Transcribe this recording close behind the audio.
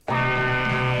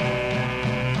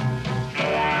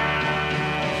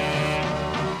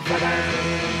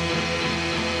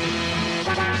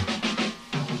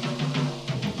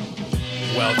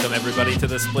Welcome, everybody, to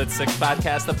the Split Six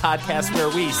Podcast, the podcast where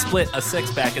we split a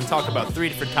six-pack and talk about 3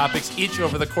 different topics, each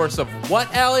over the course of what,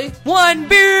 Allie? 1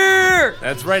 beer!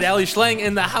 That's right, Allie Schlang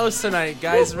in the house tonight.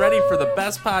 Guys, ready for the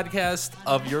best podcast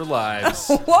of your lives.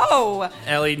 Whoa!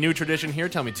 Allie, new tradition here.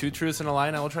 Tell me 2 truths and a lie,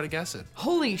 and I will try to guess it.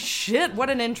 Holy shit, what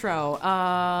an intro.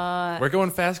 We're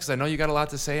going fast because I know you got a lot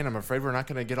to say, and I'm afraid we're not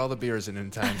going to get all the beers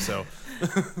in time, so.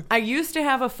 I used to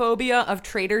have a phobia of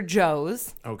Trader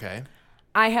Joe's. Okay.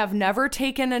 I have never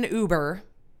taken an Uber.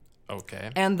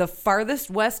 Okay. And the farthest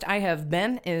west I have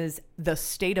been is the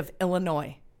state of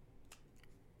Illinois.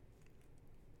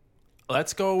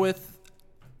 Let's go with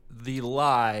the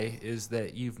lie is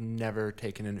that you've never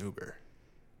taken an Uber.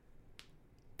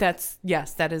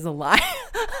 Yes, that is a lie.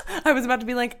 I was about to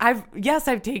be like, I've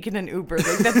taken an Uber.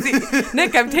 Like, that's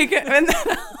Nick, I've taken, and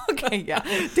then, okay, yeah.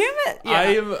 Damn it. Yeah.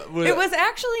 It was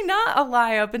actually not a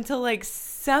lie up until like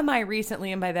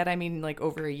semi-recently, and by that I mean like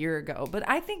over a year ago. But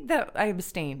I think that I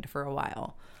abstained for a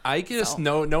while. I just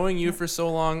know, knowing you for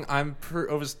so long, I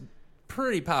was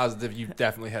pretty positive you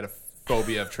definitely had a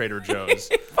phobia of Trader Joe's.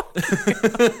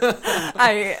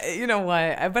 You know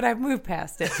what? But I've moved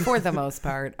past it for the most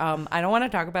part. I don't want to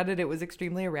talk about it. It was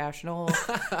extremely irrational.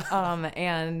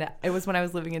 And it was when I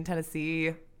was living in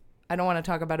Tennessee. I don't want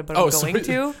to talk about it, but I'm going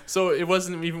to. So it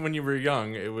wasn't even when you were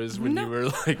young. It was when you were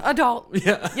like adult.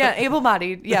 Yeah, yeah,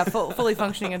 able-bodied. Yeah, fully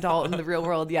functioning adult in the real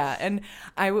world. Yeah, and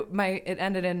it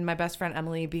ended in my best friend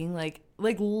Emily being like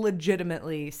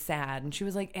legitimately sad, and she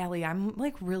was like, "Allie, I'm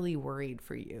like really worried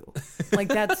for you. Like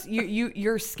that's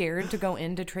you're scared to go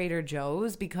into Trader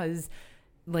Joe's because."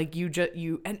 Like it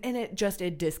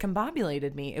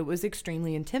discombobulated me. It was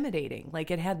extremely intimidating. Like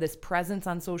it had this presence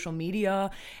on social media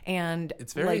and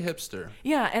it's very hipster.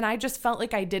 Yeah. And I just felt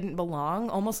like I didn't belong.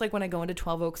 Almost like when I go into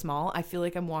 12 Oaks Mall, I feel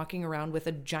like I'm walking around with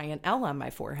a giant L on my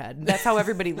forehead. That's how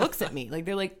everybody looks at me. Like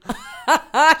they're like,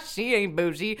 she ain't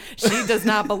bougie. She does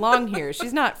not belong here.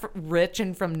 She's not rich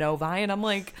and from Novi. And I'm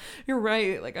like, you're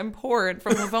right. Like I'm poor and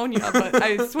from Livonia, but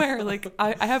I swear, like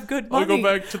I have good money. I'll go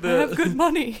back to I have good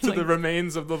money. To the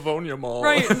remains of Livonia Mall.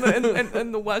 Right,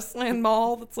 and the Westland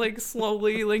Mall that's like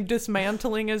slowly like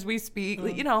dismantling as we speak,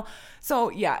 you know. So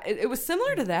yeah, it was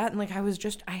similar to that, and like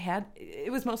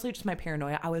it was mostly just my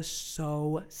paranoia. I was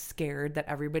so scared that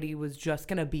everybody was just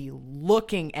gonna be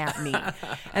looking at me,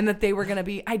 and that they were gonna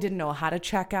be. I didn't know how to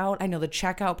check out. I know the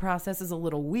checkout process is a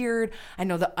little weird. I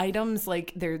know the items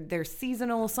like they're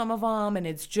seasonal, some of them, and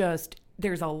it's just.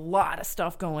 There's a lot of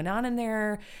stuff going on in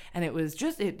there, and it was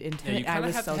just you I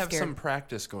was have so to have scared. some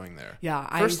practice going there.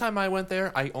 Yeah, First time I went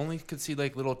there, I only could see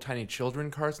like little tiny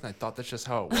children carts, and I thought that's just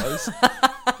how it was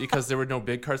because there were no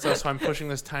big carts. So I'm pushing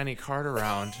this tiny cart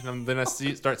around, and then I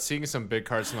start seeing some big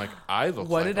carts, and I'm like, I look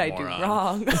what like did a I do moron.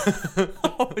 wrong?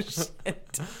 Oh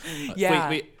shit!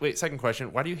 Yeah. Wait. Second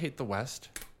question: why do you hate the West?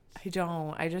 I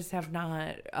don't. I just have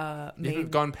not. You haven't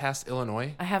gone past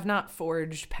Illinois. I have not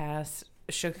forged past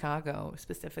Chicago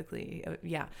specifically.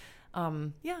 Yeah.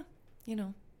 You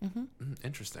know. Mm-hmm.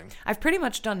 Interesting. I've pretty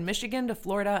much done Michigan to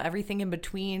Florida, everything in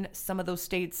between. Some of those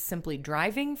states simply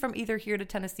driving from either here to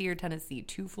Tennessee or Tennessee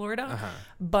to Florida.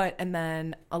 And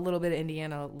then a little bit of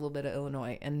Indiana, a little bit of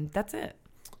Illinois, and that's it.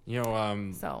 You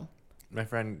know, so. My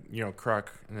friend, Kruk,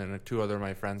 and then 2 other of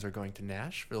my friends are going to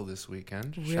Nashville this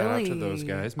weekend. Really? Shout out to those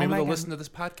guys. Maybe they'll God. listen to this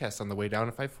podcast on the way down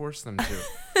if I force them to.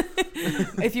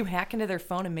 If you hack into their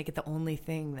phone and make it the only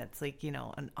thing that's like,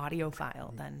 an audio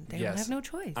file, then they don't have no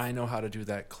choice. I know how to do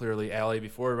that clearly. Allie,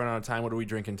 before we run out of time, what are we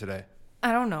drinking today?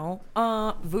 I don't know.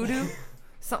 Voodoo?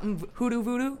 Something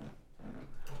voodoo?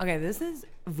 Okay, this is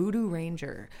Voodoo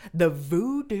Ranger. The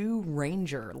Voodoo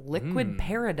Ranger Liquid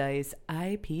Paradise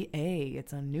IPA.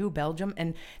 It's a New Belgium,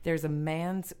 and there's a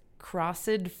man's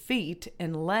crossed feet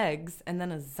and legs, and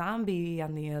then a zombie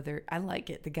on the other. I like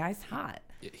it. The guy's hot.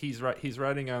 He's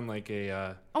riding on like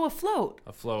a float.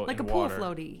 A float, like in a pool water.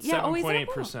 floaty. Yeah,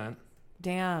 7.8%.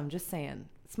 Damn, just saying.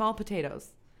 Small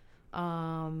potatoes.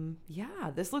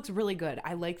 Yeah, this looks really good.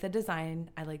 I like the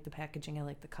design. I like the packaging. I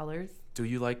like the colors. Do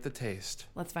you like the taste?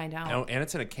 Let's find out. Oh, and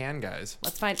it's in a can, guys.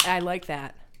 Let's find. I like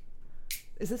that.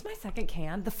 Is this my second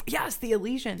can? Yes, the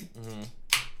Elysian. Mm-hmm.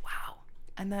 Wow.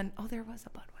 And then, there was a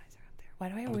Budweiser up there. Why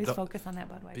do I always focus on that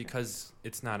Budweiser? Because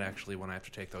it's not actually one. I have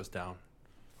to take those down.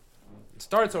 It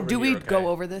starts over Do here, we go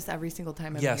over this every single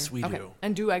time I'm Yes, here? we do.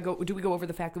 And do we go over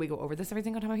the fact that we go over this every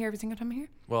single time I'm here, every single time I'm here?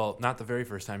 Well, not the very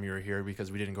first time you were here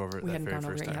because we didn't go over it that very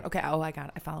first time. Yet. Okay, I got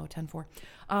it. I follow 10-4.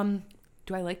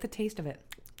 Do I like the taste of it?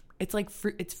 It's like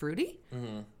it's fruity?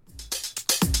 Mm-hmm.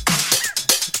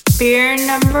 Beer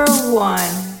number 1.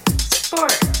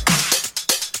 Sport.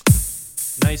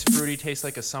 nice fruity taste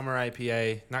like a summer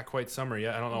IPA. Not quite summer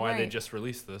yet. I don't know why they Right. just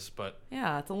released this, but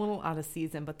Yeah, it's a little out of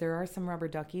season, but there are some rubber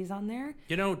duckies on there.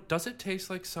 does it taste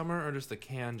like summer, or does the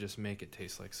can just make it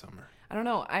taste like summer? I don't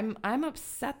know. I'm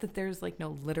upset that there's like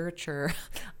no literature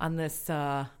on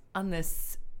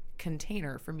this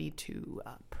container for me to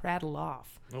prattle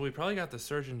off. Well, we probably got the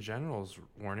Surgeon General's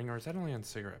warning, or is that only on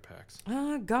cigarette packs?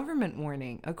 Government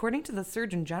warning. According to the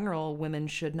Surgeon General, women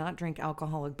should not drink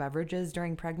alcoholic beverages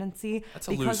during pregnancy That's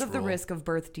a because loose of the rule. risk of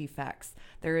birth defects.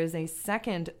 There is a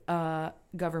second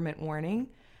government warning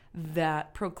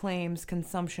that proclaims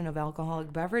consumption of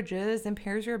alcoholic beverages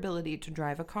impairs your ability to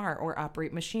drive a car or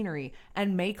operate machinery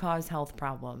and may cause health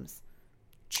problems.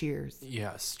 Cheers.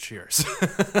 Yes, cheers.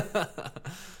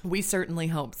 We certainly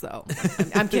hope so.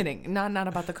 I'm kidding. Not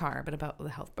about the car, but about the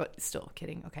health. But still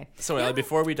kidding. Okay. So, Ellie,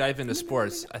 before we dive into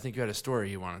sports, I think you had a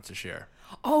story you wanted to share.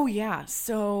 Oh, yeah.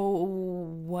 So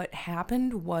what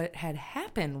happened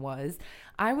was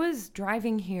I was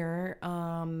driving here.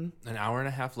 An hour and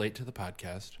a half late to the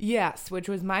podcast. Yes, which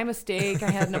was my mistake.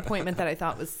 I had an appointment that I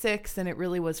thought was 6 and it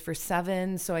really was for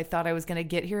 7. So I thought I was going to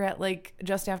get here at like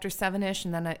just after 7-ish.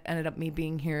 And then it ended up me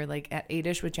being here like at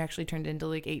 8-ish, which actually turned into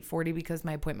like 8:40 because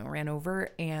my appointment ran over.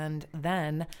 And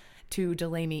then to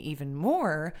delay me even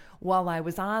more, while I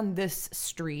was on this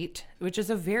street, which is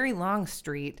a very long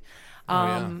street,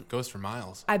 Goes for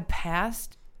miles. I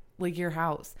passed like your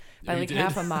house by You like did?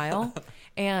 half a mile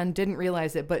and didn't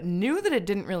realize it, but knew that it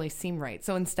didn't really seem right.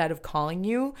 So instead of calling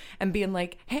you and being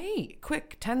like, hey,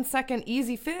 quick 10-second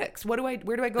easy fix. Where do I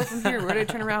go from here? Where do I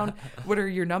turn around? What are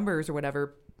your numbers or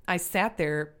whatever? I sat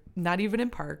there, not even in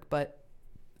park, but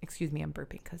excuse me, I'm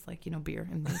burping because beer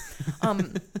and me.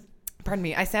 Pardon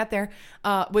me. I sat there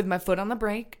with my foot on the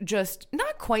brake, just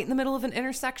not quite in the middle of an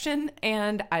intersection,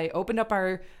 and I opened up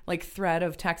our like thread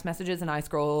of text messages, and I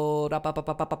scrolled up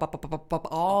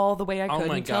all the way I could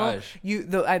my until gosh.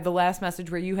 the last message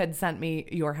where you had sent me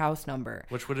your house number.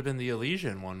 Which would have been the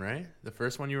Elysian one, right? The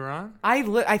first one you were on?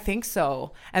 I think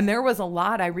so. And there was a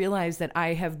lot. I realized that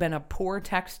I have been a poor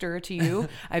texter to you.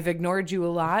 I've ignored you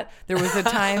a lot. There was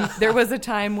a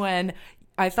time when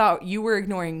I thought you were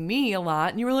ignoring me a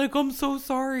lot, and you were like, "I'm so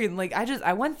sorry," and like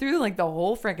I went through like the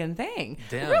whole freaking thing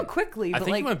real quickly. I But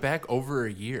think like, you went back over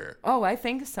a year. oh, I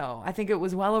think so. I think it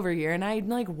was well over a year, and I'm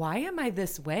like, why am I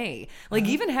this way? Like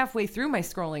even halfway through my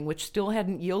scrolling, which still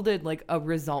hadn't yielded like a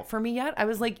result for me yet, I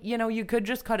was like, you could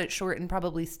just cut it short and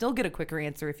probably still get a quicker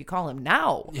answer if you call him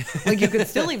now. Like you could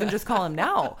still even just call him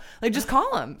now. Like just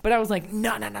call him. But I was like,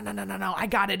 no, I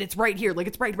got it. It's right here. Like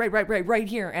it's right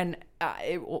here. And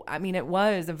it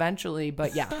was eventually,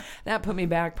 but yeah, that put me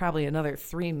back probably another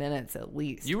 3 minutes at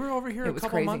least. You were over here It a was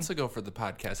couple crazy. months ago for the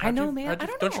podcast. I know, man. I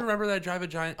Don't don't you know. remember that I drive a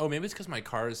giant? Oh, maybe it's because my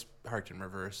car is parked in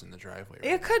reverse in the driveway.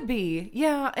 Right It could be.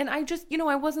 Yeah. And I just,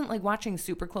 I wasn't like watching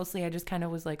super closely. I just kind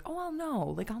of was like, oh, I'll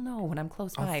know. Like, I'll know when I'm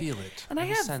close I'll by. feel it. And I I'll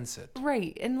have, sense it.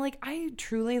 right. And like, I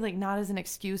truly, like, not as an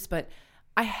excuse, but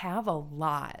I have a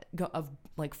lot of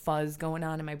like fuzz going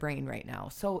on in my brain right now.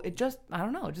 So it just, I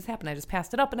don't know. It just happened. I just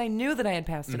passed it up and I knew that I had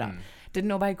passed it up. Didn't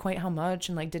know by quite how much.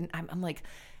 And like, I'm like,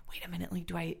 wait a minute. Like,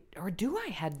 do I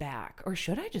head back or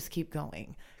should I just keep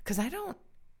going? Cause I don't,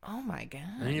 oh my God.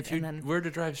 I mean, if you were to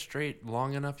drive straight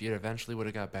long enough, you eventually would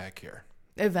have got back here.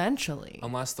 Eventually.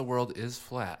 Unless the world is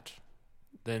flat,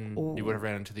 then you would have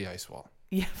ran into the ice wall.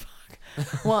 Yeah, fuck.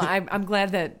 Well, I'm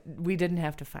glad that we didn't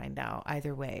have to find out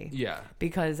either way. Yeah.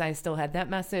 Because I still had that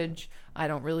message. I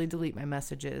don't really delete my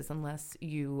messages unless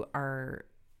you are,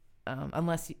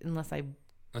 unless I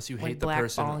Unless you like hate the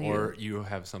person blackball or you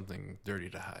have something dirty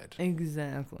to hide.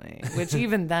 exactly. Which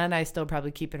even then I still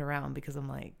probably keep it around because I'm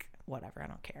like, whatever, I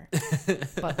don't care.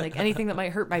 But like anything that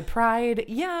might hurt my pride,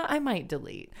 yeah, I might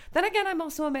delete. Then again, I'm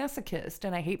also a masochist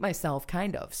and I hate myself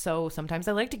kind of. So sometimes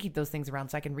I like to keep those things around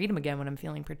so I can read them again when I'm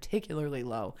feeling particularly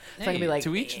low. So I can be like,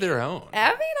 to each their own.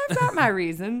 I mean, I've got my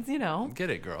reasons, Get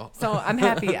it, girl. So I'm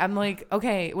happy. I'm like,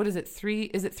 okay, what is it?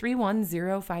 Is it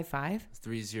 31055?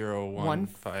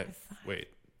 3015. Wait.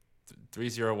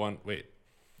 301. Wait.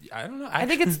 I don't know. I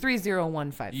think it's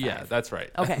 30155. Yeah, that's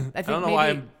right. Okay, I don't know maybe, why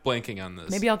I'm blanking on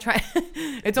this. Maybe I'll try.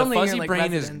 It's the only fuzzy your like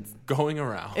brain residence. is going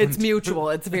around. It's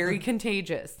mutual. It's very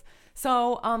contagious.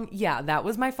 So, yeah, that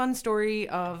was my fun story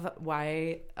of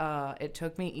why it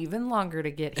took me even longer to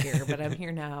get here, but I'm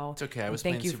here now. It's okay. I was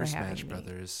Thank playing you Super for having Smash me.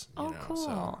 Brothers. Oh, cool.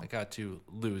 So I got to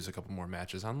lose a couple more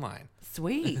matches online.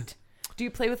 Sweet. Do you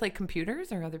play with like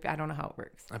computers or other? I don't know how it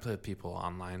works. I play with people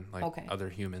online, like other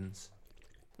humans.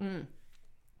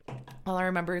 All I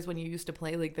remember is when you used to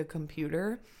play like the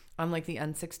computer on like the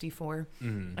N64,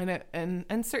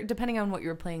 and depending on what you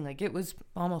were playing, like it was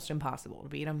almost impossible to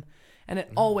beat him. And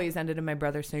it always ended in my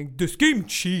brother saying, "This game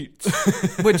cheats,"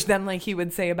 which then like he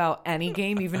would say about any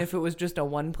game, even if it was just a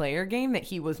one-player game that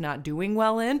he was not doing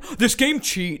well in. "This game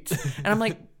cheats," and I'm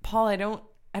like, Paul, I don't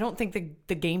think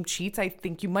the game cheats. I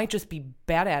think you might just be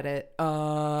bad at it.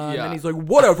 And then he's like,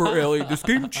 "Whatever, Ellie, this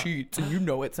game cheats, and you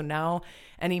know it." So now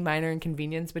any minor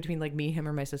inconvenience between like me, him,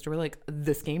 or my sister, we're like,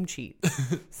 "This game cheats."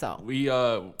 So We,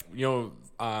 friend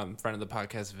of the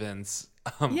podcast, Vince.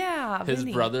 His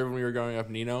Vinny. brother, when we were growing up,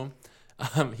 Nino.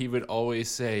 He would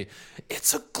always say,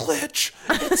 "It's a glitch.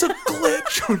 It's a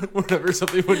glitch." Whenever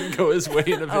something wouldn't go his way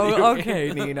in a video game.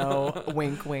 Okay, Nino.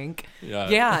 Wink, wink.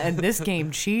 Yeah. And this game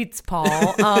cheats, Paul.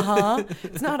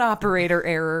 It's not operator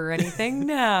error or anything.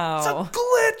 No. It's a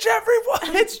glitch,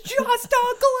 everyone. It's just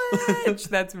a glitch.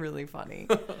 That's really funny.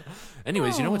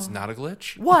 Anyways, you know what's not a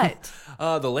glitch? What?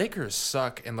 The Lakers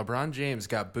suck, and LeBron James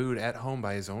got booed at home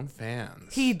by his own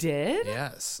fans. He did?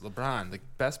 Yes, LeBron, the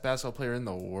best basketball player in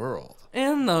the world.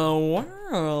 In the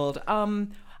world.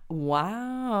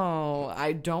 Wow.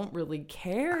 I don't really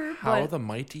care. How but... the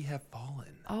mighty have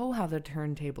fallen. Oh, how the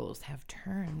turntables have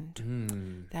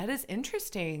turned. That is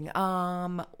interesting.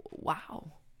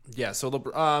 Wow. Yeah, so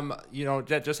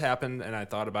that just happened, and I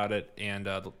thought about it, and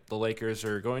the Lakers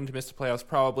are going to miss the playoffs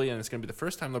probably, and it's going to be the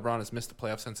first time LeBron has missed the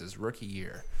playoffs since his rookie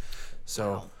year.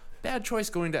 So, Bad choice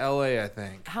going to LA, I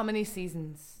think. How many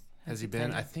seasons has he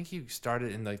been? I think he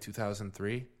started in like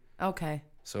 2003. Okay.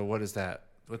 So what is that?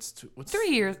 What's 3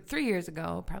 years? 3 years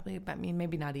ago, probably. I mean,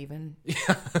 maybe not even.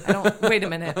 Yeah. I don't. Wait a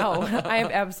minute. Oh, I have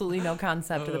absolutely no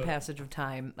concept of the passage of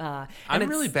time. I'm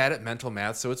really bad at mental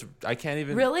math, so I can't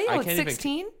even. Really? I Oh, can't it's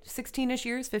 16? 16-ish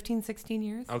years? 15, 16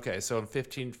 years? Okay, so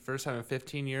first time in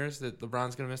 15 years that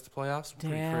LeBron's going to miss the playoffs.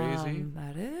 Pretty crazy.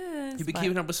 That is. You been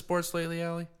keeping up with sports lately,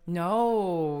 Allie?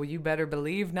 No, you better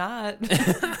believe not.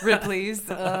 Ripley's.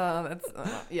 No.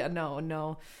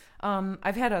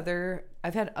 I've had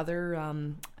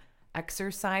other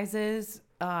exercises,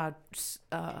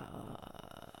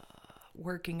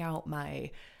 working out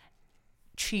my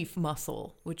chief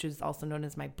muscle, which is also known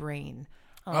as my brain.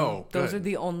 Those are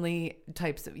the only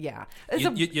types of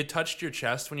You touched your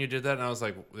chest when you did that, and I was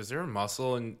like, "Is there a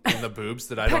muscle in the boobs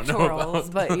that I don't know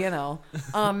about?" But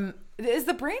is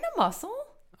the brain a muscle?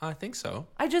 I think so.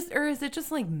 Or is it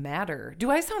just like matter?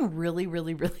 Do I sound really,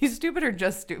 really, really stupid or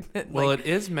just stupid? Well, it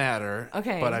is matter.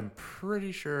 Okay. But I'm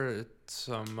pretty sure it's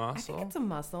a muscle. I think it's a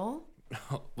muscle.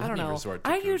 I don't know.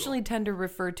 I usually tend to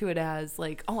refer to it as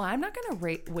like, I'm not going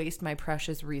to waste my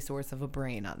precious resource of a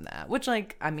brain on that. Which, I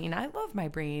love my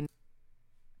brain.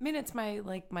 I mean, it's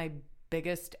my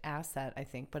biggest asset, I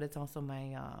think, but it's also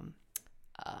my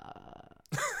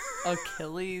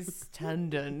Achilles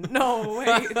tendon. No,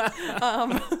 wait.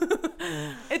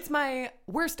 It's my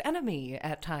worst enemy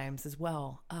at times as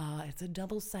well. It's a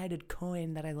double-sided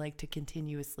coin that I like to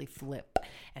continuously flip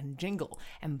and jingle.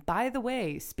 And by the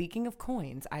way, speaking of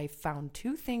coins, I found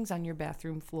 2 things on your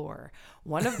bathroom floor.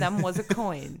 One of them was a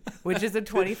coin, which is a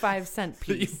 25-cent piece.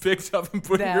 That you picked up and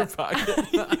put in your pocket.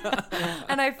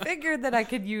 And I figured that I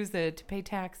could use it to pay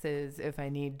taxes if I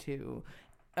need to.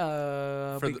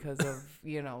 Because of,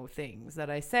 things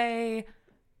that I say,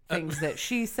 things that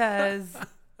she says,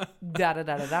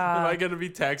 da-da-da-da-da. Am I going to be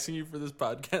taxing you for this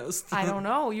podcast? I don't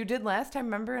know. You did last time,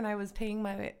 remember? And I was paying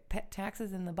my pet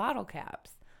taxes in the bottle caps.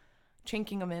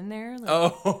 Chinking them in there.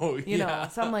 So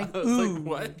I'm like, ooh. Like,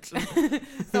 what?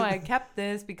 So I kept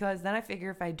this because then I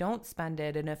figure if I don't spend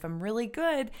it and if I'm really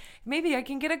good, maybe I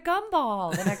can get a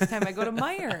gumball the next time I go to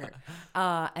Meijer.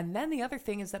 And then the other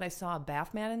thing is that I saw a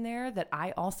bath mat in there that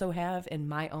I also have in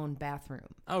my own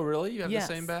bathroom. Oh, really? You have the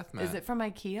same bath mat? Is it from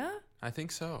IKEA? I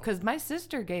think so. Because my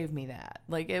sister gave me that.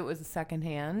 It was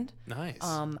secondhand. Nice.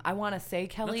 I want to say,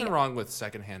 Kelly. Nothing wrong with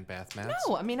secondhand bath mats.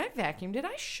 No, I vacuumed it.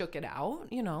 I shook it out,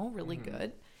 really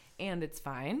good. And it's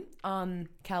fine.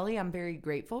 Kelly, I'm very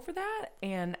grateful for that.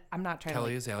 And I'm not trying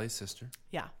Kelly is Allie's sister.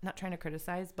 Yeah, not trying to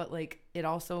criticize, but it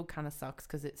also kind of sucks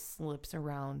because it slips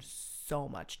around so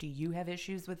much. Do you have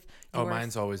issues with yours? Oh,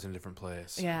 mine's always in a different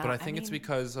place. Yeah. But I think it's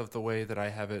because of the way that I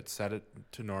have it set it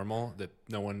to normal that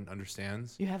no one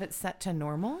understands. You have it set to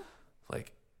normal? I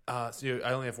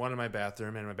only have one in my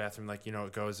bathroom, and my bathroom,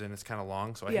 it goes in, it's kind of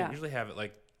long, so I usually have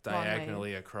it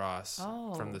diagonally across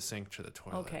from the sink to the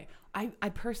toilet. Okay. I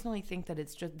personally think that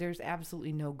it's just there's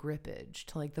absolutely no grippage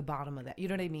to the bottom of that. You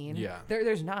know what I mean? Yeah.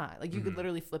 There's not. You could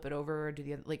literally flip it over or do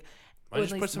the other I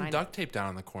just put some duct tape down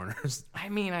on the corners. I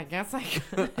guess I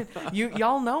could.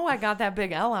 Y'all know I got that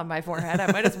big L on my forehead. I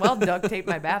might as well duct tape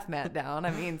my bath mat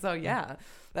down. So yeah.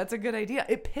 That's a good idea.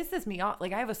 It pisses me off.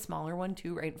 Like I have a smaller one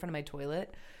too, right in front of my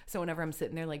toilet. So whenever I'm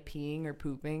sitting there like peeing or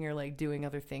pooping or like doing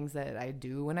other things that I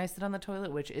do when I sit on the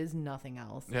toilet, which is nothing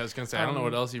else. Yeah, I was gonna say I don't know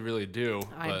what else you really do,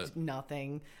 but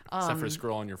nothing. Except for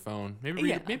scroll on your phone. Maybe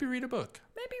read a book.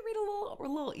 Maybe read a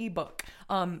little ebook.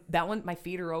 That one, my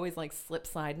feet are always like slip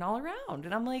sliding all around,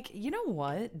 and I'm like, you know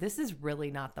what? This is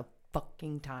really not the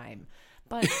fucking time.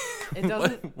 But it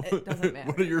doesn't matter.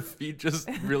 What are your feet just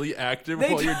really active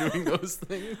while you're doing those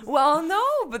things? Well, no,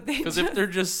 but because if they're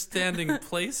just standing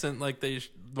placent like they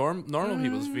normal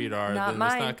people's feet are, then it's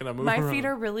not going to move. My around. feet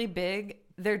are really big.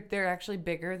 They're actually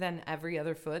bigger than every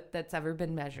other foot that's ever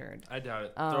been measured. I doubt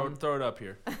it. Throw it up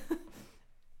here.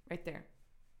 Right there.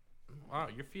 Wow,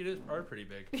 your feet are pretty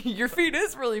big. Your feet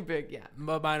is really big, yeah.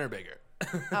 But mine are bigger.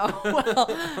 Oh,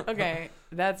 well, okay.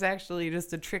 That's actually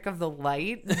just a trick of the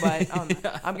light, but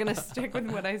yeah. I'm going to stick with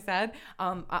what I said.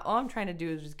 All I'm trying to do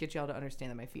is just get y'all to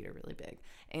understand that my feet are really big.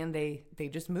 And they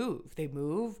just move. They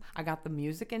move. I got the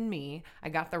music in me. I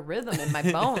got the rhythm in my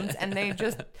bones. And they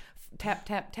just tap,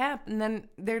 tap, tap. And then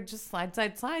they're just slide,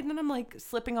 slide, slide. And then I'm like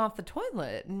slipping off the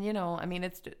toilet. And, you know, I mean,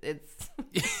 it's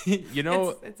you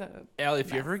know, it's a Allie,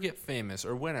 if you ever get famous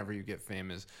or whenever you get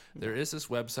famous, there is this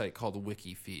website called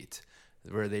WikiFeet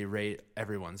where they rate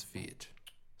everyone's feet.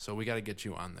 So we got to get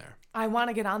you on there. I want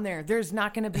to get on there. There's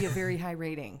not going to be a very high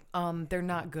rating. They're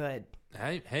not good.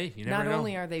 Hey, you never know. Not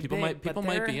only are they people big, people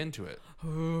might be into it.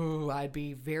 Ooh, I'd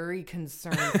be very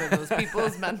concerned for those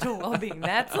people's mental well-being.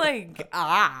 That's like,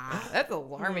 that's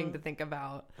alarming to think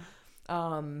about.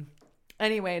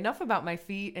 Anyway, enough about my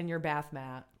feet and your bath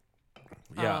mat.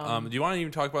 Yeah. Do you want to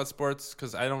even talk about sports?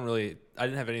 Because I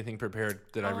didn't have anything prepared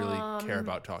that I really care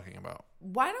about talking about.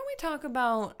 Why don't we talk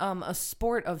about a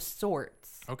sport of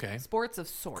sorts? Okay. Sports of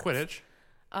sorts. Quidditch.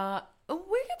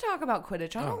 We can talk about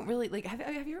Quidditch. I don't really like.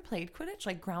 Have you ever played Quidditch,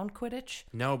 like ground Quidditch?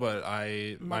 No, but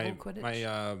my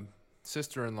Quidditch?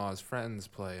 sister-in-law's friends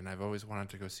play, and I've always wanted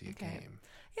to go see a game.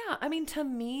 Yeah, I mean, to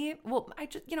me, well, I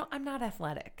just, I'm not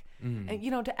athletic. And,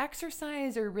 to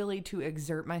exercise or really to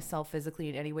exert myself physically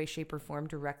in any way, shape, or form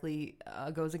directly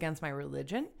goes against my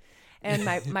religion. And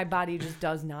my body just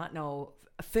does not know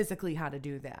physically how to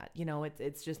do that.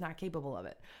 It's just not capable of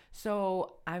it.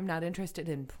 So I'm not interested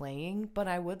in playing, but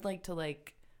I would like to,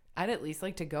 I'd at least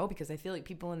like to go because I feel like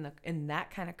people in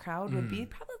that kind of crowd would be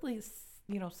probably,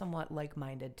 somewhat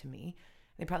like-minded to me.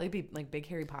 They'd probably be like big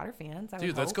Harry Potter fans.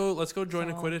 Dude, let's go join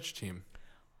a Quidditch team.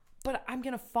 But I'm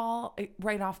going to fall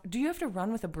right off. Do you have to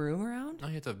run with a broom around? No,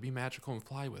 you have to be magical and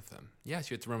fly with them.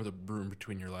 Yes, you have to run with a broom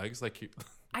between your legs.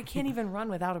 I can't even run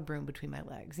without a broom between my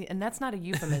legs. And that's not a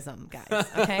euphemism, guys.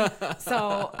 Okay?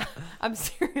 So I'm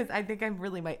serious. I think I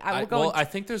really might. I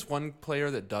think there's one player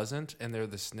that doesn't, and they're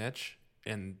the snitch,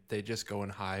 and they just go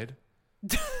and hide.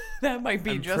 That might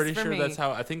be I'm just pretty for sure me. that's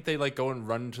how. I think they go and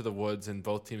run into the woods, and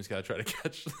both teams got to try to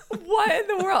catch them. What in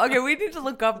the world? Okay, we need to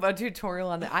look up a tutorial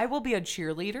on that. I will be a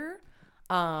cheerleader.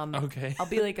 Okay. I'll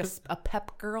be like a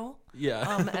pep girl.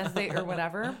 Yeah. Or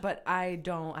whatever. But I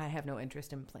have no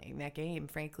interest in playing that game,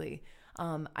 frankly.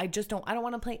 I don't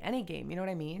want to play any game. You know what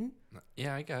I mean?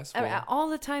 Yeah, I guess. I mean, all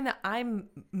the time that I'm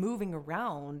moving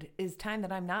around is time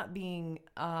that I'm not being,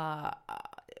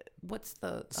 what's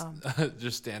the,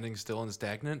 just standing still and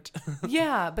stagnant.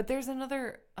 Yeah, but there's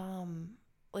another,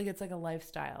 it's like a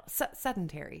lifestyle.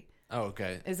 Sedentary. Oh,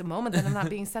 okay. Is a moment that I'm not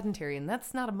being sedentary, and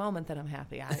that's not a moment that I'm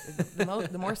happy.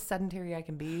 The more sedentary I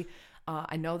can be,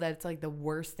 I know that it's like the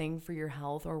worst thing for your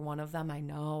health, or one of them. I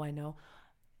know.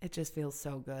 It just feels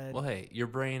so good. Well, hey, your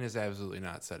brain is absolutely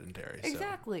not sedentary.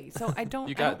 Exactly. So I don't.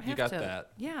 You got to,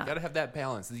 that. Yeah. You got to have that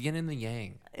balance, the yin and the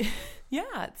yang. Yeah,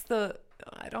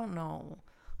 I don't know.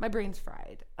 My brain's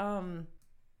fried.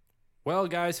 Well,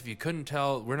 guys, if you couldn't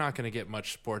tell, we're not going to get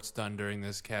much sports done during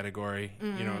this category,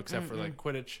 except for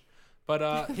Quidditch.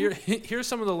 But here's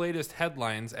some of the latest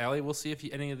headlines, Allie. We'll see if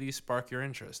any of these spark your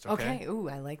interest. Okay. Ooh,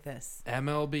 I like this.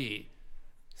 MLB.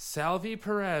 Salvi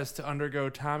Perez to undergo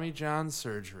Tommy John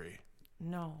surgery.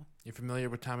 No. You familiar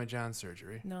with Tommy John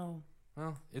surgery? No.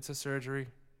 Well, it's a surgery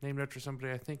named after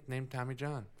somebody I think named Tommy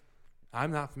John.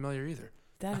 I'm not familiar either.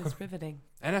 That is riveting.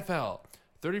 NFL.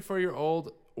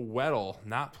 34-year-old Weddle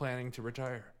not planning to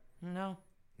retire. No.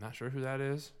 Not sure who that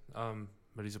is,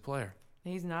 but he's a player.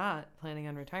 He's not planning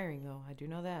on retiring, though. I do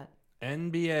know that.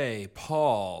 NBA,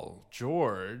 Paul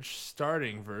George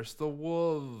starting versus the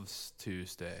Wolves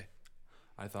Tuesday.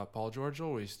 I thought Paul George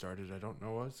always started. I don't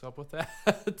know what's up with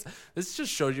that. This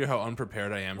just shows you how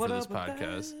unprepared I am for this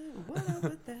podcast. What up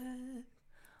with that?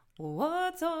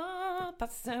 What's up? I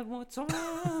said, what's up?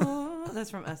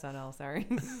 That's from SNL, sorry.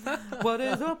 What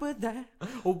is up with that?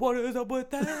 What is up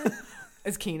with that?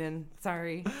 It's Keenan,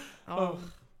 sorry.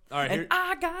 All right, and here,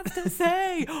 I got to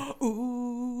say,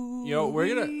 ooh.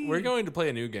 we're going to play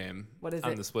a new game. What is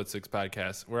on it? the Split Six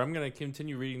podcast, where I'm going to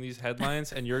continue reading these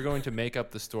headlines, and you're going to make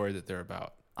up the story that they're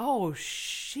about. Oh,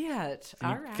 shit.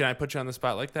 All right. Can I put you on the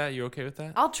spot like that? You okay with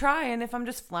that? I'll try, and if I'm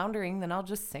just floundering, then I'll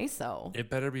just say so. It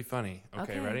better be funny.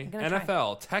 Okay, Okay, ready? I'm gonna try.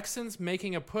 NFL, Texans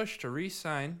making a push to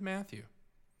re-sign Matthew.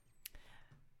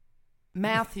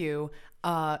 Matthew,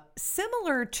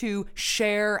 similar to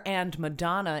Cher and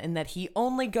Madonna in that he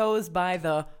only goes by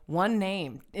the one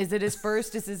name. Is it his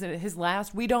first? Is it his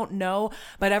last? We don't know.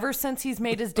 But ever since he's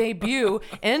made his debut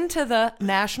into the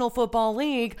National Football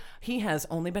League, he has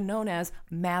only been known as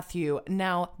Matthew.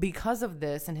 Now, because of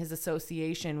this and his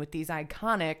association with these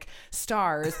iconic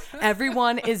stars,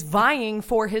 everyone is vying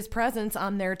for his presence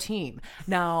on their team.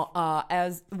 Now,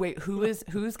 who's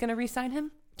going to re-sign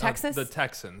him? Texas? The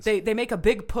Texans. They make a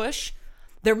big push.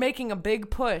 They're making a big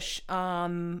push.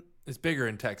 It's bigger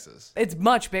in Texas. It's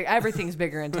much big. Everything's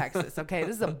bigger in Texas. Okay,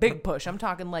 this is a big push. I'm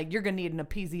talking like you're gonna need an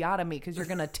episiotomy because you're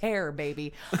gonna tear,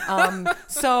 baby.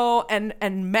 So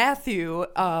Matthew,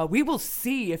 we will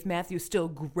see if Matthew still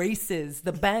graces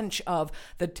the bench of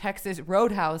the Texas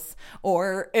Roadhouse,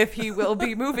 or if he will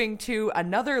be moving to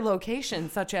another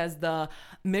location, such as the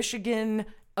Michigan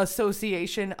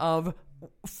Association of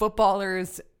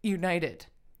Footballers United,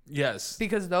 Yes.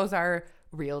 because those are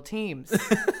real teams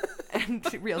and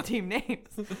real team names.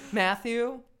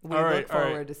 Matthew, we look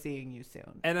forward to seeing you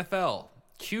soon. NFL,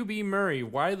 QB Murray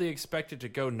widely expected to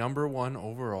go number 1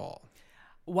 overall.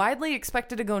 Widely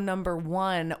expected to go number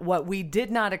 1. What we did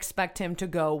not expect him to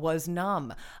go was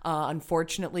numb.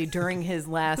 Unfortunately, during his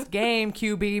last game,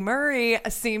 QB Murray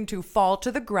seemed to fall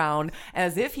to the ground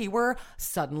as if he were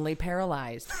suddenly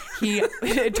paralyzed.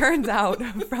 It turns out,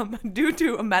 due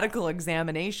to a medical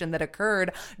examination that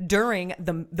occurred during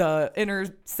the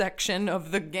intersection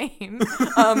of the game,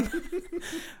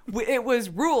 it was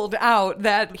ruled out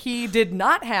that he did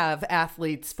not have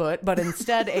athlete's foot, but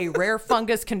instead a rare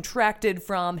fungus contracted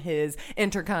from his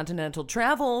intercontinental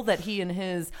travel that he and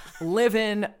his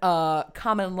live-in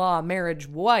common law marriage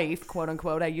wife, quote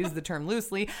unquote, I use the term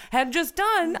loosely, had just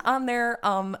done on their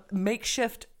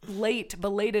makeshift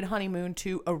belated honeymoon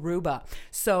to Aruba.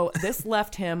 So this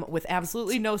left him with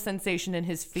absolutely no sensation in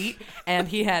his feet, and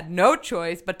he had no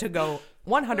choice but to go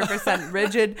 100%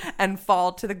 rigid and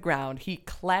fall to the ground. He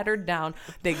clattered down.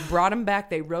 They brought him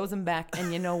back. They rose him back.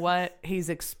 And you know what? He's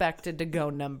expected to go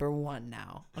number 1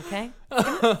 now. Okay?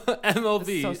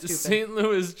 MLB, so stupid. St.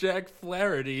 Louis Jack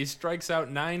Flaherty strikes out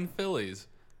 9 Phillies.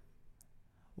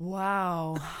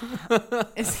 Wow.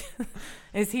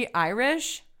 Is he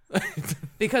Irish?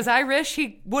 Because Irish,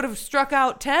 he would have struck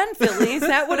out 10 Phillies.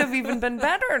 That would have even been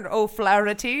better,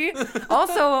 O'Flaherty.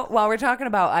 Also, while we're talking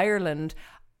about Ireland,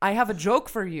 I have a joke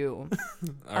for you.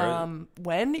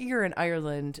 When you're in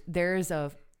Ireland, there's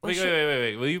a... Wait.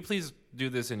 Will you please do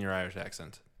this in your Irish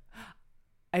accent?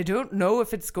 I don't know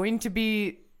if it's going to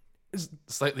be...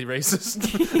 Slightly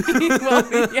racist?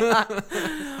 Well,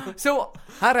 yeah. So,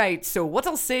 all right. So what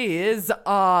I'll say is,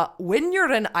 when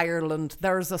you're in Ireland,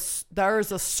 there's a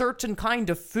certain kind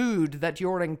of food that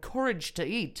you're encouraged to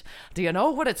eat. Do you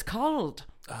know what it's called?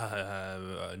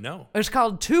 No. It's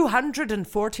called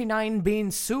 249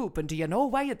 bean soup. And do you know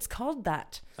why it's called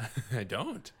that? I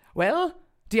don't. Well,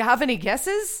 do you have any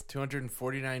guesses?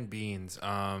 249 beans.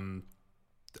 No.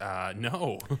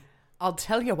 I'll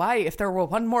tell you why. If there were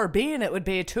one more bean, it would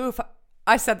be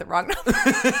I said the wrong number.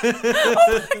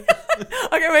 Oh my God.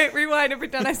 Okay, wait, rewind. Every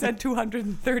time I said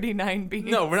 239 beans.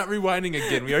 No, we're not rewinding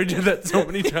again. We already did that so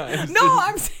many times. No,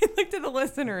 I'm saying like to the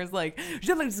listeners, like.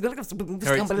 All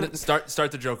right,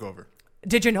 start the joke over.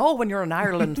 Did you know when you're in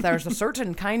Ireland, there's a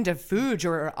certain kind of food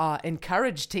you're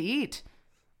encouraged to eat?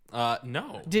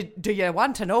 No. Do you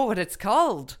want to know what it's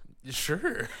called?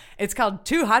 Sure. It's called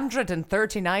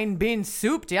 239 bean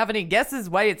soup. Do you have any guesses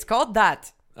why it's called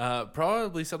that?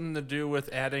 Probably something to do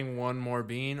with adding one more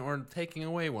bean or taking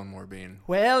away one more bean.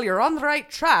 Well, you're on the right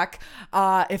track.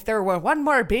 If there were one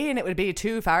more bean, it would be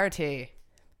 240.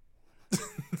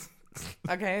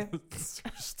 Okay.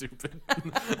 Stupid.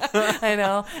 I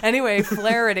know. Anyway,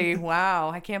 Flaherty. Wow.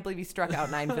 I can't believe he struck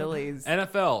out 9 Phillies.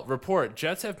 NFL report: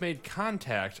 Jets have made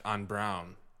contact on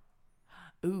Brown.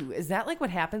 Ooh, is that like what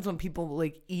happens when people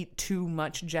like eat too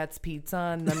much Jets pizza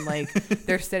and then like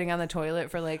they're sitting on the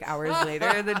toilet for like hours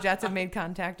later? The Jets have made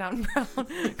contact on Brown.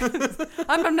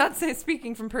 I'm not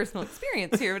speaking from personal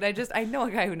experience here, but I know a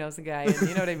guy who knows a guy, and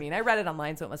you know what I mean. I read it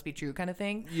online, so it must be true, kind of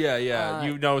thing. Yeah.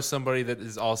 You know somebody that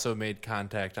has also made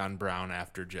contact on Brown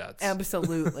after Jets.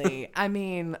 Absolutely. I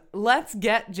mean, let's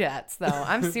get Jets though.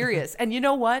 I'm serious, and you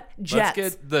know what? Jets.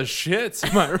 Let's get the shits.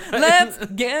 Am I right? Let's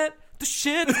get the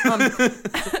shit.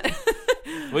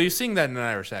 Will you sing that in an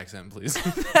Irish accent, please?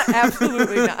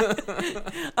 Absolutely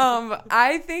not.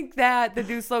 I think that the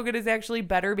new slogan is actually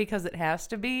better because it has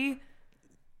to be.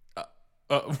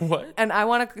 What? And I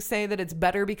want to say that it's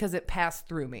better because it passed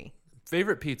through me.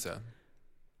 Favorite pizza?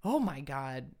 Oh my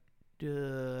God.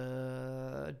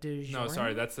 No,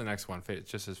 sorry, that's the next one. It's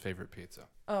just his favorite pizza.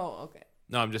 Oh, okay.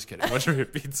 No, I'm just kidding. What's your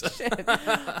favorite pizza?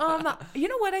 You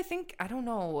know what? I don't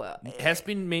know. It has to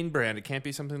be main brand. It can't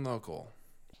be something local.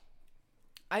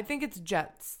 I think it's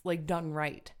Jets, like done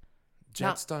right.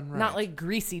 Jets done right. Not like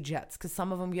greasy Jets, because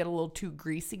some of them get a little too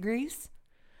grease.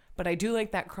 But I do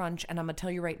like that crunch, and I'm going to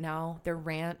tell you right now, their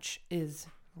ranch is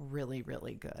really,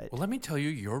 really good. Well, let me tell you,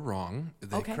 you're wrong.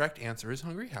 The Okay. correct answer is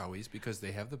Hungry Howie's because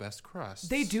they have the best crust.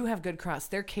 They do have good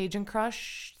crust. Their Cajun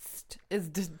crust is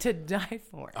to die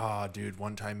for. Oh, dude,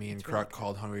 one time me and Kruk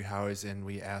called Hungry Howie's and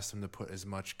we asked them to put as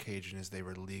much Cajun as they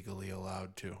were legally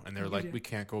allowed to. And they were like, we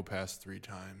can't go past 3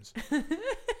 times. And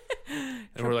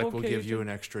we're like, we'll give you an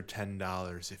extra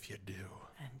 $10 if you do.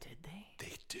 And did they?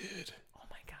 They did. Oh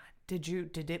my God.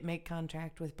 Did it make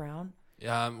contact with Brown?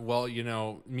 Well, you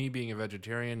know, me being a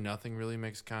vegetarian, nothing really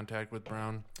makes contact with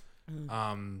Brown.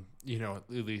 You know, at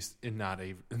least in not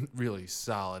a really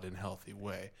solid and healthy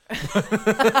way.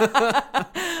 I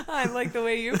like the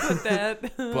way you put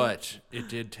that. But it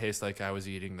did taste like I was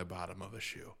eating the bottom of a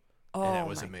shoe. And it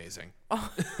was amazing. I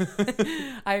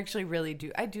actually really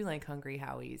do. I do like Hungry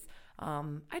Howie's.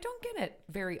 I don't get it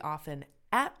very often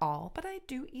at all, but I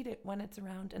do eat it when it's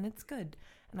around, and it's good.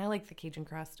 And I like the Cajun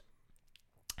crust.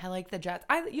 I like the Jets.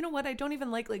 You know what? I don't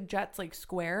even like Jets like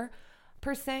square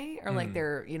per se, or like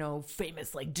their, you know,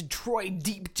 famous like Detroit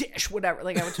deep dish, whatever.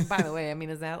 Like, which, by the way, I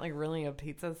mean, is that like really a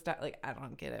pizza style? Like, I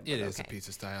don't get it. It is a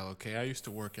pizza style. Okay, I used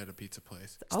to work at a pizza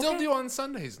place. Still do on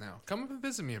Sundays now. Come up and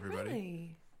visit me, everybody.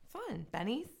 Really fun.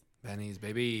 Benny's,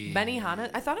 baby. Benihana.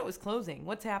 I thought it was closing.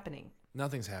 What's happening?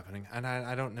 Nothing's happening, and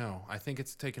I don't know. I think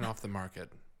it's taken off the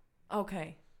market.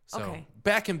 Okay. So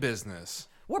back in business.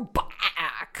 We're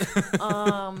back.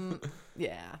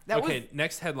 Yeah.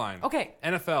 Next headline. Okay.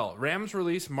 NFL Rams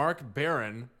release Mark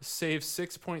Barron saves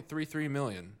 $6.33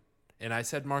 million, and I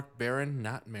said Mark Barron,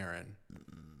 not Marin.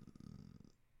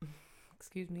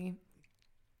 Excuse me.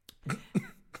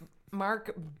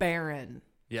 Mark Barron.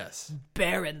 Yes.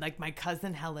 Barron, like my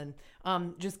cousin Helen.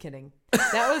 Just kidding.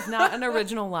 That was not an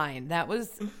original line. That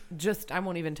was just, I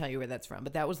won't even tell you where that's from,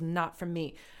 but that was not from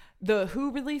me.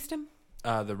 Who released him?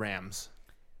 The Rams.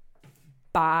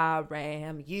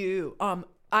 Ram you.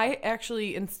 I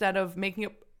actually, instead of making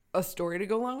up a story to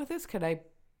go along with this, could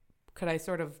I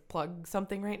sort of plug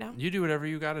something right now? You do whatever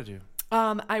you got to do.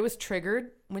 I was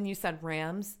triggered when you said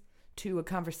Rams to a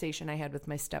conversation I had with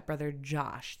my stepbrother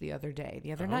Josh the other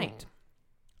night.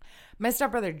 My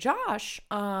stepbrother Josh,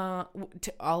 all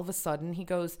of a sudden he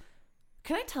goes,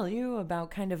 "Can I tell you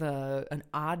about kind of an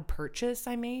odd purchase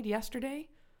I made yesterday?"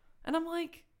 And I'm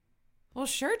like, "Well,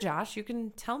 sure, Josh, you can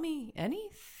tell me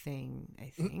anything, I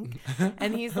think."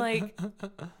 And he's like,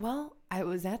 "Well, I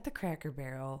was at the Cracker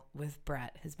Barrel with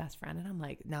Brett, his best friend." And I'm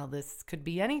like, now this could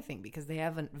be anything because they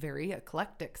have a very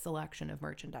eclectic selection of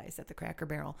merchandise at the Cracker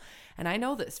Barrel. And I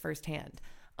know this firsthand.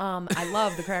 I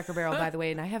love the Cracker Barrel, by the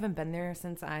way, and I haven't been there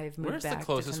since I've moved Where's back to the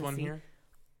closest one Tennessee. here?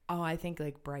 Oh, I think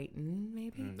like Brighton,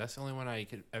 maybe. That's the only one I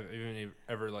could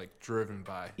ever like driven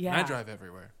by. Yeah. And I drive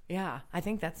everywhere. Yeah, I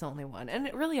think that's the only one. And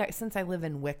it really, since I live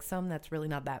in Wixom, that's really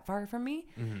not that far from me.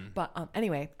 But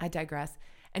anyway, I digress.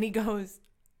 And he goes,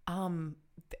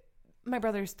 my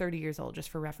brother's 30 years old, just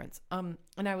for reference. And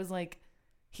I was like,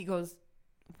 he goes,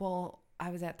 "Well, I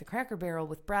was at the Cracker Barrel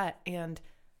with Brett and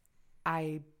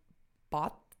I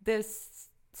bought this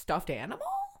stuffed animal."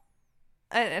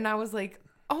 And I was like,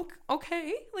 "Oh,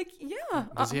 okay. Like, yeah."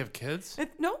 Does he have kids?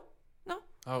 No.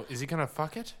 Oh, is he going to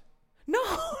fuck it? No.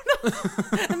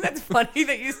 And that's funny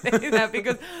that you say that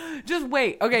because just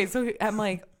wait. Okay, so I'm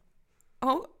like,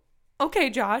 "Oh, okay,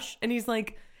 Josh." And he's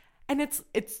like, and it's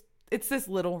this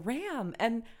little ram,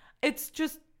 and it's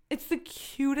the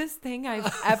cutest thing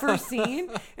I've ever seen.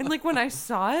 And like when I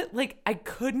saw it, like I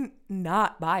couldn't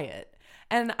not buy it.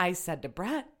 And I said to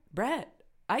Brett,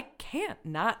 "I can't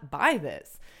not buy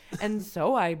this." And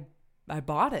so I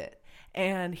bought it.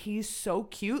 And he's so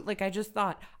cute. Like, I just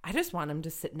thought, I just want him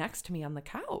to sit next to me on the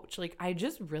couch. Like, I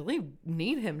just really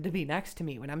need him to be next to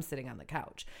me when I'm sitting on the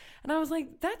couch. And I was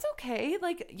like, that's okay.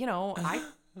 Like, you know,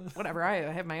 whatever. I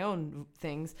have my own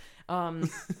things. And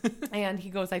he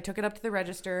goes, I took it up to the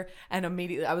register and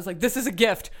immediately I was like, "This is a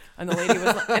gift." And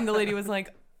the lady was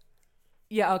like,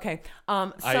 "Yeah, okay."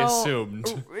 So I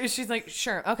assumed. She's like,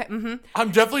 "Sure, okay, mm-hmm."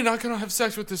 I'm definitely not going to have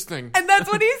sex with this thing. And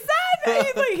that's what he said.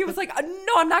 he was like,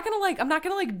 no, I'm not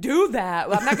gonna do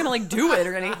that. I'm not gonna do it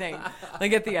or anything.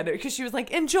 Like at the end, because she was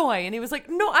like, enjoy, and he was like,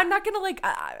 no, I'm not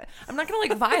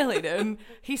gonna violate it. And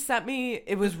he sent me.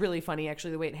 It was really funny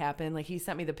actually the way it happened. Like he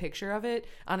sent me the picture of it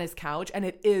on his couch, and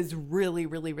it is really,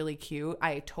 really, really cute.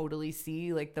 I totally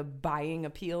see like the buying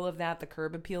appeal of that, the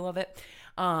curb appeal of it.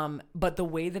 But the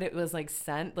way that it was like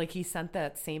sent, like he sent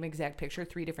that same exact picture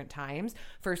 3 different times.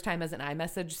 First time as an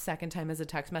iMessage, second time as a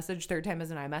text message, third time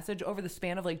as an iMessage over the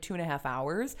span of like 2.5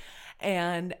 hours.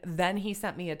 And then he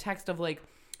sent me a text of like,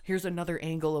 here's another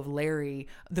angle of Larry,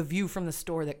 the view from the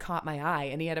store that caught my eye.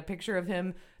 And he had a picture of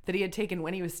him that he had taken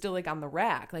when he was still like on the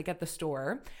rack, like at the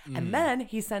store. And then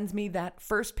he sends me that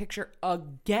first picture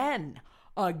again.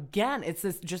 It's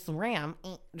this just Ram,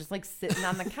 just like sitting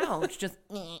on the couch, just,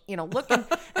 looking.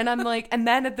 And I'm like, and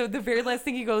then at the very last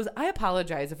thing he goes, I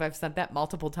apologize if I've sent that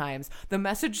multiple times. The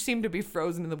message seemed to be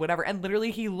frozen in the whatever. And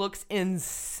literally he looks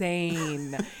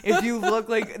insane. If you look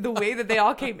like the way that they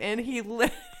all came in,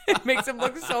 it makes him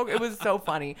look it was so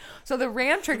funny. So the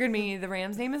Ram triggered me. The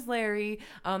Ram's name is Larry.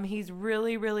 He's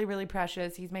really, really, really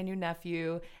precious. He's my new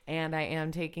nephew. And I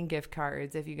am taking gift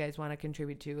cards if you guys want to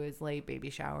contribute to his late baby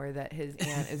shower that his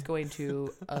aunt is going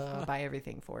to buy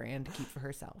everything for and to keep for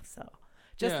herself. So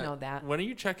just know that. When are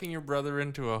you checking your brother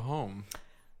into a home?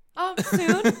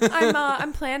 Soon.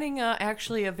 I'm planning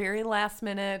actually a very last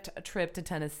minute trip to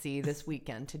Tennessee this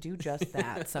weekend to do just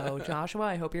that. So Joshua,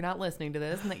 I hope you're not listening to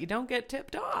this and that you don't get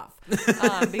tipped off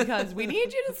because we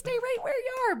need you to stay right where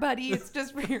you are, buddy. It's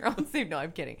just for your own safety. No,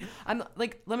 I'm kidding. I'm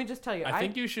like, let me just tell you. I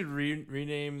think you should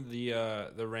rename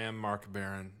the Ram Mark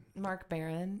Barron. Mark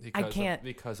Barron. Because I can't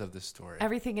because of this story.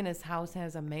 Everything in his house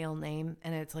has a male name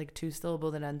and it's like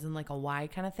 2-syllable that ends in like a Y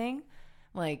kind of thing,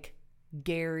 like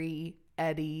Gary,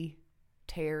 Eddie,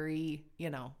 Terry,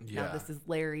 Now this is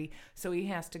Larry, so he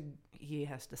has to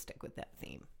stick with that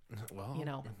theme.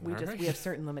 Well, we have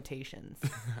certain limitations.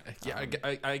 Yeah,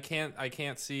 I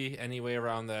can't see any way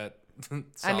around that.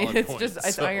 I mean,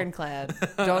 it's ironclad.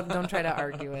 Don't try to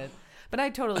argue it. But I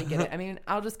totally get it. I mean,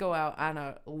 I'll just go out on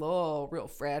a real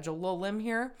fragile little limb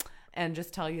here and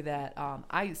just tell you that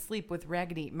I sleep with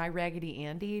my Raggedy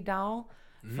Andy doll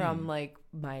from like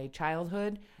my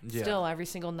childhood. Yeah. Still every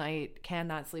single night,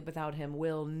 cannot sleep without him,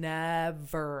 will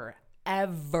never,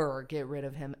 ever get rid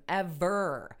of him,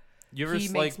 ever. You ever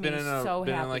been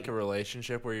in like a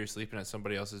relationship where you're sleeping at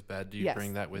somebody else's bed? Do you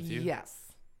bring that with you? Yes.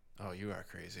 Oh, you are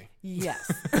crazy.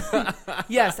 Yes.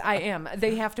 Yes, I am.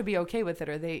 They have to be okay with it,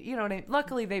 or they,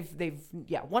 luckily they've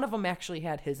one of them actually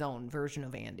had his own version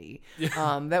of Andy.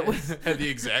 That was had the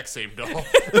exact same doll.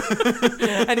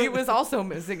 And he was also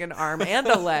missing an arm and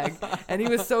a leg, and he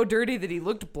was so dirty that he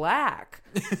looked black.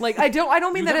 Like I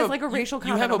don't mean that as like a racial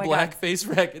comment. You have a black face,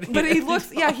 Raggedy. But he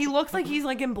looks like he's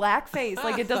like in blackface.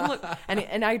 Like it doesn't look,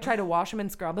 and I try to wash him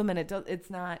and scrub him, and it's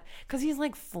not, because he's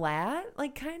like flat,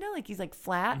 like kind of like he's like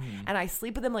flat. And I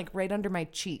sleep with him like right under my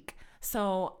cheek.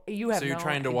 So you're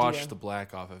trying to wash the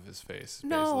black off of his face.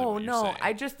 No.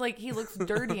 I just like, he looks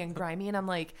dirty and grimy, and I'm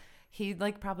like, he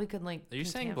like probably could like. Are you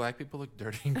saying black people look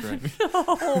dirty and grimy?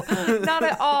 No, not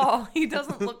at all. He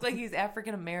doesn't look like he's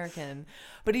African American,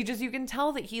 but you can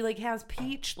tell that he like has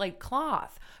peach like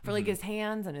cloth for like his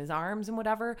hands and his arms and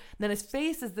whatever. And then his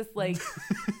face is this like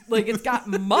it's got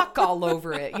muck all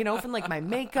over it, from like my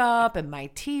makeup and my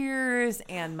tears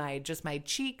and my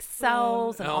cheek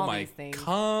cells and all these things.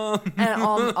 And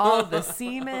all the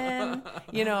semen,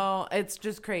 it's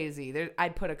just crazy. I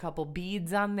put a couple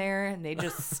beads on there and they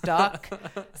just stuck.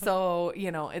 So,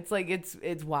 it's like,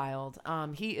 it's wild.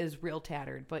 He is real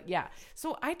tattered, but yeah.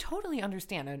 So I totally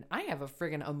understand. And I have a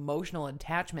friggin' emotional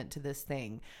attachment to this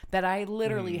thing that I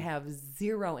literally have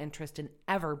zero interest in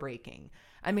ever breaking.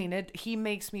 I mean, he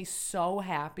makes me so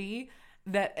happy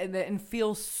and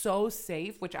feel so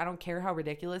safe, which I don't care how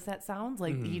ridiculous that sounds,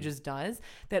 like he just does,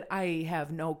 that I have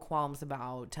no qualms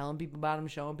about telling people about him,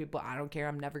 showing people. I don't care.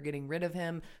 I'm never getting rid of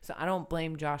him. So I don't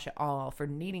blame Josh at all for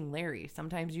needing Larry.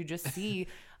 Sometimes you just see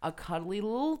a cuddly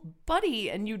little buddy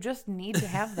and you just need to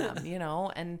have them,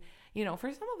 and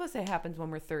for some of us, it happens when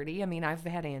we're 30. I mean, I've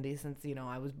had Andy since,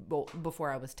 I was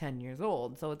before I was 10 years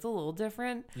old. So it's a little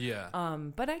different. Yeah.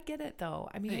 But I get it, though.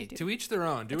 I mean, to each their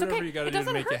own. Do whatever you got to do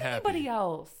to make you happy. It doesn't hurt anybody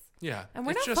else. Yeah. And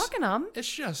we're not fucking them. It's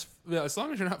just, as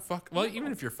long as you're not fucking. Well,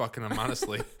 even if you're fucking them,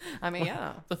 honestly. I mean,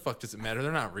 yeah. The fuck does it matter?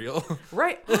 They're not real.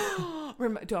 Right.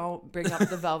 Don't bring up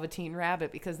the Velveteen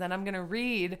Rabbit, because then I'm going to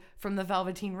read from the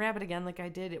Velveteen Rabbit again, like I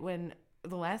did it when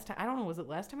the last time. I don't know. Was it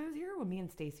last time I was here, or when me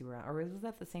and Stacy were out, or was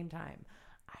that the same time?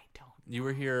 I don't know. You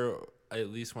were here at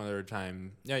least one other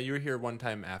time. Yeah, you were here one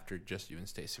time after just you and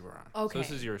Stacy were on. Okay. So this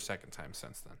is your second time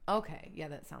since then. Okay. Yeah,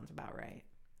 that sounds about right.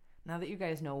 Now that you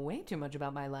guys know way too much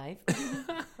about my life.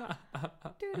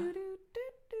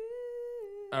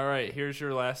 All right, here's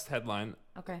your last headline.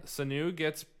 Okay. Sanu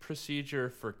gets procedure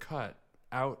for cut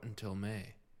out until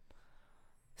May.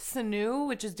 Sanu,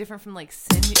 which is different from like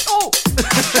sinew. Oh!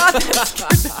 God, that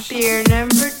scared the shit. Fear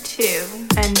number 2,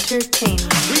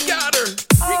 entertainment. We got her!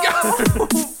 We got her!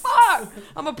 Oh, fuck!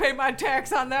 I'm gonna pay my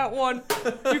tax on that one.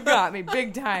 You got me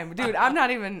big time. Dude, I'm not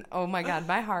even, oh my God,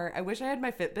 my heart. I wish I had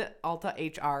my Fitbit Alta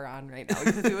HR on right now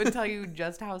because it would tell you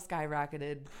just how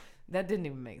skyrocketed. That didn't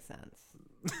even make sense.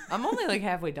 I'm only like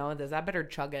halfway done with this. I better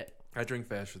chug it. I drink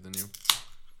faster than you.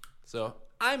 So,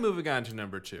 I'm moving on to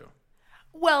number 2.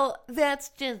 Well, that's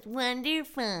just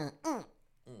wonderful.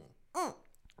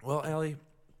 Well, Allie,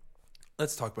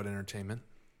 let's talk about entertainment.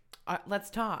 Let's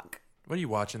talk. What are you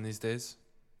watching these days?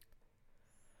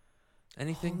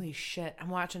 Anything? Holy shit. I'm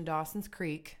watching Dawson's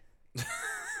Creek.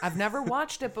 I've never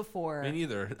watched it before. Me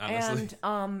neither, honestly.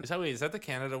 And Is that the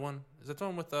Canada one? Is that the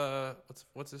one with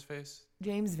what's his face?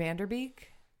 James Vanderbeek?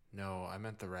 No, I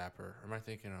meant the rapper. Or am I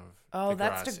thinking of Oh, Degrassi?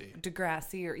 that's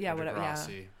Degrassi or yeah, whatever. Yeah.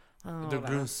 Degrassi. Oh,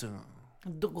 Degrassi.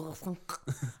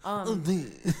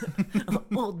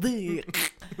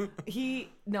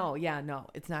 No,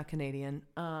 it's not Canadian.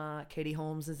 Katie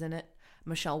Holmes is in it.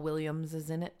 Michelle Williams is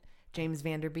in it. James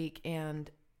Vanderbeek and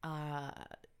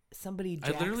somebody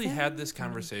Jackson. I literally had this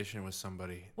conversation with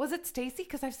somebody. Was it Stacy?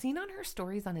 Because I've seen on her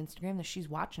stories on Instagram that she's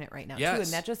watching it right now Yes. too,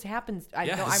 and that just happens. I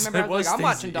Yes, remember I it was like, was I'm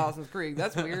watching Stacey. Dawson's Creek.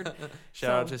 That's weird.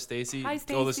 Shout out to Stacy. Hi,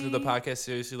 Go listen to the Stacey. podcast.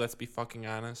 Seriously, let's be fucking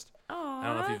honest. Aww. I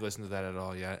don't know if you've listened to that at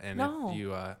all yet. And No. if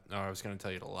you, I was going to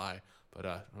tell you to lie,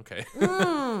 but okay.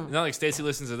 Not like Stacy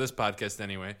listens to this podcast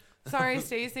anyway. Sorry,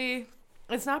 Stacy.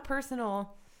 It's not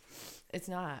personal. It's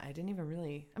not. I didn't even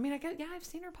really. I mean, I've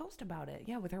seen her post about it.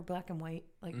 Yeah, with her black and white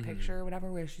picture or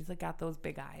whatever, where she's like got those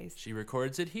big eyes. She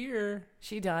records it here.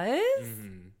 She does.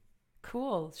 Mm-hmm.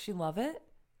 Cool. She love it.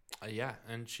 Yeah,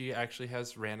 and she actually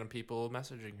has random people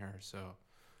messaging her, so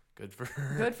good for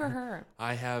her. Good for her.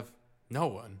 I have no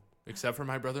one except for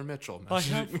my brother Mitchell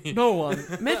messaging me. No one.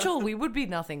 Mitchell, we would be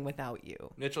nothing without you.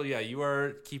 Mitchell, yeah, you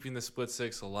are keeping the Split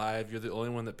Six alive. You're the only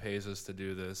one that pays us to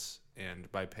do this, and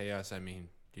by pay us, I mean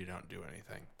you don't do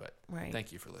anything. But Right.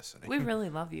 thank you for listening. We really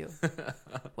love you.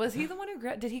 Was he the one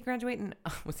who did he graduate in?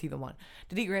 Was he the one?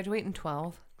 Did he graduate in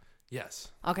 12?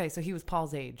 Yes. Okay, so he was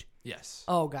Paul's age. Yes.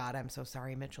 Oh God, I'm so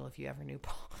sorry, Mitchell. If you ever knew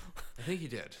Paul. I think he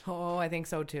did. Oh, I think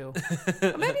so too. Maybe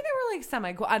they were like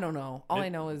semi-cool. I don't know. All I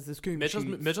know is this game.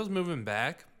 Mitchell's moving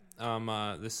back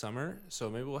this summer, so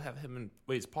maybe we'll have him and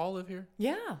does Paul live here?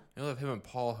 Yeah. We'll have him and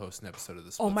Paul host an episode of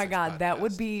the Split Oh my Six God, that podcast.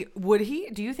 would be. Would he?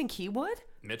 Do you think he would?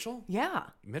 Mitchell? Yeah.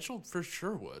 Mitchell for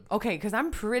sure would. Okay, because I'm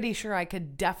pretty sure I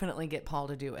could definitely get Paul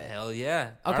to do it. Hell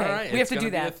yeah. Okay, All right, we have it's to do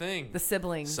gonna be that. a thing. The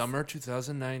siblings. Summer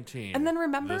 2019. And then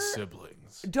remember- the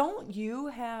siblings. Don't you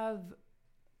have?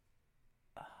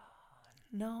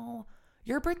 No,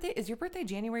 your birthday is your birthday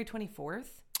January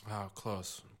 24th. Oh,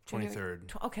 close. January-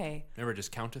 23rd. Okay. Remember,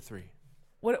 just count to 3.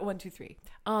 What? 1, 2, 3.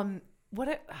 What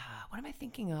am I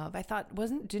thinking of? I thought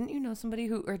didn't you know somebody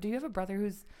who, or do you have a brother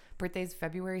whose birthday is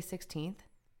February 16th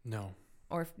No.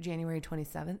 or January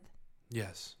 27th?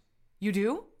 Yes. You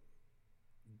do?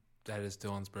 That is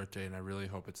Dylan's birthday, and I really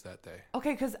hope it's that day.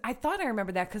 Okay, because I thought I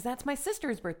remembered that because that's my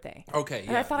sister's birthday. Okay,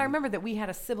 And I thought I remembered that we had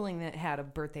a sibling that had a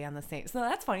birthday on the same. So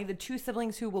that's funny. The 2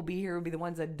 siblings who will be here will be the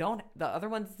ones that don't. The other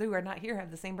ones who are not here have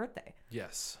the same birthday.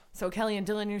 Yes. So Kelly and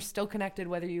Dylan, you're still connected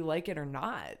whether you like it or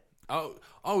not.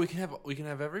 Oh, we can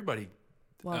have everybody.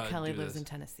 Well, Kelly do lives this. in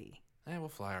Tennessee. We'll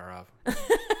fly her off.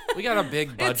 We got a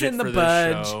big budget It's in the for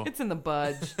budge. this show. It's in the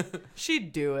budge.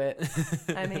 She'd do it.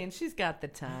 I mean, she's got the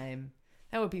time.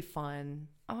 That would be fun.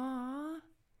 Aw,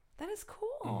 that is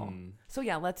cool. So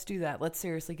yeah, let's do that. Let's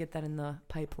seriously get that in the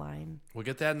pipeline. We'll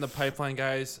get that in the pipeline,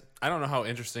 guys. I don't know how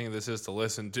interesting this is to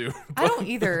listen to. I don't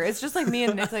either. It's just like me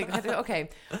and Nick. Like, okay,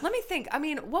 let me think. I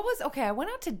mean, I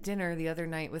went out to dinner the other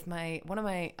night with one of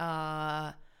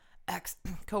my ex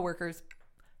coworkers.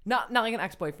 Not like an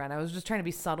ex-boyfriend. I was just trying to be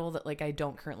subtle that like I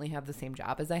don't currently have the same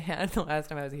job as I had the last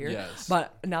time I was here. Yes.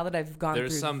 But now that I've gone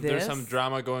There's through there's some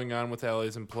drama going on with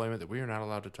Allie's employment that we are not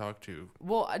allowed to talk to.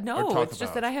 Well, or no, talk it's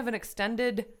just about. that I have an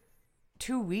extended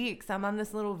 2 weeks. I'm on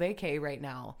this little vacay right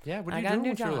now. Yeah, what are I you got a doing new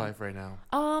with your job. life right now?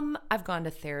 I've gone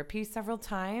to therapy several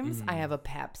times. I have a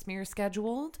pap smear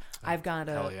scheduled. I've got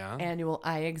hell a yeah. annual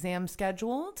eye exam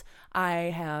scheduled. I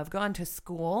have gone to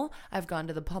school. I've gone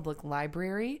to the public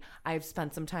library. I've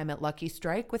spent some time at Lucky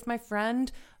Strike with my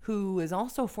friend who is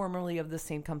also formerly of the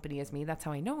same company as me. That's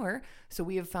how I know her. So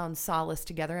we have found solace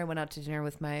together. I went out to dinner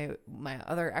with my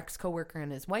other ex-coworker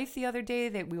and his wife the other day.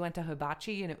 We went to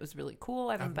Hibachi and it was really cool.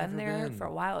 I haven't been never there been. for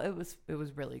a while. It was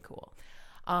really cool.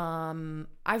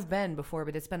 I've been before,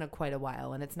 but it's been quite a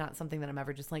while, and it's not something that I'm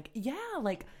ever just like, yeah,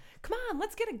 like, come on,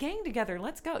 let's get a gang together,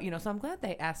 let's go. So I'm glad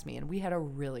they asked me, and we had a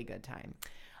really good time.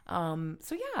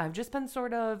 So yeah, I've just been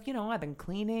sort of, I've been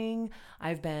cleaning.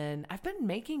 I've been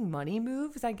making money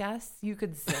moves, I guess you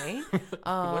could say.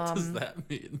 What does that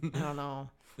mean? I don't know.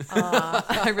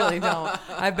 I really don't.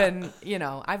 I've been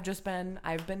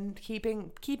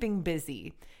keeping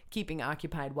busy, keeping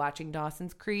occupied, watching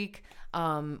Dawson's Creek.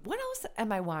 What else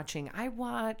am I watching? I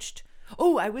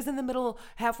was in the middle,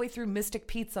 halfway through Mystic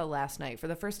Pizza last night for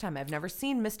the first time. I've never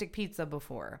seen Mystic Pizza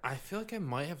before. I feel like I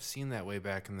might have seen that way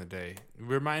back in the day.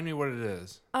 Remind me what it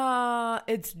is.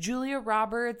 It's Julia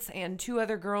Roberts and two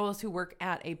other girls who work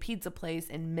at a pizza place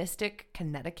in Mystic,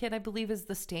 Connecticut, I believe is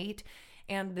the state.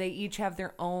 And they each have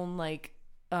their own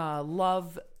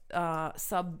love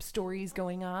sub stories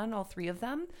going on, all three of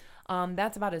them.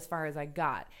 That's about as far as I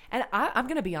got. And I'm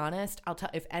going to be honest. I'll tell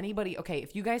if anybody,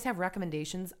 if you guys have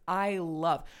recommendations, I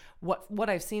love what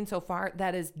I've seen so far.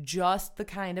 That is just the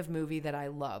kind of movie that I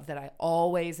love, that I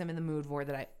always am in the mood for,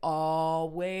 that I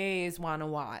always want to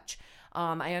watch.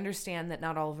 I understand that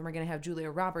not all of them are going to have Julia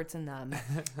Roberts in them,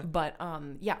 but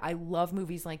yeah, I love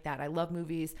movies like that. I love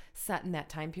movies set in that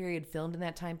time period, filmed in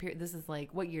that time period. This is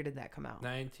what year did that come out?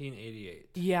 1988.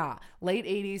 Yeah, late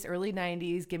 80s, early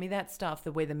 90s. Give me that stuff.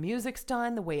 The way the music's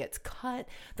done, the way it's cut,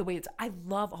 I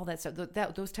love all that stuff.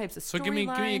 Those types of storylines. So give me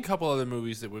a couple other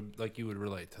movies that you would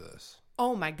relate to this.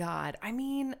 Oh my God. I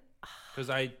mean, because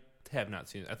I have not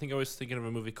seen it. I think I was thinking of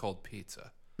a movie called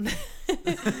Pizza.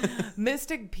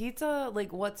 Mystic Pizza,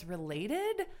 what's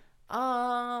related?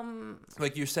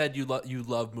 Like you said, you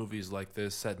love movies like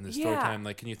this set in the story time.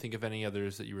 Can you think of any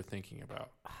others that you were thinking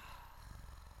about?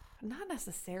 Not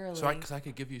necessarily. So because I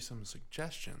could give you some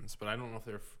suggestions, but I don't know if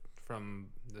they're from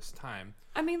this time.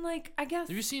 I mean, I guess.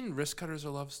 Have you seen Risk Cutters: A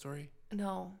Love Story?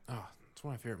 No. Oh, it's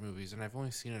one of my favorite movies, and I've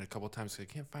only seen it a couple times because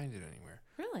I can't find it anywhere.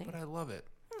 Really? But I love it.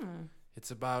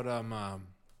 It's about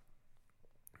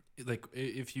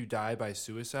if you die by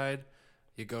suicide,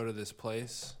 you go to this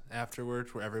place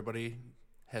afterwards where everybody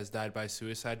has died by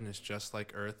suicide, and it's just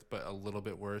like Earth, but a little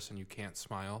bit worse, and you can't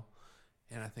smile.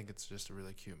 And I think it's just a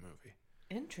really cute movie.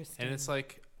 Interesting. And it's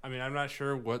I'm not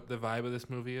sure what the vibe of this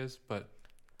movie is, but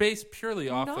based purely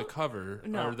off the cover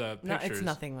or the pictures. No, it's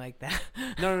nothing like that.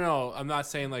 No. I'm not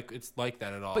saying it's like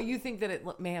that at all. But you think that it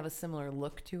may have a similar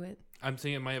look to it? I'm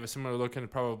thinking it might have a similar look and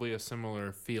probably a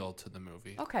similar feel to the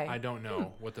movie. Okay. I don't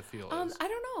know what the feel is. I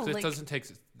don't know. It doesn't take...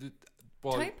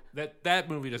 Type? That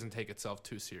movie doesn't take itself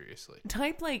too seriously.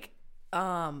 Type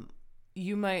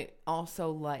you might also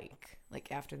like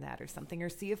after that or something, or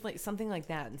see if something like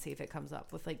that and see if it comes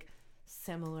up with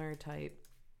similar type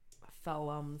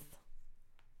films.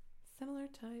 Similar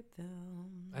type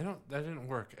film. That didn't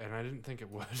work, and I didn't think it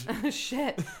would.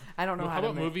 Shit. I don't know how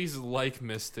about movies like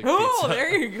Mystic Pizza? Oh,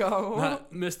 there you go.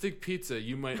 Not Mystic Pizza,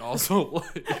 you might also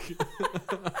like.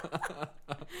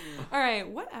 All right,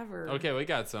 whatever. Okay, we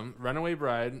got some. Runaway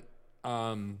Bride.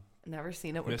 Never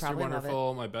seen it. Would Mr. probably Wonderful,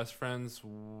 love it. My Best Friend's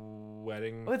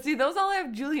Wedding. Let's see, those all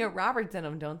have Julia Roberts in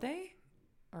them, don't they?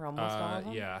 Or almost all of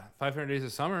them? Yeah. 500 Days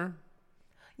of Summer.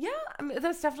 Yeah,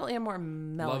 that's definitely a more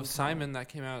melancholy. Love, Simon, that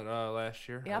came out last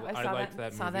year. Yep, I liked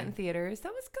that movie. Saw that in theaters.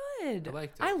 That was good. I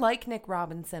liked it. I like Nick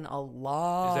Robinson a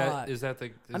lot. Is that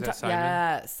Simon?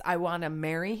 Yes, I want to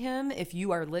marry him. If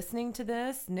you are listening to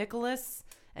this, Nicholas,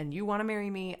 and you want to marry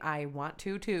me, I want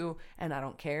to too, and I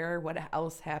don't care what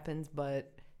else happens,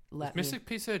 but let me. Is Mystic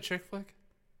Pizza a chick flick?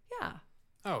 Yeah.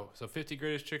 Oh, so 50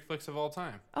 greatest chick flicks of all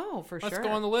time. Oh, for sure. Let's go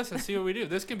on the list and see what we do.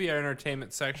 This can be our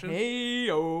entertainment section.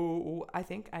 Hey-o. I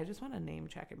think I just want to name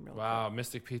check him real quick. Wow,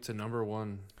 Mystic Pizza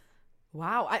 #1.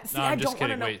 Wow. I'm just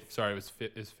kidding. Wait, sorry, it's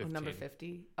 15. Number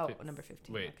 50? Oh, number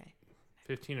 15. Wait. Okay.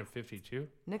 15 of 52?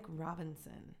 Nick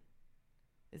Robinson.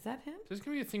 Is that him? There's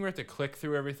going to be a thing where I have to click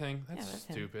through everything. That's him.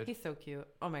 stupid. He's so cute.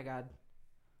 Oh, my God.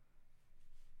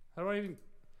 How do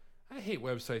I hate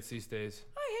websites these days.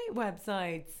 I hate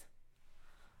websites.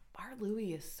 Bar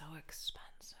Louie is so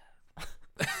expensive.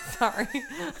 Sorry.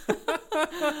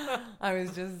 I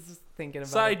was just thinking about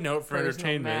Side note for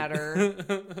entertainment.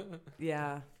 Matter.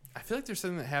 Yeah. I feel like there's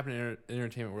something that happened in the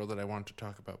entertainment world that I wanted to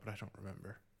talk about, but I don't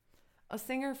remember. A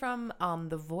singer from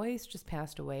The Voice just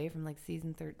passed away from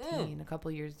season 13 a couple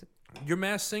years ago. Your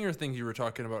Masked Singer thing you were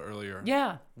talking about earlier.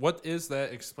 Yeah. What is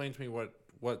that? Explain to me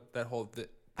what that whole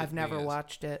I've never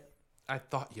watched it. I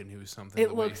thought you knew something.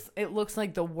 It looks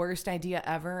like the worst idea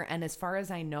ever, and as far as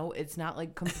I know, it's not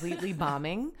completely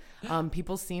bombing.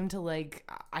 People seem to I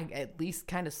at least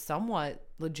kind of somewhat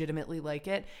legitimately like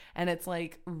it, and it's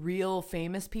real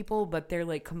famous people, but they're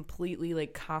completely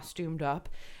costumed up,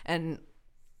 and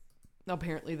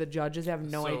Apparently, the judges have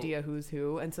no So- idea who's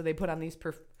who, and so they put on these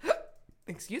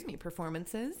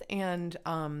performances, and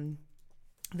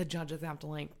the judges have to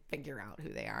like figure out who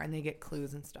they are, and they get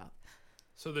clues and stuff.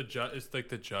 So it's like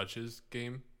the judges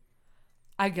game.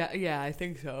 I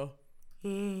think so.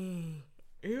 Ew.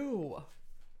 Oh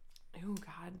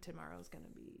God, tomorrow's gonna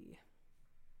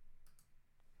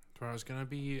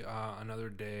be Another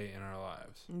day in our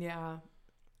lives. Yeah,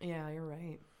 you're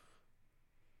right.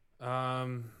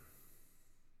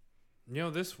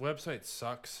 This website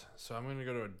sucks, so I'm gonna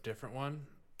go to a different one.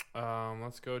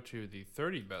 Let's go to the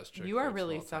 30 best chick You are flicks of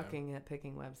really all time. sucking at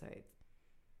picking websites.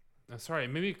 Sorry,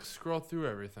 maybe scroll through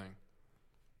everything.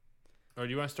 Or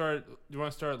do you want to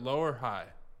start low or high?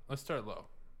 Let's start low.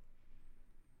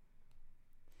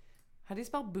 How do you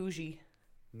spell bougie?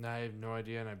 I have no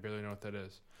idea, and I barely know what that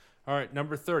is. All right,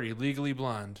 number 30, Legally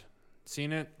Blonde.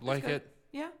 Seen it? Like good. it?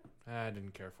 Yeah. I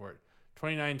didn't care for it.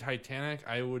 29, Titanic.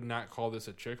 I would not call this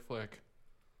a chick flick.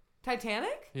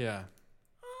 Titanic? Yeah.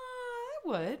 I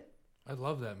would. I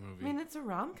love that movie. I mean, it's a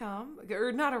rom-com.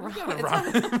 Or not a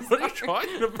rom-com. What are you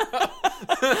talking about?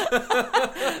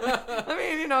 I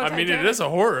mean, I mean, it is a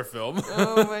horror film.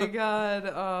 Oh, my God.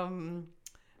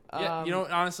 Yeah,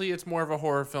 honestly, it's more of a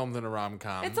horror film than a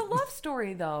rom-com. It's a love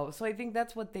story, though. So I think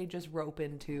that's what they just rope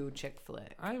into chick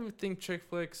flick. I would think chick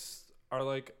flicks are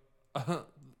like, I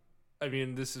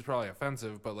mean, this is probably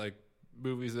offensive, but like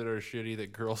movies that are shitty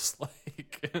that girls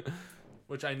like,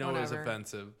 which I know is Whatever.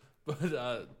 offensive.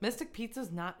 But Mystic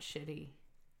Pizza's not shitty.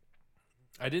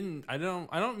 I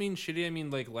don't mean shitty. I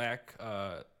mean like lack,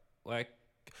 or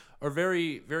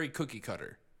very, very cookie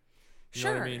cutter. You know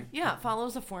Sure. what I mean? Yeah, it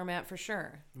follows a format for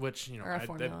sure. Which Or a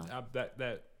formula.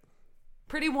 that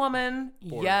Pretty Woman,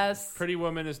 bores me. yes. Pretty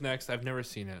Woman is next. I've never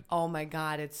seen it. Oh my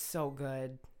God, it's so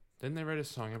good. Didn't they write a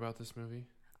song about this movie?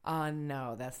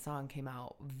 No, that song came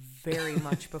out very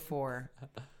much before.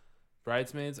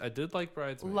 Bridesmaids. I did like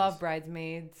Bridesmaids. Love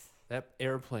Bridesmaids. That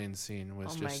airplane scene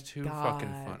was Oh my just too God.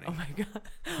 fucking funny. Oh my God.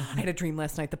 I had a dream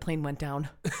last night. The plane went down.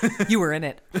 You were in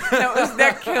it.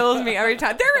 That kills me every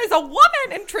time. There is a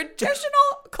woman in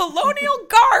traditional colonial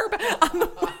garb.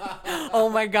 Oh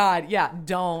my God. Yeah.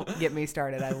 Don't get me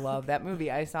started. I love that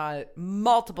movie. I saw it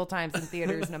multiple times in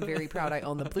theaters, and I'm very proud I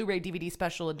own the Blu-ray DVD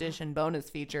special edition bonus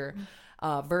feature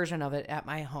version of it at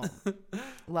my home.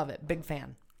 Love it. Big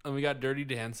fan. And we got Dirty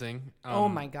Dancing. Oh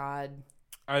my God.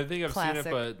 I think I've Classic.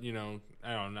 seen it, but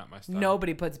I don't know, not my style.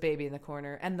 Nobody puts Baby in the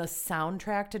Corner, and the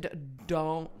soundtrack to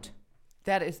Don't.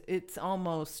 That is, it's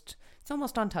almost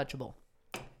untouchable.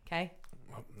 Okay,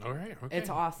 All right. Okay. it's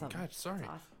awesome. God, sorry. It's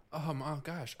awesome. Oh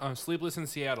gosh. Sleepless in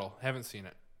Seattle. Haven't seen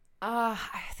it. I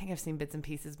think I've seen bits and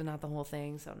pieces, but not the whole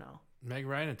thing. So no. Meg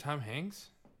Ryan and Tom Hanks.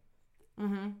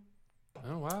 Mm-hmm.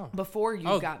 Oh wow. Before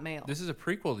You Got Mail. This is a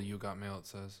prequel to You Got Mail. It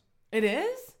says. It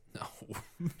is. No.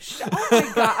 Oh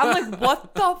my God! I'm like,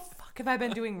 what the fuck have I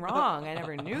been doing wrong? I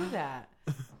never knew that.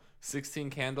 16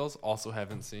 Candles. Also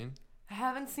haven't seen. I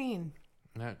haven't seen.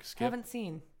 No, skip. Haven't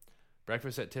seen.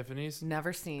 Breakfast at Tiffany's.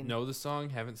 Never seen. Know the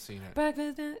song. Haven't seen it.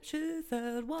 Breakfast at she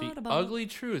said, what The about Ugly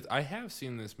Truth. I have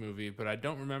seen this movie, but I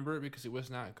don't remember it because it was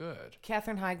not good.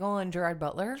 Katherine Heigl and Gerard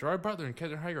Butler? Gerard Butler and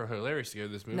Katherine Heigl are hilarious together.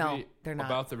 This movie No, they're not.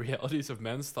 about the realities of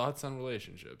men's thoughts on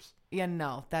relationships. Yeah,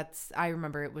 no, I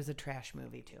remember it was a trash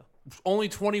movie too. Only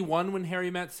 21 when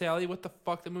Harry met Sally. What the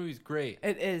fuck? The movie's great.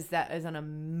 That is an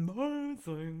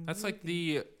amazing. That's like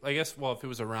I guess, well, if it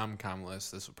was a rom-com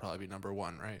list, this would probably be number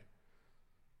one, right?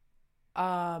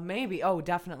 Maybe. Oh,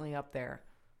 definitely up there.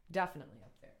 Definitely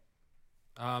up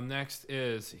there. Next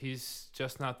is He's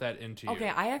Just Not That Into You. Okay,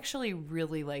 I actually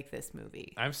really like this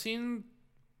movie. I've seen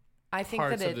I think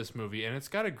parts that of this movie, and it's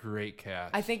got a great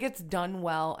cast. I think it's done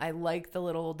well. I like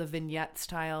the vignette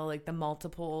style, like the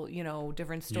multiple,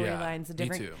 different storylines, the me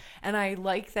different, too. and I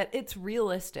like that it's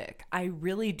realistic. I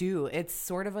really do. It's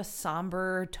sort of a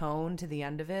somber tone to the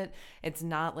end of it. It's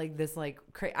not like this,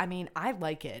 I mean, I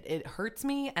like it. It hurts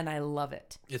me, and I love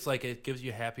it. It's like it gives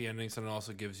you happy endings, and it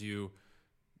also gives you,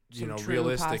 Some true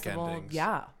realistic possible- endings.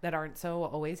 Yeah, that aren't so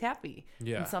always happy.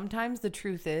 Yeah. And sometimes the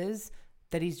truth is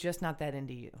that he's just not that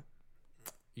into you.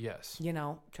 Yes.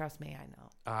 Trust me, I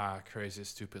know. Crazy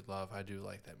Stupid Love. I do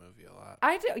like that movie a lot.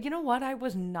 I do. You know what? I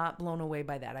was not blown away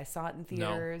by that. I saw it in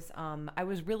theaters. I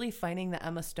was really fighting the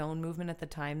Emma Stone movement at the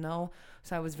time, though.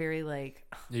 So I was very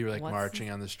You were what's marching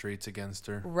on the streets against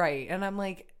her. right. And I'm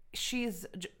like, she's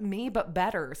me, but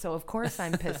better. So of course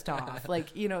I'm pissed off.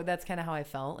 That's kind of how I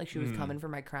felt. Like she was coming for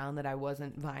my crown that I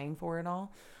wasn't vying for at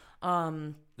all.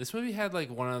 This movie had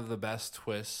one of the best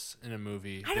twists in a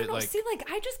movie. I don't know. I just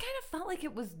kind of felt like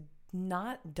it was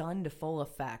not done to full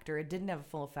effect, or it didn't have a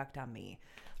full effect on me.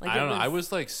 I don't know. I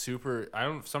was like super.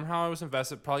 Somehow I was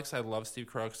invested. Probably because I love Steve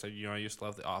Carell. Because I used to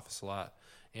love The Office a lot,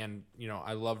 and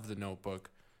I loved The Notebook.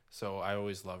 So I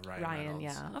always love Ryan Reynolds.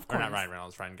 Yeah, of Or course. not Ryan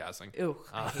Reynolds, Ryan Gosling. Ooh,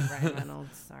 I hate Ryan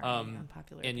Reynolds. Sorry,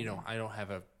 unpopular. And opinion. I don't have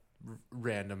a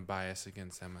random bias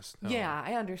against Emma Stone. Yeah,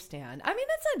 I understand. I mean,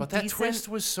 it's a But decent... that twist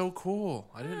was so cool.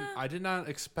 I did not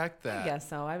expect that. I guess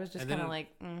so. I was just And kind of then- like,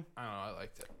 I don't know. I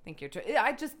liked it. think you're...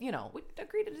 I just, we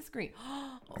agree to disagree.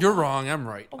 You're wrong. I'm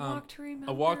right. A Walk to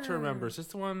Remember. A Walk to Remember. Is this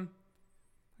the one?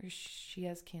 Where she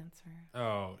has cancer.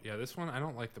 Oh, yeah. This one, I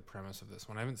don't like the premise of this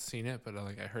one. I haven't seen it, but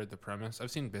I heard the premise. I've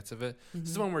seen bits of it. This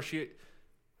is the one where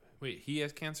he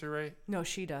has cancer, right? No,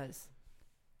 she does.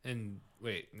 And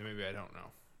wait, maybe I don't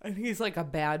know. And he's like a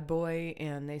bad boy,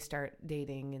 and they start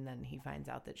dating, and then he finds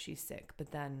out that she's sick.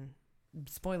 But then,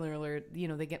 spoiler alert,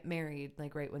 they get married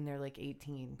like right when they're like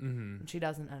 18. Mm-hmm. And she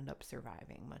doesn't end up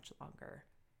surviving much longer.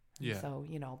 And Yeah. so,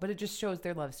 but it just shows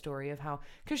their love story of how,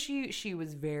 because she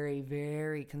was very,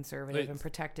 very conservative and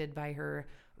protected by her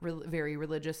very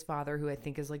religious father, who I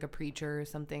think is like a preacher or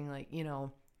something, like,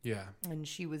 Yeah. and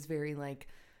she was very like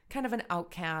kind of an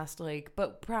outcast, like,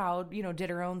 but proud, did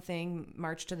her own thing,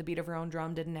 marched to the beat of her own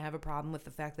drum, didn't have a problem with the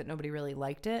fact that nobody really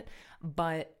liked it.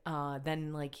 But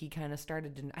then like he kind of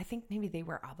started to, I think maybe they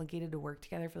were obligated to work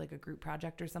together for like a group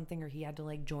project or something, or he had to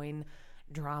like join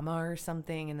drama or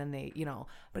something, and then they,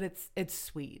 but it's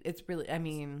sweet. It's really, I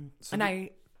mean,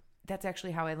 that's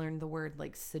actually how I learned the word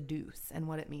like seduce and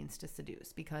what it means to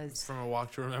seduce, because From A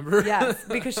Walk to Remember. yes,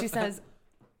 because she says,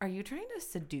 "Are you trying to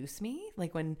seduce me?"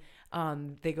 Like when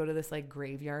they go to this like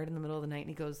graveyard in the middle of the night, and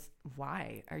he goes,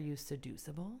 "Why are you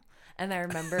seducible?" And I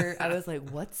remember I was like,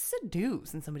 "What's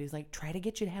seduce?" And somebody's like, "Try to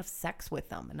get you to have sex with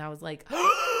them." And I was like,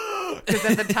 because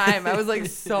at the time I was like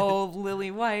so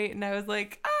lily white, and I was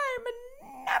like, "I'm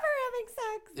never having sex."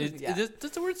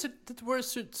 Does the word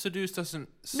seduce doesn't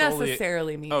solely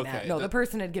necessarily mean Okay, that. No, the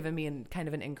person had given me kind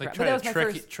of an like incorrect. try But that to was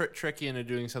my first. trick you into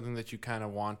doing something that you kind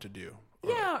of want to do.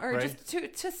 Yeah, or right? just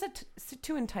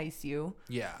to entice you.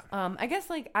 Yeah. I guess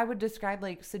like I would describe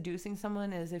like seducing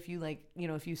someone as if you like,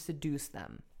 if you seduce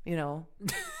them,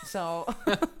 So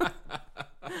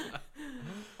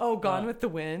Oh, Gone with the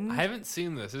Wind. I haven't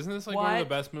seen this. Isn't this like one What? of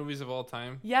the best movies of all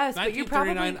time? Yes, but you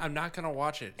 1939, probably I'm not gonna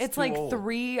watch it. it's too like old.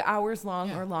 3 hours long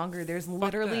Yeah. or longer. There's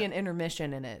literally that. an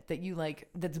intermission in it that you like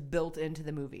that's built into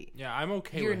the movie. Yeah, I'm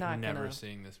okay You're with not never gonna-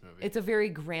 seeing this movie. It's a very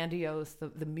grandiose.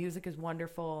 The music is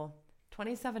wonderful.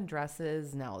 27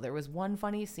 dresses. No, there was one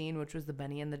funny scene, which was the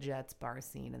Benny and the Jets bar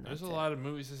scene, and There's that's a it. lot of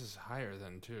movies this is higher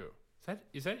than too.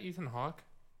 Is that Ethan Hawke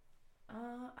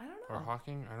I don't or know.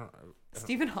 Hawking? I don't.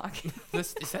 Stephen Hawking.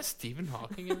 Is that Stephen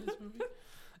Hawking in this movie?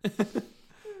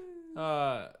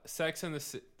 Sex and the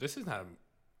City. This is not.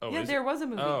 Yeah, there was a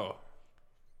movie. Oh.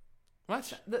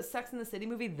 What? The Sex and the City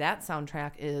movie. That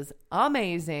soundtrack is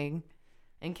amazing.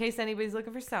 In case anybody's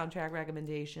looking for soundtrack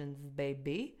recommendations,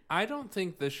 baby. I don't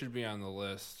think this should be on the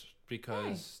list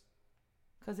because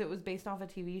Because it was based off a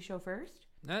TV show first.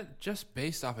 not just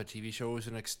based off a TV show. It was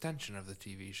an extension of the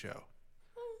TV show.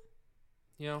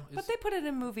 But they put it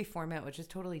in movie format, which is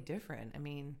totally different. I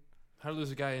mean, How to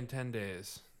Lose a Guy in 10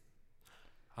 Days.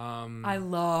 I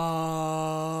love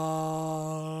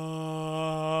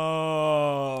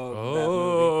that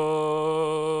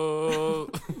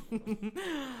movie.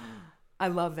 I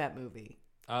love that movie.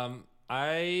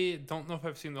 I don't know if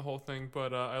I've seen the whole thing,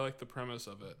 but I like the premise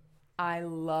of it. I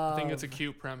think it's a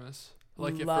cute premise. I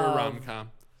like it for a Love-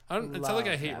 rom-com. It's not like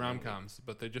I love hate that rom-coms,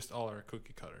 but they just all are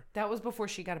cookie cutter. That was before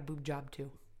she got a boob job too.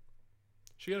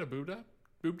 She got a boob job?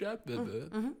 Boob job?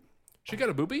 She got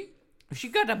a boobie? She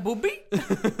got a boobie?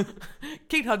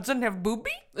 Kate Hudson have boobie?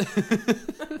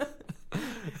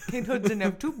 Kate Hudson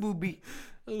have 2 boobie.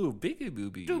 Oh, biggie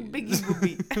boobie. 2 biggie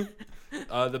boobie.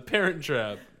 The Parent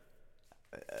Trap.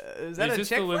 Is that Is a this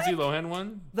chick the Lindsay flick? Lohan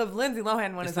one? The Lindsay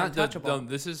Lohan one is untouchable.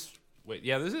 this is... Wait,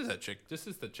 yeah, this is a chick. This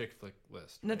is the chick flick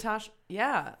list. Natasha,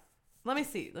 yeah. Let me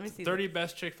see. 30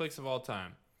 best chick flicks of all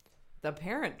time. The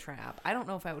Parent Trap. I don't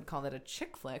know if I would call that a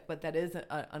chick flick, but that is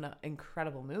an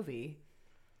incredible movie.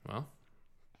 Well,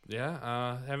 yeah,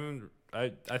 I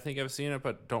think I've seen it,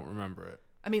 but don't remember it.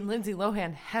 I mean, Lindsay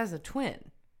Lohan has a twin.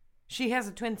 She has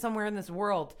a twin somewhere in this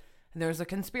world. And there's a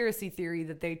conspiracy theory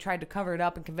that they tried to cover it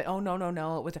up and convince. Oh, no.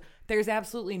 It was. There's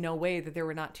absolutely no way that there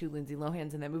were not 2 Lindsay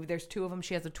Lohans in that movie. There's 2 of them.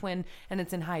 She has a twin, and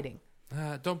it's in hiding.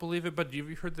 Don't believe it, but have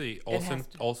you heard the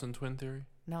Olsen twin theory?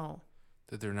 No.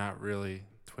 That they're not really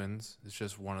twins. It's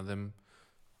just one of them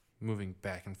moving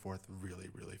back and forth really,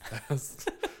 really fast.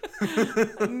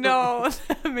 No,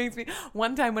 that makes me.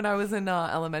 One time when I was in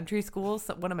elementary school,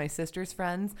 one of my sister's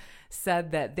friends said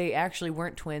that they actually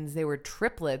weren't twins. They were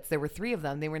triplets. There were 3 of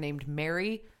them. They were named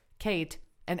Mary, Kate,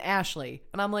 and Ashley.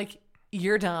 And I'm like,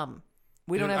 you're dumb.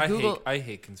 We don't Dude, have Google. I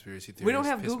hate conspiracy theories. We don't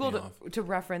have Piss me Google off. to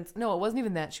reference. No, it wasn't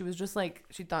even that. She was just like,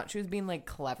 she thought she was being like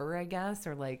clever, I guess,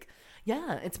 or like,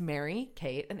 yeah, it's Mary,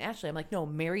 Kate, and Ashley. I'm like, no,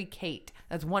 Mary, Kate.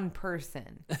 That's one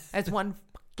person. That's one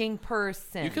fucking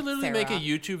person. You could literally make a Sarah.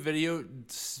 YouTube video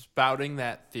spouting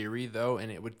that theory, though,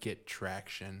 and it would get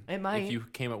traction. It might. If you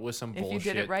came up with some If bullshit.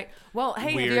 you did it right. Well, hey,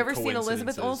 have weird you ever seen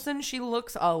Elizabeth coincidences. Olsen? She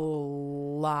looks a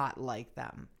lot like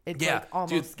them. It's Yeah, like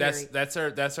almost dude,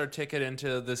 scary. that's our ticket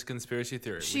into this conspiracy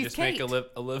theory. We She's just Kate. make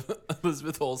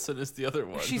Elizabeth Olsen is the other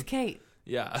one. She's Kate.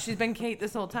 yeah. She's been Kate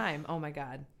this whole time. Oh my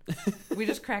God. We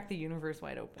just cracked the universe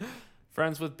wide open.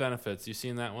 Friends with Benefits. You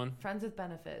seen that one? Friends with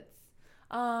benefits.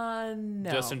 No.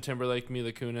 Justin Timberlake,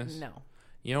 Mila Kunis. No.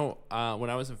 You know, when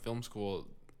I was in film school,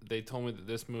 they told me that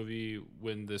this movie,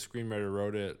 when the screenwriter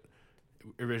wrote it,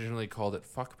 originally called it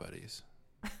Fuck Buddies.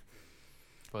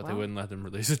 But they Well. wouldn't let them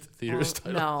release it to theaters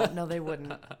title. No, they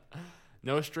wouldn't.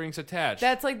 No strings attached.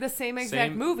 That's like the same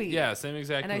exact movie. Yeah, same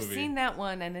exact And movie. I've seen that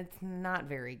one, and it's not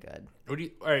very good. What do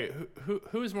you? All right,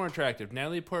 who is more attractive,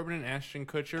 Natalie Portman and Ashton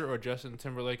Kutcher, or Justin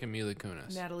Timberlake and Mila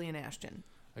Kunis? Natalie and Ashton.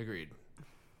 Agreed.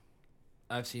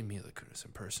 I've seen Mila Kunis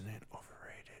in person and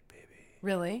overrated, baby.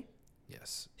 Really?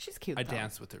 Yes, She's cute. I though.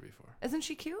 danced with her before. Isn't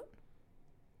she cute?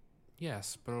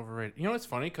 Yes, but overrated. You know what's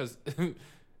funny? Because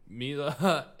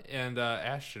Mila and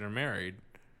Ashton are married.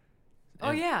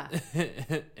 Oh, yeah.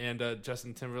 And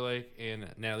Justin Timberlake and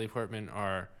Natalie Portman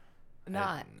are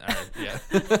Not. yeah.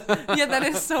 Yeah, that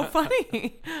is so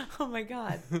funny. Oh my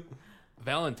God.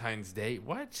 Valentine's Day.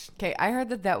 What? Okay, I heard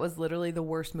that was literally the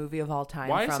worst movie of all time.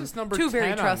 Why is from this number two 10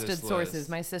 very on trusted this sources. list?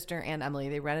 My sister and Emily.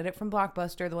 They rented it from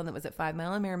Blockbuster, the one that was at 5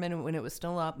 Mile and Merriman when it was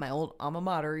still up. My old alma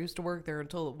mater used to work there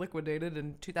until it liquidated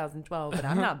in 2012, but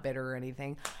I'm not bitter or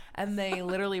anything. And they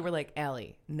literally were like,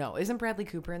 Allie, no, isn't Bradley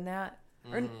Cooper in that?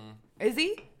 Or is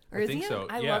he? Or I is think he in so,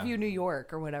 I yeah. Love You, New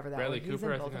York, or whatever that Bradley was. He's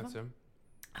Cooper. in I both think of that's them. him.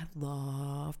 I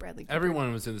love Bradley Cooper.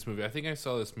 Everyone was in this movie. I think I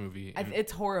saw this movie. and-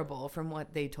 It's horrible from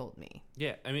what they told me.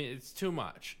 yeah, I mean it's too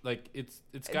much. Like it's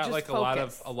got Just like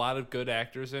focus. a lot of good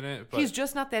actors in it. But He's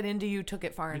just not that into you. Took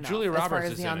it far enough. Julia as far Roberts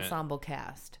as is the in it. ensemble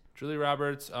cast. Julie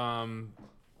Roberts.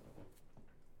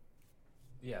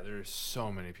 Yeah, there's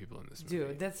so many people in this movie.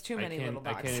 Dude, that's too many little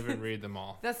I dogs. can't even read them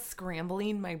all. That's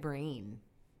scrambling my brain.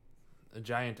 A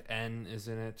giant N is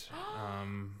in it.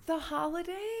 The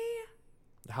Holiday?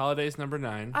 Holiday's number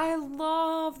 9. I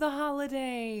love The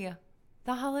Holiday.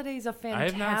 The Holiday's a I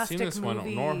fantastic have not seen this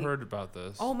movie. one nor heard about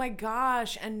this. Oh my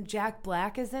gosh! And Jack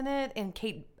Black is in it, and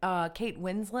Kate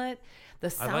Winslet.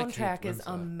 The I like Kate soundtrack is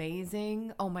Winslet.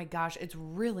 amazing. Oh my gosh, it's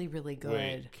really, really good.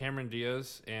 Wait, Cameron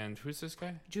Diaz and who's this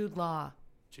guy? Jude Law.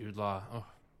 Jude Law. Oh,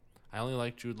 I only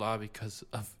like Jude Law because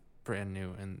of Brand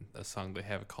New and a song they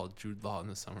have called Jude Law in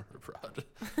the Summer Abroad.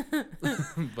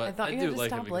 But I thought you do had to like it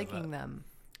stop because of liking that. them.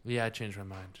 Yeah, I changed my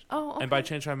mind. Oh, okay. And by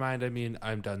change my mind, I mean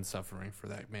I'm done suffering for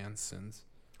that man's sins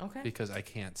Okay. because I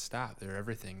can't stop. They're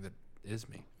everything that is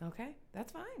me. Okay,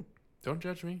 that's fine. Don't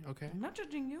judge me, okay? I'm not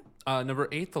judging you. Number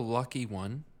 8, The Lucky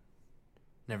One.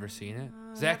 Never seen it.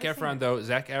 Zac never seen Efron, it. though.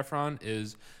 Zac Efron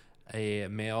is a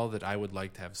male that I would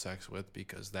like to have sex with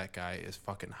because that guy is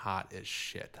fucking hot as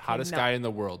shit. Hottest no. guy in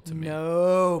the world to me.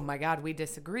 No, my God, we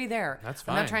disagree there. That's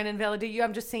I'm not fine. trying to invalidate you.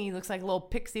 I'm just saying he looks like a little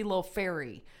pixie little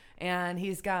fairy. And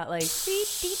he's got like, beep,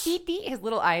 beep, beep, beep. His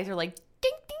little eyes are like,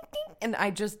 ding, ding, ding. And I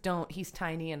just don't, he's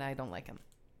tiny and I don't like him.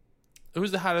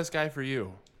 Who's the hottest guy for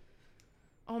you?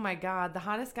 Oh my God, the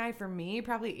hottest guy for me,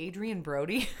 probably Adrian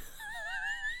Brody.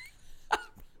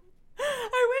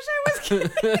 I wish I was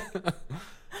kidding.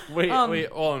 Wait,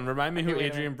 hold on. Remind me who wait a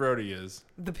Adrian Brody is.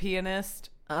 The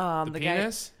pianist. The guy-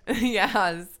 penis?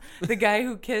 Yes, the guy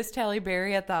who kissed Halle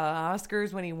Berry at the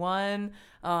Oscars when he won.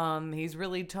 He's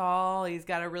really tall. He's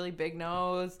got a really big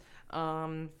nose.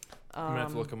 I'm gonna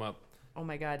have to look him up. Oh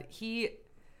my God,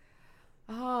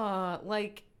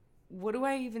 like, what do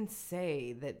I even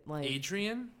say that like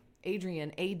Adrian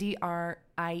Adrian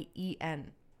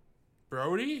Adrien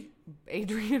Brody?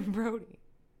 Adrian Brody.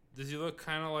 Does he look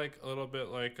kind of like a little bit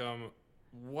like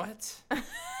what?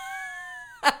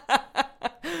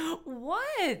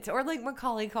 What? Or like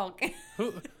Macaulay Culkin.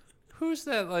 Who's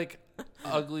that like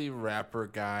ugly rapper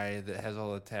guy that has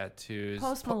all the tattoos?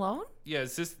 Post Malone? Yeah,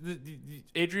 it's just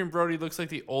Adrian Brody looks like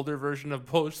the older version of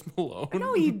Post Malone.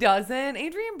 No, he doesn't.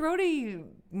 Adrian Brody,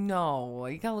 no.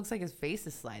 He kind of looks like his face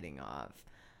is sliding off.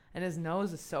 And his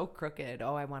nose is so crooked.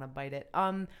 Oh, I want to bite it.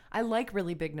 I like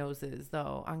really big noses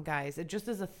though on guys. It just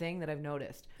is a thing that I've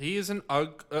noticed. He is an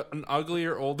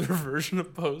uglier, older version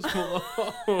of Post Malone.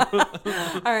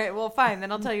 All right, well, fine.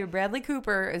 Then I'll tell you, Bradley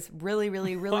Cooper is really,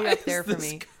 really, really Why up there is for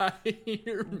this me. guy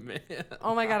your man?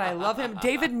 Oh my God, I love him.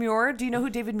 David Muir. Do you know who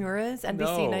David Muir is? NBC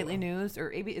No. Nightly News or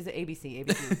is it ABC?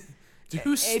 ABC. Do you know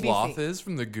who ABC. Sloth is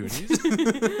from the Goonies?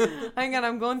 Hang on,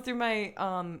 I'm going through my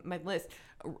my list.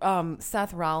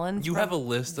 Seth Rollins. You from have a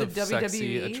list the of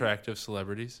sexy, WWE? attractive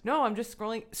celebrities? No, I'm just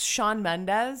scrolling. Shawn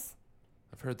Mendes.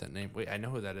 I've heard that name. Wait, I know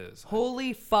who that is.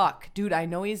 Holy fuck, dude! I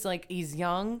know he's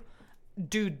young,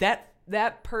 dude.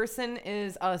 That person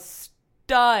is a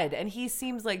stud, and he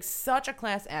seems like such a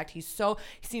class act. He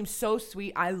seems so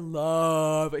sweet. I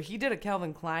love it. He did a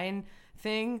Calvin Klein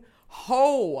thing.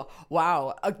 Oh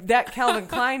wow, that Calvin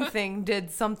Klein thing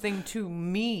did something to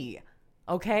me.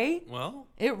 Okay, Well,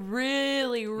 it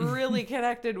really, really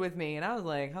connected with me, and I was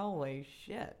like, holy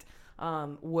shit.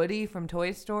 Woody from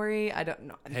Toy Story. I don't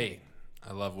know. hey,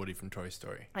 I love Woody from Toy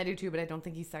Story. I do too, but I don't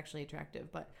think he's sexually attractive.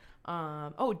 But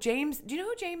James, do you know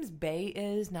who James Bay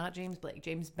is? Not James Blake.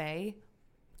 James Bay.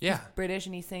 Yeah, British,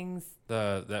 and he sings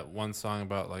that one song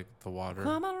about like the water.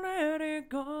 "Come on, let it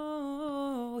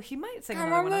go." He might sing Come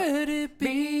another on, one. let it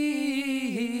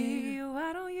be.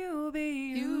 Why don't you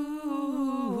be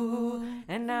you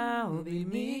and I'll be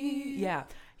me? Yeah,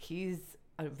 he's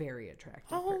a very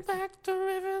attractive Hold person. back the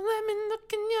river, let me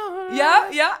look in your eyes.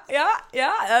 Yeah.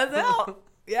 That's it.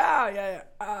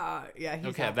 Yeah. He's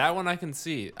Okay, hot. that one I can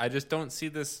see. I just don't see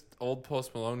this old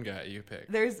Post Malone guy you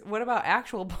picked. What about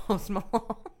actual Post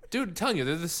Malone? Dude, I'm telling you,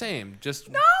 they're the same. Just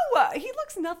No, he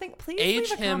looks nothing. Please age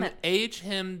leave a him,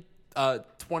 comment.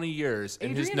 20 years,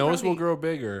 and his Adrian nose will Brody. grow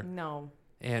bigger, No,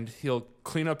 and he'll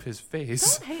clean up his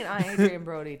face. don't hate on Adrian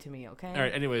Brody to me, okay? All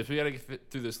right. Anyways, we gotta get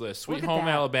through this list. Sweet Look at Home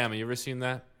that. Alabama. You ever seen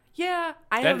that? Yeah,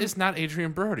 That is not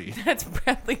Adrian Brody. That's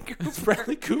Bradley Cooper. It's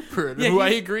Bradley Cooper, Yeah, who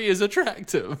I he's- agree is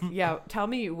attractive. Yeah, tell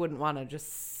me you wouldn't want to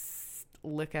just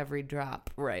lick every drop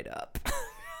right up.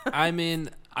 I mean,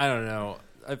 I don't know.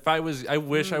 I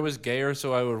wish I was gayer,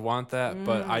 so I would want that.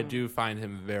 But I do find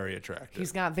him very attractive.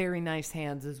 He's got very nice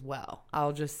hands as well.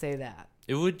 I'll just say that.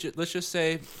 It would. Let's just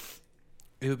say,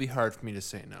 it would be hard for me to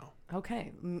say no.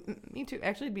 Okay, me too.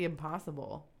 Actually, it'd be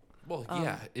impossible. Well,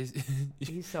 yeah.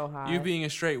 He's so hot. You being a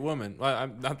straight woman. Well,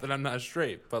 I'm not that I'm not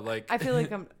straight, but like. I feel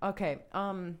like I'm okay.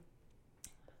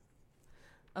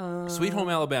 Sweet Home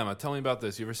Alabama. Tell me about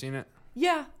this. You ever seen it?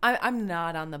 Yeah, I'm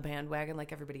not on the bandwagon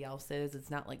like everybody else is. It's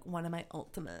not like one of my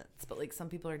ultimates, but like some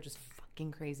people are just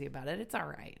fucking crazy about it. It's all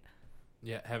right.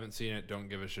 Yeah, haven't seen it. Don't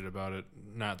give a shit about it.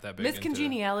 Not that big. Miss into it.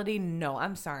 Congeniality, no,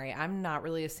 I'm sorry. I'm not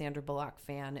really a Sandra Bullock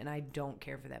fan, and I don't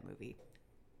care for that movie.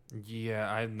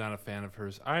 Yeah, I'm not a fan of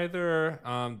hers either.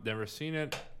 Never seen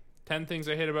it. 10 Things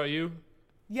I Hate About You.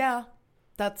 Yeah,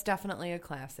 that's definitely a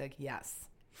classic. Yes,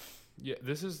 Yeah,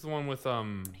 this is the one with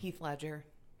Heath Ledger.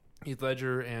 Heath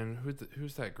Ledger and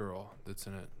who's that girl that's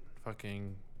in it?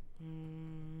 Fucking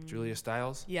Julia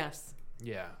Stiles. Yes,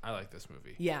 Yeah, I like this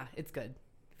movie. yeah, it's good.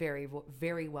 Very,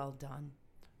 very well done.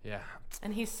 Yeah,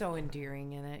 And he's so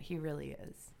endearing in it. He really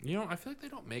is. you know, I feel like they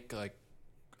don't make like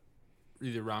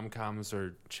either rom-coms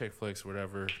or chick flicks, or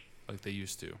whatever, like they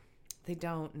used to. They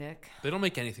don't, Nick. They don't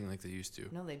make anything like they used to.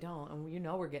 No, they don't. And you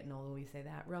know we're getting old when we say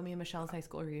that. Romeo and Michelle's high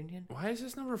school reunion. Why is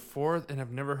this number 4 and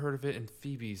I've never heard of it and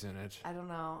Phoebe's in it? I don't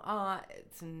know.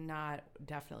 It's not,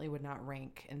 definitely would not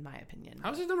rank in my opinion.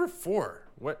 How's it number 4?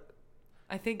 What?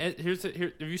 I think And here,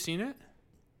 have you seen it?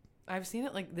 I've seen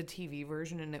it like the TV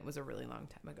version, and it was a really long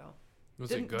time ago. Was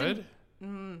Didn't- it good?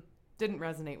 Didn't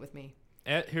resonate with me.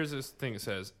 Here's this thing it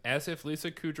says: as if Lisa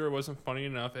Kudrow wasn't funny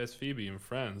enough as Phoebe in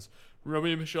Friends,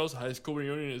 Romeo and Michelle's high school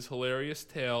reunion is a hilarious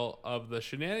tale of the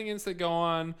shenanigans that go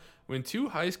on when two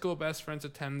high school best friends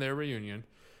attend their reunion.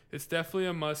 It's definitely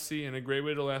a must-see and a great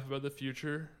way to laugh about the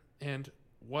future and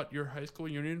what your high school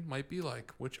reunion might be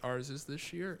like, which ours is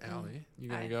this year. Allie, you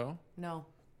gonna go? No,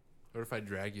 What if I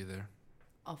drag you there?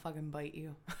 I'll fucking bite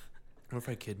you. What if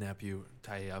I kidnap you,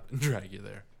 tie you up, and drag you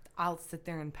there? I'll sit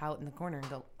there and pout in the corner and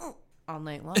go all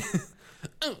night long.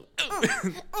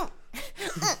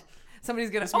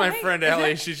 Somebody's gonna. It's my hey, friend is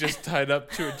Allie. She's just tied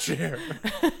up to a chair.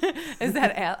 Is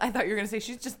that Al? I thought you were gonna say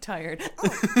she's just tired.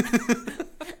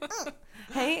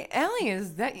 Hey, Allie,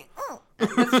 is that you?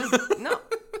 That's just, no,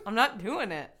 I'm not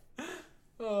doing it.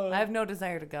 I have no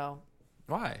desire to go.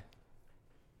 Why?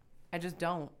 I just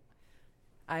don't.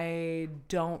 I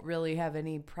don't really have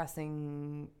any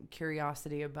pressing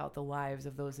curiosity about the lives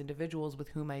of those individuals with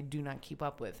whom I do not keep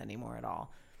up with anymore at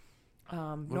all.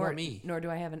 What Nor about me? Nor do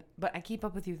I have but I keep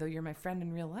up with you though. You're my friend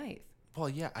in real life. Well,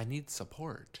 yeah, I need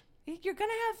support. You're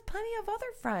gonna have plenty of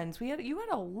other friends. You had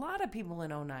a lot of people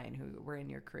in 09 who were in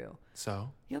your crew.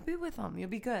 So? You'll be with them. You'll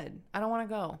be good. I don't want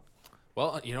to go.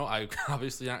 Well, I'm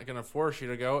obviously not going to force you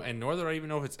to go, and nor do I even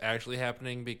know if it's actually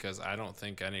happening because I don't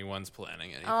think anyone's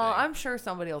planning anything. Oh, I'm sure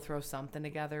somebody will throw something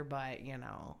together, but,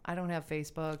 I don't have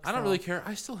Facebook. I don't really care.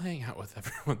 I still hang out with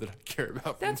everyone that I care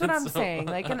about. That's what I'm saying.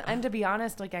 Like, and to be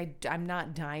honest, like, I'm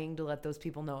not dying to let those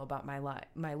people know about my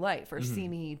life or see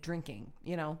me drinking,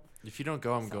 If you don't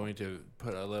go, I'm going to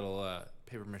put a little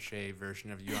paper mache version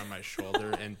of you on my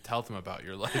shoulder and tell them about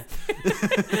your life.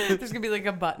 There's going to be like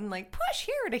a button like, push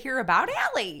here to hear about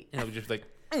Allie. And it'll be just like,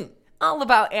 all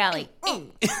about Allie.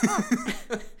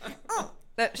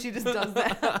 That she just does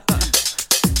that.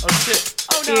 oh, shit.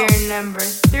 Oh, no. Fear number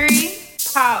 3,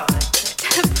 politics.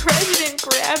 The president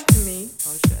grabbed me.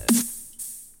 Oh, shit.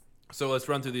 So let's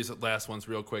run through these last ones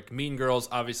real quick. Mean Girls,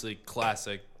 obviously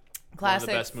classic. Classic. One of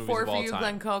the best movies 4 of for all you, time.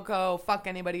 Glenn Coco. Fuck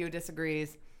anybody who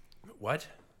disagrees. What?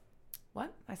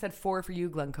 What? I said 4 for you,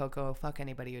 Glenn Coco. Fuck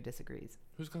anybody who disagrees.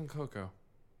 Who's Glenn Coco?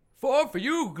 4 for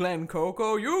you, Glenn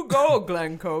Coco. You go,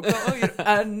 Glenn Coco.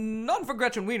 And none for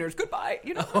Gretchen Wieners. Goodbye.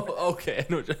 Oh, okay.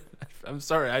 No, I'm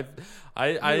sorry.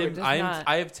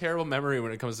 I have terrible memory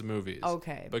when it comes to movies.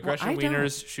 Okay. But Well, Gretchen I don't.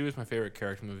 Wieners, she was my favorite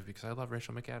character in the movie because I love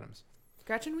Rachel McAdams.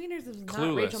 Gretchen Wieners is not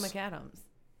Clueless. Rachel McAdams.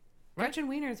 Gretchen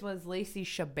Wieners was Lacey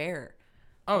Chabert.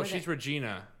 Oh, she's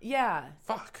Regina. Yeah.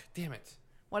 Fuck. Damn it.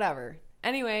 Whatever.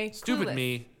 Anyway, Stupid Clueless.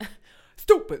 me.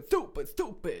 Stupid.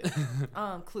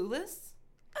 Clueless?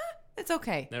 It's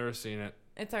okay. Never seen it.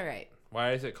 It's all right.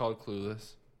 Why is it called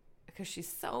Clueless? Because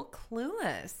she's so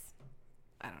clueless.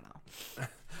 I don't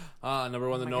know. Number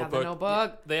one, The my God, Notebook. The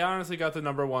Notebook. They honestly got the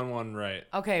number one right.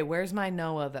 Okay, where's my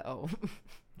Noah, though?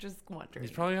 Just wondering.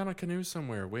 He's probably on a canoe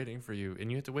somewhere waiting for you,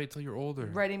 and you have to wait till you're older.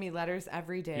 Writing me letters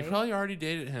every day. You probably already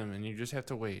dated him, and you just have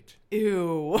to wait.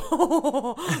 Ew.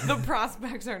 The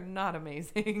prospects are not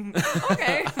amazing.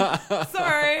 Okay.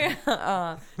 Sorry.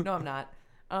 No, I'm not.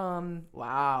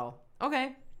 Wow.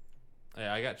 Okay.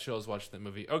 Yeah, I got chills watching that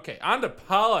movie. Okay, on to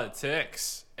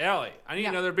politics. Allie, I need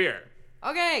another beer.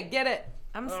 Okay, get it.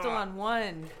 I'm still on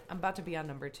 1. I'm about to be on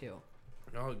number 2.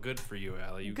 Oh, good for you,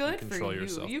 Allie. You Good can control for you.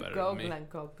 yourself You better go, than me. Glenn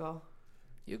Coco.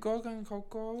 You go, Glenn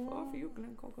Coco. Oh, for you,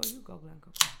 Glenn Coco. You go, Glenn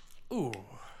Coco. Ooh.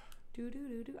 Do.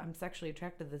 I'm sexually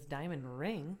attracted to this diamond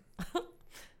ring.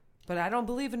 But I don't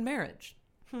believe in marriage.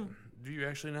 Do you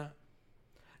actually not?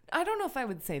 I don't know if I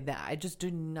would say that. I just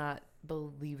do not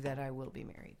believe that I will be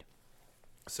married.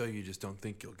 So you just don't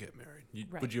think you'll get married?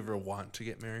 Right. Would you ever want to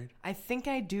get married? I think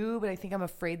I do, but I think I'm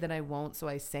afraid that I won't. So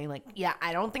I say yeah,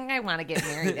 I don't think I want to get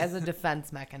married as a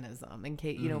defense mechanism in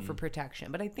case, for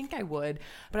protection. But I think I would.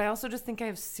 But I also just think I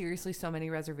have seriously so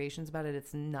many reservations about it.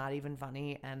 It's not even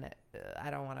funny, and I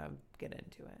don't want to get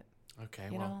into it. Okay,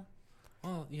 You know?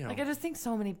 Well, Like I just think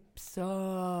so many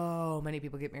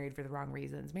people get married for the wrong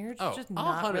reasons. Marriage is just 100%.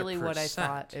 not really what I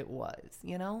thought it was.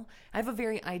 I have a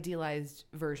very idealized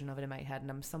version of it in my head, and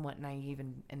I'm somewhat naive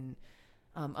and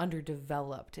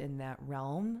underdeveloped in that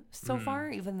realm so far,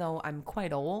 even though I'm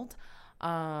quite old.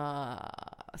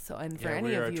 For any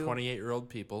we are of you, 28-year-old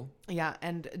people. yeah,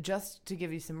 and just to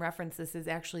give you some reference, this is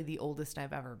actually the oldest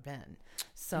I've ever been.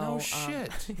 So No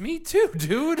shit. Me too,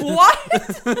 dude. What?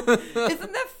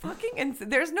 Isn't that fucking insane?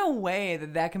 There's no way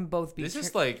that can both be This true.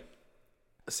 is like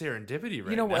serendipity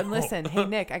right You know what? now. Listen, hey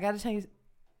Nick, I got to tell you,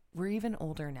 we're even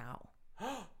older now.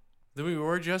 Then we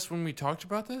were just when we talked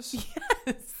about this?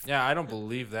 Yes. Yeah, I don't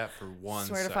believe that for one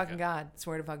Swear second. to fucking God.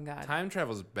 Swear to fucking God. Time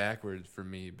travels backwards for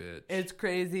me, bitch. It's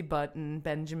crazy button,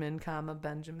 Benjamin,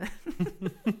 Benjamin.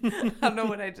 I don't know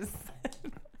what I just said.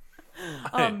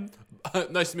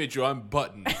 Nice to meet you. I'm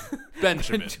Button.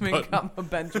 Benjamin. Button.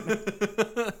 Benjamin.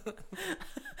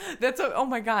 Oh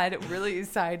my God. Really,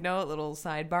 side note, little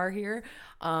sidebar here.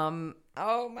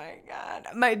 Oh my God.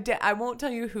 I won't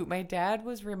tell you who. My dad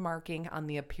was remarking on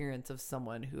the appearance of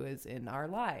someone who is in our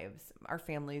lives, our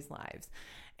family's lives.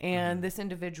 And this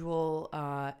individual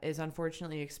is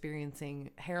unfortunately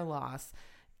experiencing hair loss,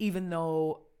 even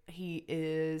though he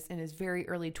is in his very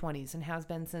early 20s and has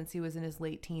been since he was in his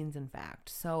late teens, in fact.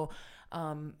 So,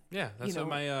 Yeah, that's what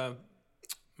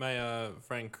my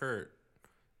friend Kurt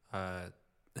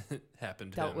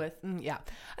happened to dealt him. with. Yeah,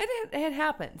 it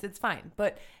happens. It's fine.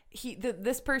 But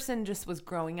this person just was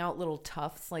growing out little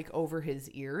tufts like over his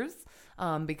ears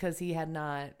because he had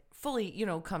not fully,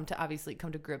 come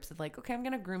to grips with like, okay, I'm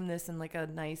going to groom this in like a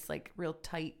nice, like real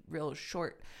tight, real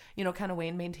short, kind of way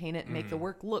and maintain it and make the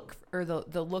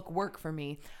look work for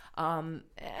me. And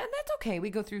that's okay.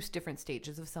 We go through different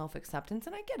stages of self-acceptance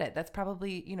and I get it. That's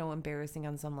probably, embarrassing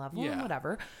on some level and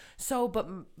whatever. So, but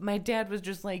my dad was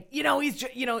just like, he's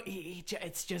just,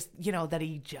 it's just, that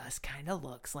he just kind of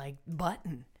looks like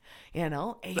Button. He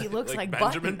looks like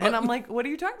Button. And I'm like, what are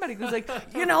you talking about? He goes like,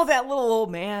 that little old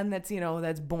man that's,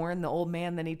 that's born the old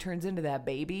man, then he turns into that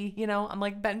baby, I'm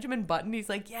like, Benjamin Button. He's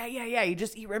like, yeah.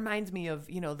 He reminds me of,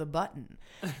 the Button.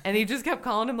 And he just kept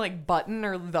calling him like Button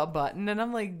or the Button. And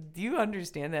I'm like, do you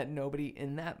understand that nobody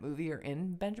in that movie or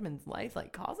in Benjamin's life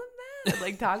like calls him that? Or,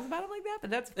 like talks about him like that? But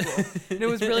that's cool. And it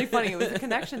was really funny. It was a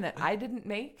connection that I didn't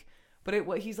make. But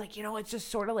he's like, it's just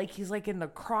sort of like he's like in the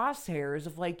crosshairs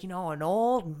of like, an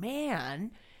old man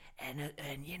and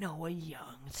a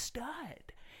young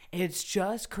stud. It's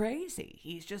just crazy.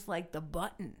 He's just like the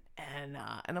Button. And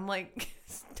I'm like,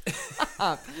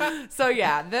 stop. So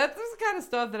yeah, that's the kind of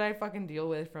stuff that I fucking deal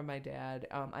with from my dad.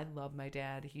 I love my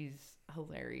dad. He's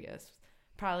hilarious.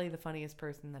 Probably the funniest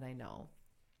person that I know.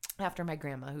 After my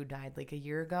grandma who died like a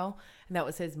year ago, and that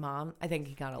was his mom, I think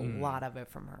he got a lot of it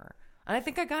from her. And I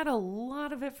think I got a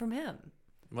lot of it from him.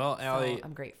 Well, Allie, so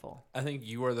I'm grateful. I think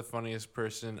you are the funniest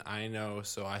person I know,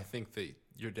 so I think that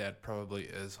your dad probably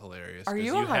is hilarious. Are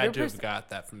you 100%? You had to have got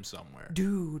that from somewhere.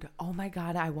 Dude, oh my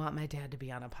God, I want my dad to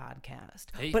be on a podcast.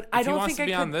 Hey, but if I don't he wants think to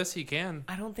be I could, on this, he can.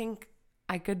 I don't think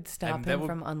I could stop him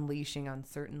from unleashing on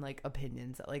certain like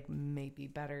opinions that like may be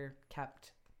better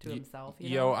kept to himself.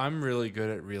 Yo, I'm really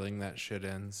good at reeling that shit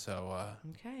in, so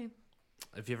okay.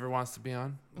 If he ever wants to be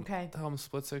on, okay. Tell him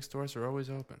Split Six doors are always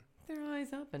open. They're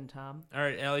always open, Tom. All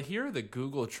right, Allie, here are the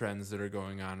Google trends that are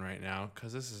going on right now,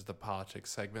 because this is the politics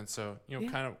segment, so,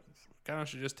 kind of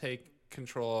should just take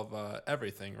control of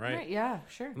everything, right? Right, yeah,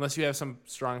 sure. Unless you have some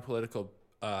strong political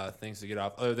things to get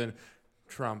off, other than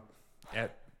Trump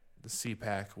at the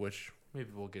CPAC, which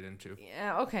maybe we'll get into.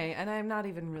 Yeah, okay, and I'm not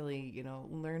even really,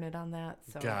 learned on that.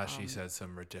 So, gosh, he said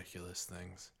some ridiculous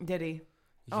things. Did he?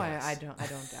 Yes. Oh, I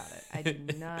don't doubt it. I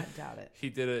do not doubt it. He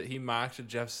did it. He mocked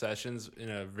Jeff Sessions in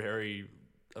a very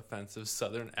offensive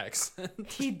Southern accent.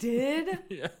 He did?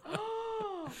 Yeah.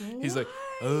 He's like,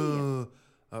 oh,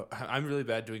 I'm really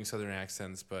bad doing Southern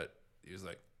accents, but he was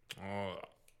like, oh,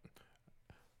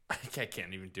 I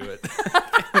can't even do it.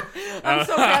 I'm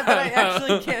so bad that I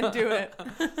actually can't do it.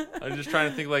 I'm just trying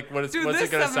to think like what's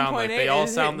it gonna sound like. They all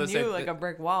sound the same. Like a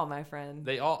brick wall, my friend.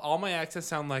 They all my accents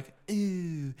sound like,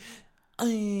 ooh,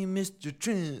 I'm Mr.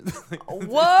 Trump.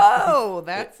 Whoa,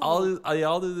 that's I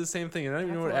all do the same thing. I don't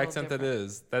even know what accent that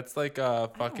is. That's like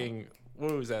fucking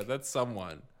what was that? That's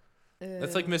someone.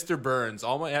 That's like Mr. Burns.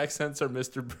 All my accents are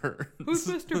Mr. Burns. Who's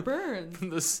Mr. Burns?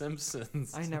 The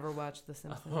Simpsons. I never watched The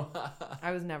Simpsons.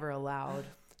 I was never allowed.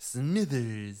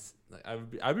 Smithers.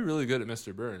 I'd be really good at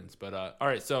Mr. Burns. But all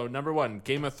right, so number 1,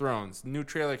 Game of Thrones. New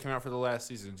trailer came out for the last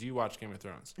season. Do you watch Game of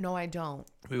Thrones? No, I don't.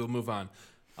 We will move on.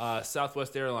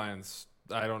 Southwest Airlines.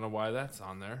 I don't know why that's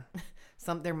on there.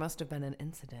 There must have been an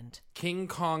incident. King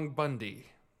Kong Bundy.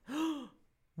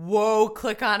 Whoa,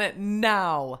 click on it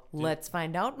now. Let's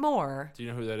find out more. Do you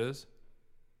know who that is?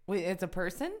 Wait, it's a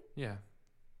person? Yeah.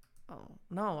 Oh,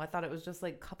 no, I thought it was just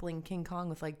like coupling King Kong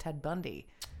with like Ted Bundy.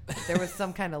 There was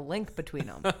some kind of link between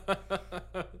them.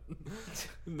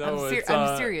 No,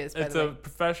 I'm serious. It's a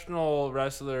professional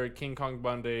wrestler. King Kong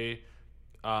Bundy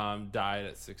died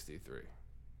at 63.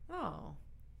 Oh.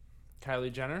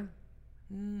 Kylie Jenner?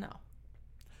 No.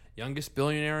 Youngest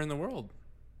billionaire in the world.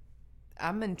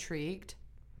 I'm intrigued.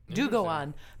 Do go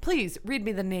on. Please read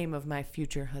me the name of my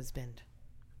future husband.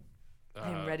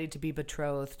 I'm ready to be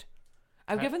betrothed.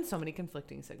 I've given so many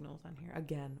conflicting signals on here.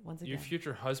 Once again. Your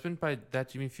future husband? By that,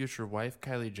 do you mean future wife,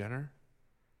 Kylie Jenner?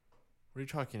 What are you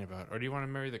talking about? Or do you want to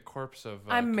marry the corpse of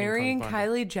I'm King marrying Kong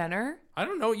Bundy? Kylie Jenner? I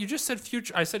don't know. You just said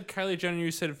future. I said Kylie Jenner.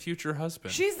 You said future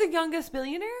husband. She's the youngest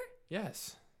billionaire?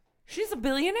 Yes. She's a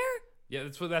billionaire? Yeah,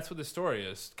 that's what the story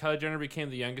is. Kylie Jenner became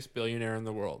the youngest billionaire in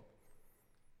the world.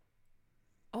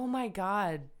 Oh my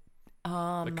God. The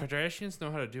Kardashians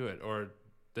know how to do it, or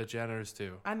the Jenners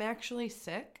do. I'm actually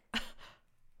sick.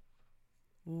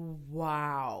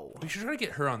 Wow. We should try to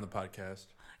get her on the podcast.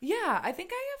 Yeah, I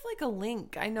think I have like a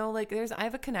link. I know like I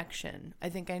have a connection. I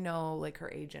think I know like her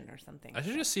agent or something. I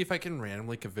should just see if I can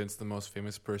randomly convince the most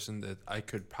famous person that I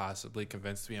could possibly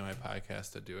convince to be on my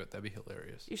podcast to do it. That'd be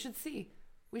hilarious. You should see.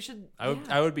 We should.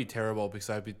 I would be terrible because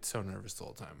I'd be so nervous the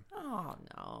whole time. Oh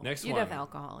no. Next You'd one. have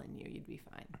alcohol in you. You'd be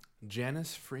fine.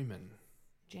 Janice Freeman.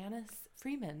 Janice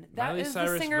Freeman. That Miley is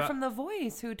Cyrus the singer from The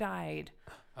Voice who died.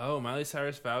 Oh, Miley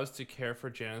Cyrus vows to care for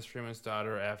Janice Freeman's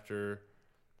daughter after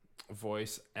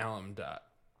voice alum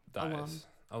dies.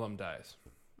 Alum dies.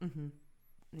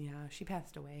 Yeah, she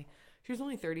passed away. She was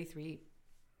only 33.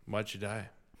 Why'd she die?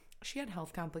 She had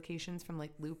health complications from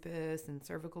like lupus and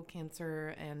cervical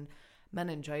cancer and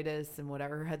meningitis and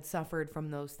whatever, had suffered from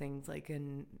those things like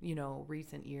in,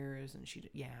 recent years. And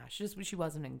she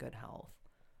wasn't in good health.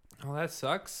 Oh, that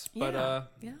sucks. But,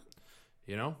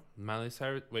 yeah. Miley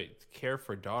Cyrus, care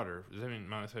for daughter. Does that mean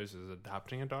Miley Cyrus is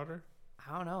adopting a daughter?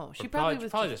 I don't know. She Or probably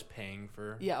was just paying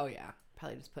for. Yeah, oh yeah.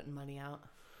 Probably just putting money out.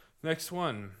 Next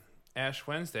one. Ash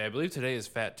Wednesday. I believe today is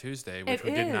Fat Tuesday, which It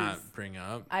we did is. not bring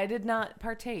up. I did not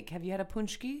partake. Have you had a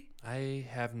punchki? I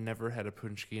have never had a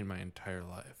punchki in my entire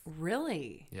life.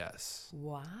 Really? Yes.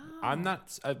 Wow. I'm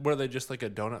not. What are they, just like a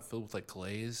donut filled with like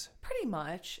glaze? Pretty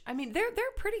much. I mean, they're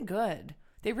pretty good.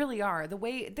 They really are. The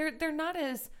way they're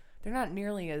not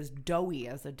nearly as doughy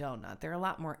as a donut. They're a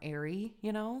lot more airy,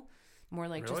 more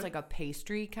like just Really? like a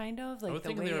pastry kind of. Like I would the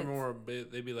think way they were it's- more.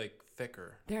 They'd be like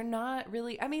thicker. They're not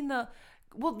really. I mean,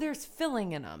 there's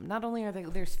filling in them. Not only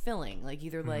there's filling, like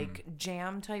either like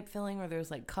jam type filling or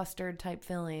there's like custard type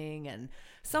filling, and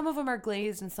some of them are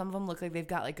glazed and some of them look like they've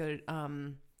got like a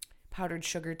powdered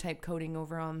sugar type coating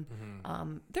over them.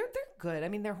 They're good. I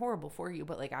mean, they're horrible for you,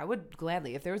 but like I would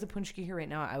gladly, if there was a punchki here right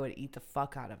now, I would eat the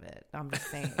fuck out of it. I'm just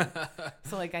saying.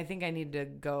 So like I think I need to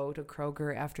go to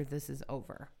Kroger after this is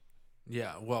over.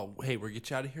 Yeah. Well, hey, we'll get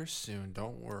you out of here soon.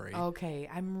 Don't worry. Okay,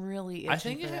 I'm really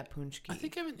itching for that punchki. I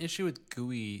think I have an issue with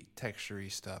gooey,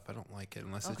 textury stuff. I don't like it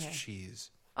unless Okay. it's cheese.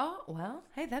 Oh well,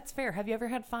 hey, that's fair. Have you ever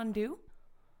had fondue?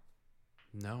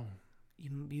 No.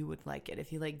 You would like it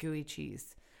if you like gooey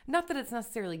cheese. Not that it's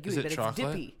necessarily gooey, it but chocolate?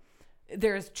 it's dippy.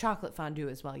 There's chocolate fondue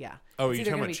as well, yeah. Oh, It's you're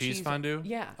either talking gonna about be cheese or- fondue?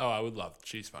 Yeah. Oh, I would love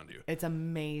cheese fondue. It's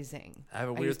amazing. I have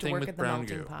a I weird used to thing work with at the brown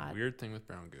melting goo. pot. Weird thing with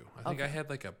brown goo. I think I Okay. had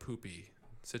like a poopy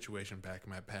situation back in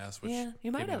my past, which Yeah,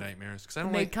 you might gave me have. nightmares because I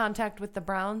don't Made like contact with the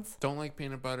browns. don't like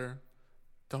peanut butter,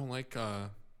 don't like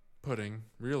pudding.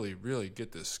 Really, really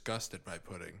get disgusted by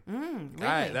pudding. Really?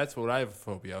 That's what I have a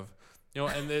phobia of.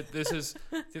 And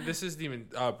this isn't even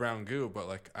brown goo, but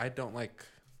like I don't like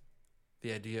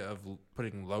the idea of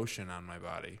putting lotion on my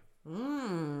body.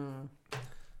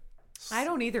 I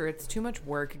don't either. It's too much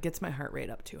work. It gets my heart rate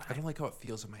up too I high. don't like how it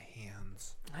feels in my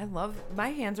hands. My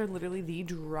hands are literally the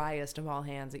driest of all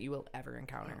hands that you will ever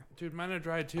encounter. Dude, mine are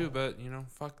dry too, but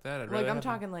fuck that. I'd Like rather I'm have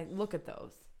talking like, look at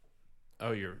those.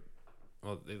 Oh,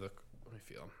 well, they look. Let me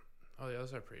feel. Oh, yeah,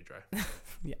 those are pretty dry.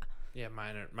 Yeah, Yeah,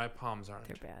 my palms aren't.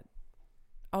 they're bad.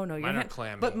 Oh no, your Mine are hand-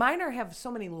 clammy. But mine have so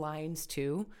many lines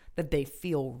too that they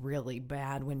feel really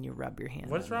bad when you rub your hand.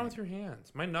 What's on wrong there. with your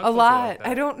hands? My knuckles A are lot. like that.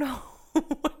 I don't know.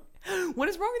 What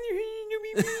is wrong with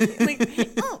your hand? Like,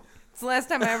 oh. It's the last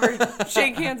time I ever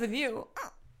shake hands with you.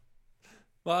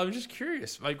 Well, I'm just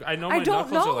curious. Like, I know I my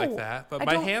don't knuckles are like know. that, but I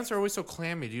my don't- hands are always so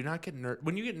clammy. Do you not get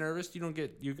when you get nervous? You don't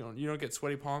get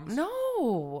sweaty palms.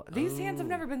 No, these hands have Oh.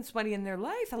 never been sweaty in their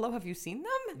life. Hello, have you seen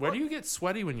them? Where do you get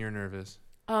sweaty when you're nervous?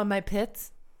 My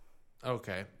pits.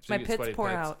 Okay, so My you get pits sweaty pour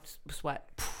pits. out sweat,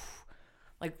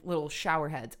 like little shower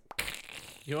heads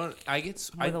You know what? I get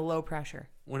with a low pressure.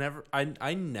 whenever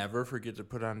I never forget to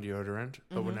put on deodorant,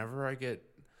 but Mm-hmm. whenever I get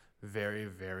very,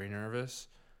 very nervous,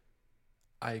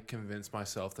 I convince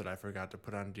myself that I forgot to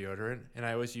put on deodorant, and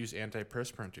I always use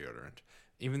antiperspirant deodorant.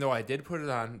 Even though I did put it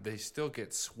on, they still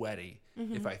get sweaty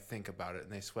Mm-hmm. if I think about it,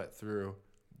 and they sweat through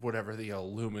whatever the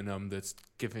aluminum that's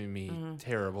giving me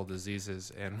terrible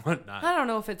diseases and whatnot. I don't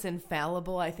know if it's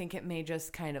infallible. I think it may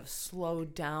just kind of slow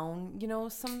down,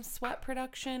 some sweat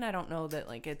production. I don't know that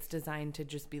like it's designed to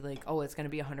just be like, oh, it's going to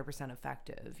be 100%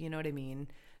 effective. You know what I mean?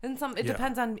 And it Yeah.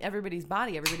 depends on everybody's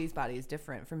body. Everybody's body is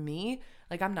different. For me,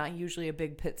 like I'm not usually a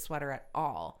big pit sweater at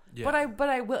all. Yeah. But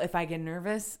I will if I get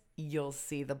nervous. You'll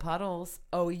see the puddles.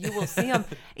 Oh, you will see them.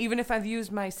 Even if I've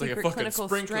used my Like a secret fucking clinical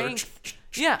sprinkler. strength.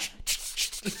 Yeah.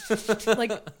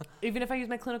 Like even if I use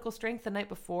my clinical strength the night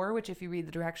before, which if you read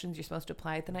the directions you're supposed to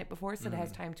apply it the night before, so it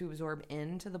has time to absorb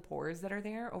into the pores that are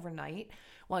there overnight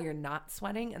while you're not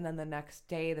sweating, and then the next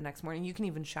morning you can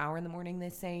even shower in the morning, they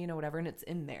say, whatever, and it's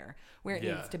in there where it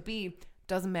Yeah. needs to be.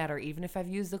 Doesn't matter. Even if I've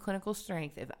used the clinical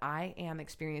strength, if I am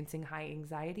experiencing high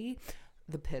anxiety,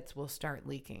 the pits will start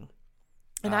leaking.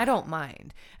 And I don't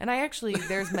mind. And I actually,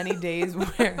 there's many days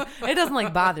where it doesn't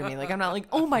like bother me. Like I'm not like,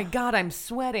 oh my God, I'm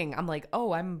sweating. I'm like,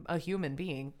 oh, I'm a human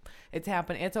being. It's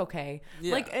happening. It's okay.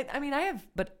 Yeah. Like, I have,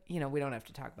 but we don't have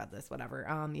to talk about this, whatever.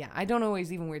 I don't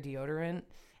always even wear deodorant,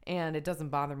 and it doesn't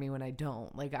bother me when I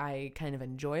don't. Like I kind of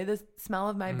enjoy the smell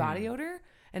of my body odor.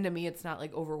 And to me, it's not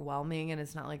like overwhelming and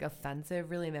it's not like offensive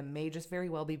really. That may just very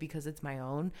well be because it's my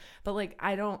own. But like,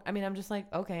 I'm just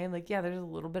like, okay, like, yeah, there's a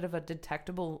little bit of a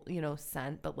detectable,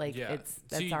 scent, but like, that's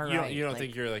all right. You don't like,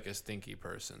 think you're like a stinky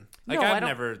person. Like, No, I I've don't-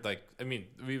 never, like, I mean,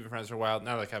 we've been friends for a while.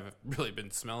 Not like I've really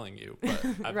been smelling you, but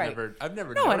I've Right. never No, I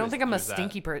don't noticed think I'm a there's that.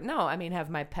 stinky person. No, I mean, have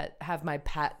my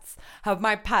pets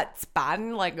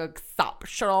been like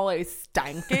exceptionally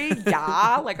stinky?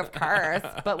 Yeah, like of course.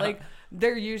 But like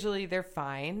they're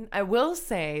fine. I will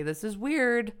say this is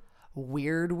weird.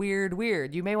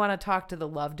 You may want to talk to the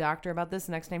love doctor about this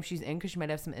next time she's in because she might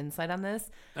have some insight on this.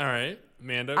 All right,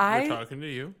 Amanda, I- we're talking to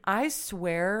you. I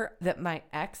swear that my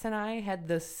ex and I had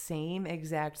the same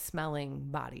exact smelling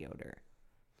body odor.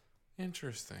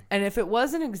 Interesting. And if it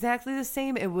wasn't exactly the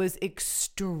same, it was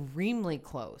extremely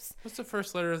close. What's the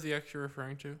first letter of the X you're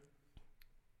referring to?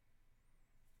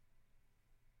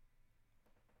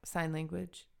 Sign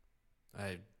language.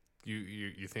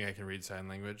 You think I can read sign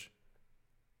language?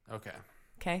 Okay.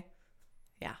 Okay.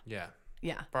 Yeah.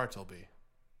 Yeah. Bartleby.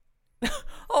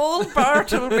 Old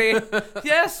Bartleby.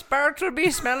 Yes, Bartleby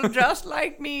smelled just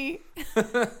like me.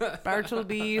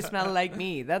 Bartleby smelled like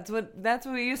me. That's what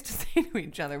we used to say to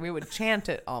each other. We would chant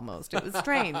it almost. It was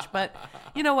strange, but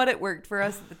you know what? It worked for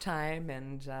us at the time.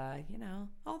 And,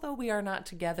 although we are not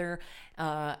together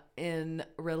in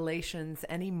relations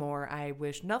anymore, I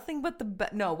wish nothing but the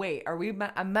best. No, wait. Are we?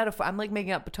 I'm metaphor. I'm like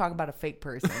making up a talk about a fake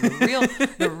person.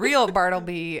 The real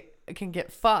Bartleby can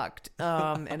get fucked,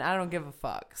 and I don't give a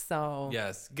fuck. So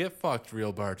Yes, get fucked,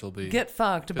 real Bartleby. get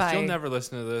fucked 'Cause by you'll never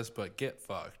listen to this, but get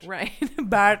fucked. right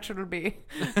Bartleby.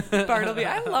 Bartleby,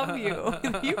 I love you.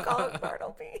 You call it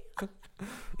Bartleby.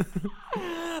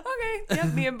 Okay, yeah,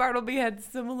 me and Bartleby had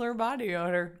similar body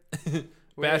odor.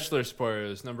 Bachelor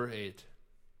spoilers, number 8.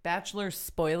 Bachelor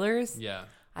spoilers. Yeah.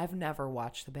 I've never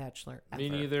watched The Bachelor. Me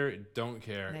ever. neither. Don't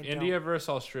care. I India versus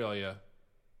Australia.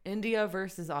 India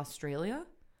versus Australia.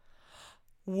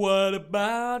 What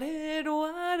about it?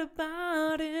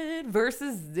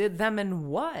 Versus did them in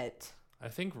what? I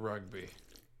think rugby.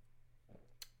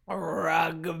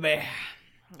 Rugby.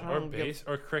 Or base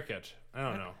or cricket. I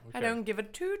don't know. I Okay. don't give a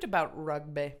toot about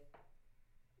rugby.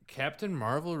 Captain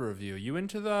Marvel review. You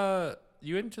into that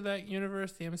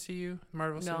universe, the MCU,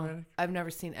 Marvel No, Cinematic? I've never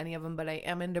seen any of them, but I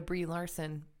am into Brie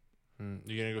Larson.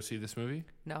 You gonna go see this movie?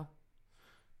 No.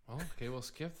 Well, okay, we'll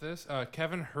skip this.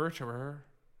 Kevin Herterer.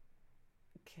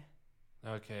 Okay.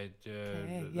 Okay,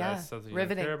 yeah, that's something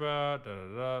riveting. you care about. Da,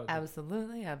 da, da.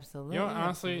 Absolutely. You know,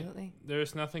 honestly,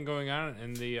 there's nothing going on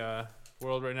in the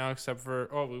world right now except for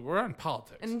we're on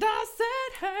politics. And I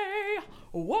said, hey,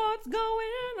 what's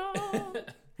going on?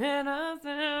 And I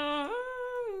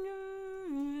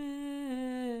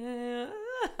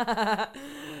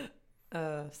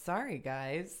said, sorry,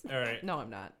 guys. All right. No, I'm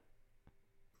not.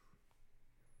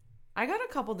 I got a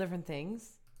couple different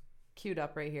things queued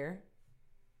up right here.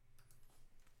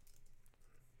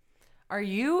 Are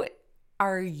you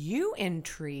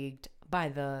intrigued by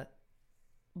the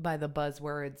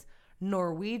buzzwords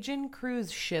Norwegian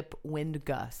cruise ship wind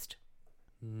gust?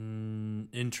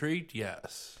 Intrigued?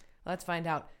 Yes. Let's find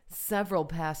out. Several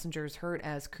passengers hurt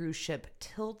as cruise ship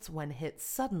tilts when hit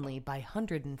suddenly by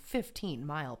 115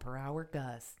 mile per hour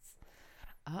gusts.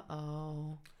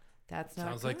 Uh-oh. That's not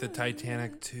Sounds like the good.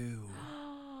 Titanic too.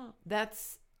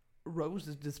 That's Rose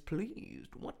is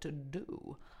displeased. What to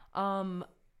do?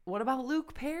 What about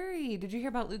Luke Perry? Did you hear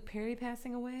about Luke Perry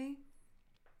passing away?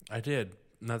 I did.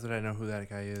 Not that I know who that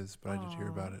guy is, but I did hear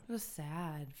about it. It was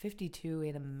sad. 52, he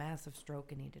had a massive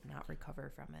stroke and he did not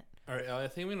recover from it. All right, I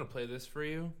think I'm gonna play this for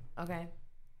you. Okay.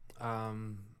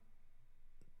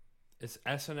 It's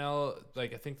SNL.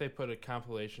 Like I think they put a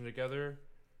compilation together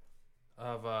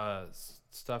of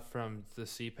stuff from the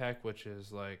CPAC, which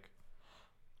is like.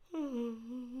 Wait,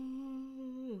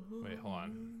 hold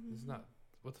on. This is not.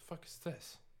 What the fuck is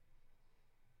this?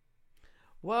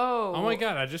 Whoa. Oh my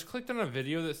god! I just clicked on a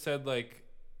video that said like.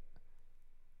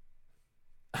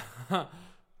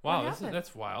 Wow,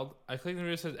 that's wild. I clicked on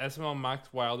the video that says SNL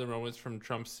mocked wild enrollments from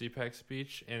Trump's CPAC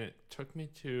speech, and it took me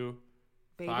to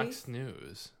Fox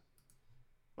News.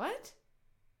 What?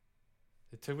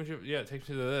 It took me to it takes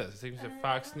me to this. It takes me to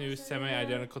Fox News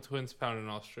semi-identical twins found in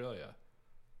Australia.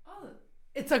 Oh,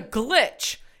 it's a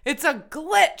glitch. It's a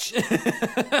glitch.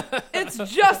 It's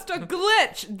just a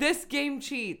glitch. This game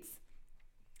cheats.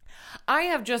 I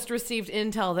have just received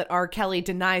intel that R. Kelly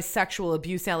denies sexual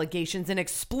abuse allegations in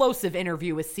explosive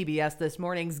interview with CBS This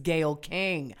Morning's Gayle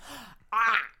King.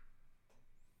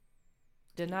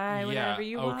 Deny whatever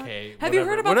you want. Okay. Have you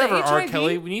heard about the HIV? R.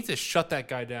 Kelly, we need to shut that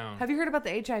guy down. Have you heard about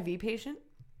the HIV patient?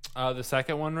 The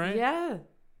second one, right? Yeah.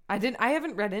 I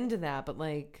haven't read into that, but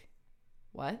like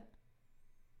What?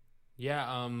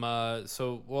 Yeah.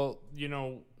 So, well,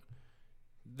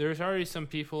 there's already some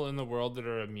people in the world that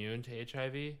are immune to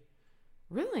HIV.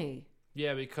 Really?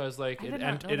 Yeah, because like I it did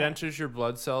not know it that. enters your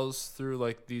blood cells through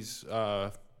like these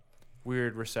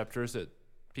weird receptors that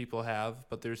people have,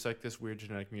 but there's like this weird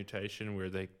genetic mutation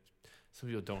where some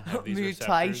people don't have these receptors.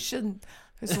 Mutation.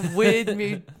 There's a weird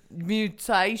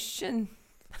mutation.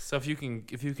 So if you can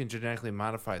genetically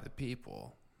modify the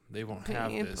people, they won't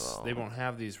have this. People. They won't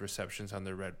have these receptions on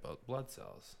their red blood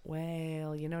cells.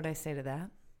 Well, you know what I say to that?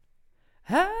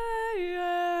 Hey,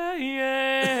 yeah,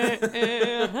 yeah,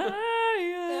 hey,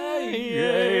 yeah,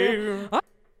 yeah.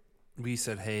 We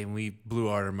said hey, and we blew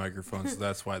out our microphones, so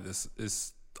that's why this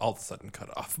is all of a sudden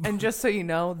cut off. And just so you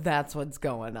know, that's what's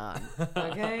going on.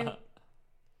 Okay? I'm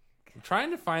trying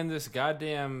to find this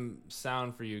goddamn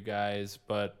sound for you guys,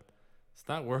 but it's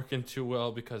not working too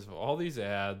well because of all these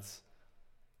ads.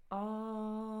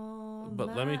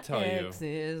 But let me tell you,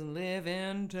 exes live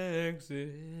in Texas.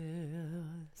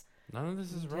 none of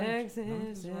this is right.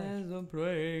 Texas is a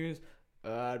place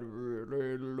I'd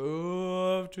really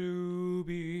love to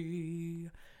be.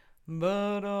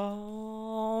 But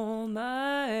all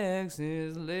my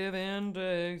exes live in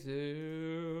Texas.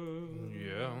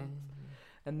 Yeah.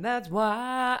 And that's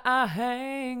why I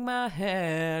hang my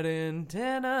head in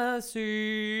Tennessee.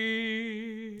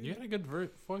 You got a good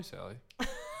voice, Allie.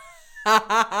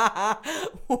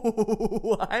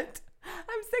 What?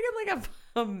 I'm singing like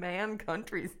a man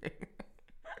country singer.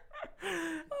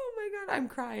 Oh my god, I'm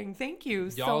crying. Thank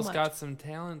you Y'all's so much. got some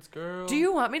talents, girl. Do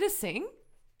you want me to sing?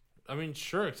 I mean,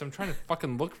 sure, because I'm trying to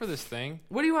fucking look for this thing.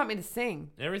 What do you want me to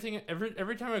sing? Every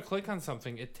time I click on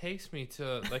something, it takes me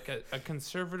to like a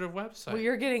conservative website. Well,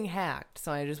 you're getting hacked,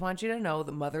 so I just want you to know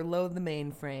the motherload the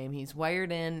mainframe. He's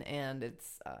wired in, and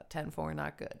it's 10-4,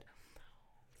 not good.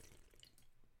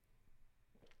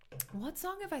 What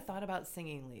song have I thought about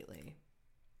singing lately?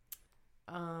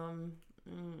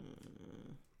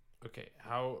 Okay,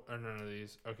 how are none of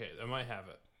these? Okay, I might have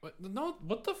it. No,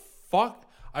 what the fuck?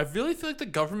 I really feel like the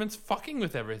government's fucking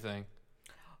with everything.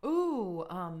 Ooh,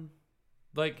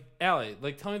 Like, Allie,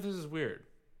 tell me if this is weird.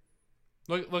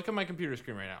 Look at my computer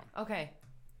screen right now. okay.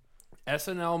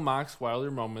 SNL mocks wilder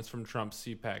moments from Trump's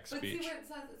CPAC But see speech. where it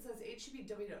says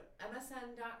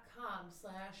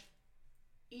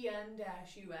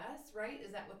http://msn.com/en-us, right?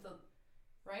 Is that what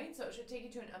right? So it should take you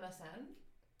to an MSN.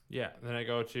 Yeah, then I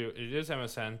go to, it is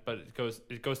MSN, but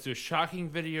it goes to shocking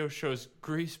video shows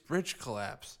Greece bridge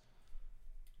collapse.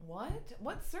 What?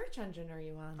 What search engine are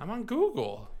you on? I'm on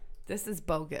Google. This is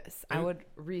bogus. I would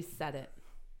reset it.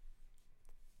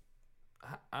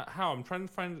 How? I'm trying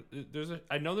to find,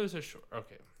 I know there's a short,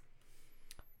 okay.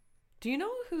 Do you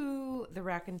know who the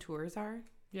Raconteurs are?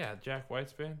 Yeah, Jack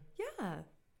White's band. Yeah.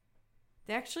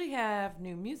 They actually have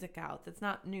new music out that's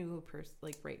not new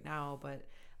right now, but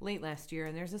late last year.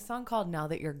 And there's a song called Now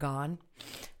That You're Gone.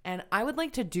 And I would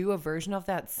like to do a version of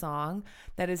that song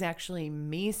that is actually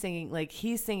me singing. Like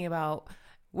he's singing about,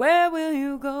 where will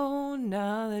you go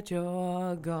now that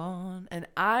you're gone? And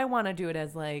I want to do it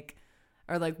as what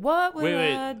will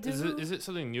I do? Is it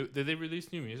something new? Did they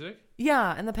release new music?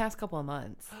 Yeah, in the past couple of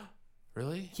months.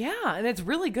 Really? Yeah, and it's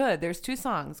really good. There's 2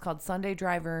 songs called Sunday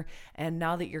Driver and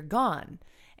Now That You're Gone.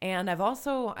 And I've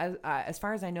also, as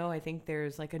far as I know, I think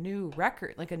there's like a new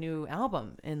record, like a new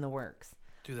album in the works.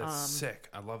 Dude, that's sick.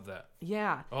 I love that.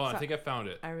 Yeah. Oh, I think I found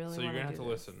it. I really So you're going to wanna have to do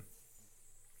this. listen.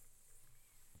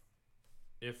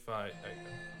 If I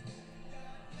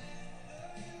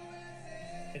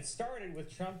It started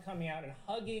with Trump coming out and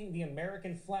hugging the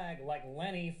American flag like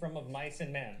Lenny from Of Mice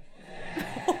and Men.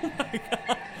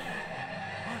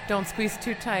 Don't squeeze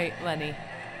too tight, Lenny.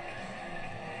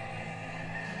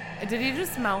 Did you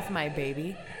just mouth my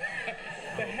baby?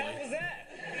 The hell was that?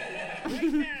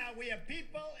 Right now, we have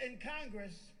people in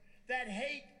Congress that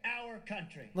hate our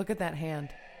country. Look at that hand.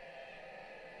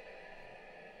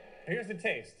 Here's the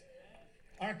taste.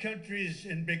 Our country's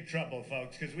in big trouble,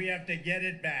 folks, because we have to get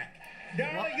it back.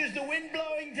 Darling, is the wind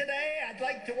blowing today? I'd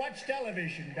like to watch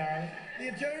television, darling. The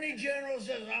Attorney General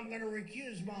says I'm going to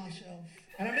recuse myself.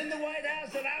 And I'm in the White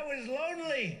House and I was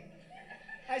lonely.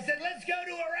 I said, let's go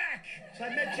to Iraq. So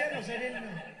I met generals I didn't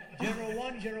know. General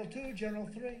 1, General 2, General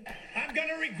 3. I'm going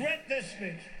to regret this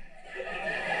speech.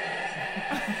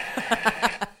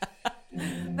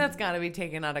 That's got to be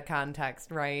taken out of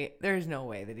context, right? There's no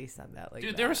way that he said that like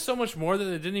Dude, that. there was so much more that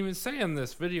they didn't even say in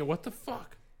this video. What the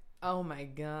fuck? Oh my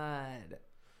god.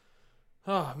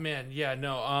 Oh man, yeah,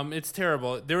 no, it's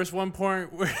terrible. There was one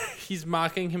point where he's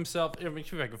mocking himself. Let me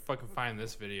see if I can fucking find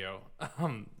this video.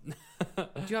 Do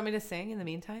you want me to sing in the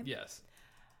meantime? Yes.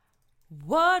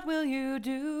 What will you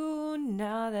do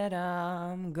now that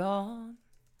I'm gone?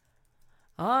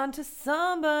 On to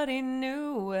somebody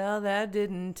new, well, that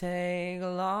didn't take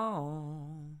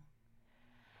long.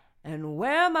 And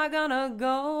where am I gonna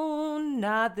go?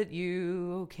 Not that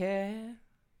you care.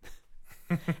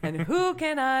 And who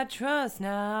can I trust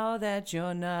now that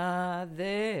you're not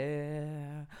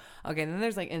there? Okay, then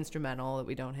there's like instrumental that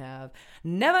we don't have.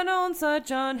 Never known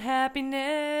such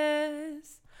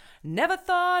unhappiness. Never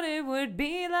thought it would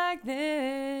be like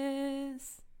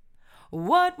this.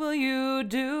 What will you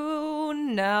do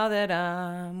now that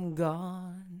I'm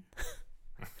gone?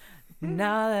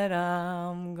 Now that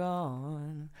I'm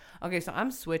gone. Okay, so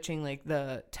I'm switching like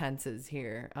the tenses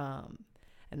here.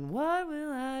 And what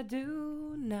will I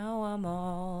do now I'm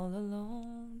all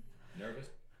alone? Nervous?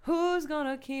 Who's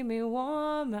gonna keep me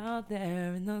warm out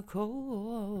there in the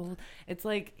cold? It's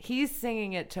like he's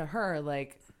singing it to her,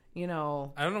 like, you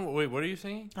know. I don't know. Wait, what are you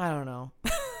singing? I don't know.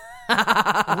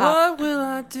 What will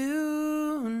I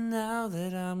do now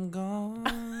that I'm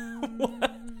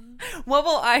gone? What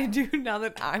will I do now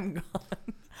that I'm gone?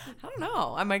 I don't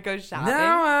know. I might go shopping.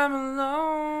 Now I'm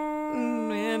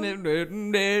alone.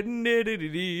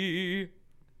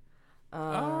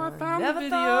 Oh, I found the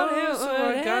video, so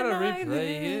I gotta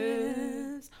replay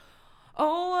it.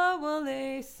 Oh, what will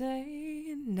they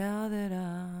say now that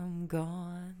I'm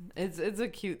gone? It's a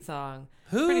cute song.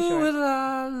 Who Pretty short. will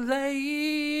I lay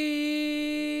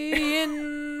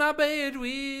in my bed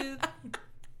with?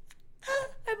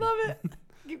 I love it.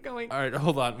 Keep going. All right,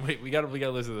 hold on. Wait, we gotta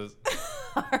listen to this.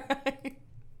 All right.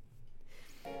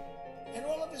 And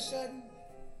all of a sudden,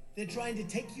 they're trying to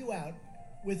take you out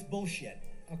with bullshit,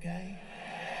 okay?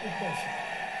 With bullshit.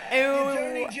 The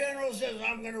Attorney General says,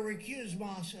 I'm going to recuse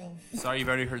myself. Sorry, you've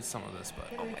already heard some of this, but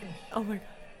Oh my God.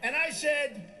 And I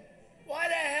said, why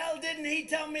the hell didn't he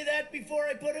tell me that before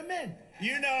I put him in?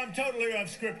 You know I'm totally off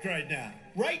script right now.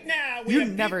 Right now, we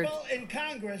have people in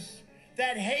Congress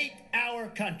that hate our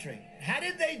country. How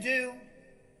did they do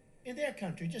in their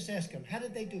country? Just ask them. How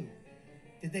did they do?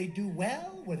 Did they do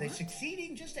well? Were they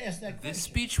succeeding? Just ask that question. this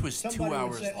speech was Somebody 2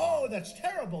 hours would say, long. oh, that's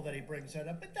terrible that he brings that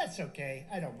up, but that's okay.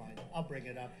 I don't mind. I'll bring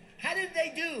it up. How did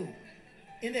they do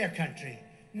in their country?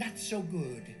 Not so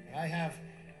good. I have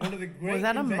one of the great Was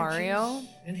that a inventions Mario?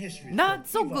 in history. Not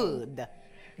so Evo. good.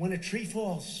 When a tree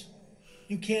falls,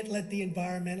 you can't let the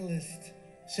environmentalist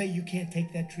say you can't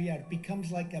take that tree out. It becomes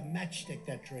like a matchstick,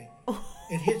 that tree.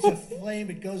 It hits a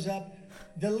flame, it goes up.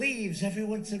 The leaves, every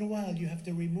once in a while, you have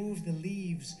to remove the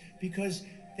leaves because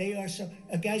they are so...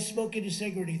 A guy smoking a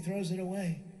cigarette, he throws it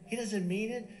away. He doesn't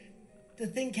mean it. The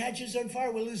thing catches on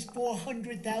fire. We'll lose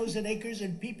 400,000 acres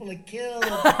and people are killed.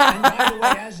 And by the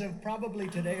way, as of probably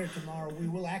today or tomorrow, we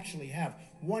will actually have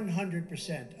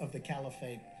 100% of the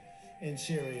caliphate in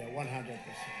Syria, 100%.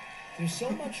 There's so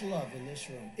much love in this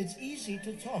room. It's easy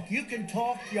to talk. You can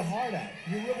talk your heart out.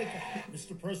 You really can.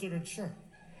 Mr. President, sir.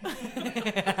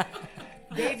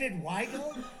 David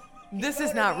Weigel? This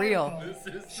is not real.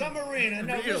 Submarina.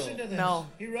 No, listen to this. No.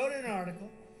 He wrote an article.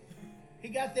 He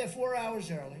got there 4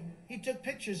 hours early. He took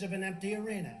pictures of an empty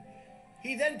arena.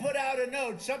 He then put out a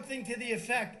note, something to the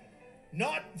effect,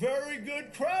 not very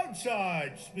good crowd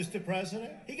size, Mr.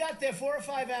 President. He got there 4 or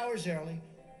 5 hours early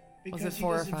because it he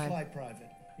 4 or doesn't 5? fly private.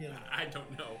 You know. I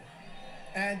don't know.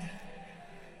 And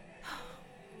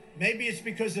maybe it's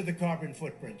because of the carbon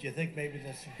footprint. You think maybe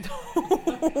that's...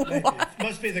 Maybe. It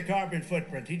must be the carbon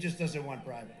footprint. He just doesn't want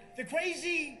private. The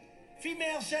crazy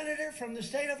female senator from the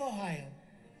state of Ohio.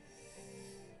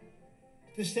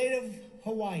 The state of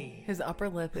Hawaii. His upper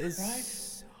lip is Right?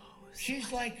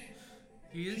 She's like...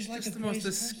 He is She's like just a the most crazy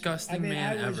person. disgusting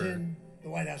man I was ever. in the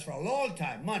White House for a long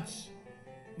time. Months.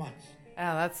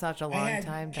 Oh, that's such a I long had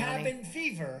time, Donnie. cabin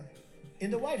fever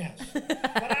in the White House.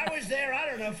 But I was there, I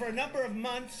don't know, for a number of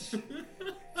months.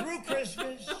 Through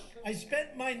Christmas, I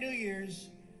spent my New Year's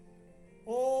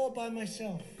all by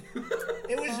myself.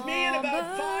 It was me and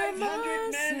about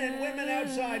 500 men and women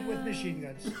outside with machine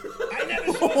guns. I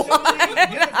never saw so many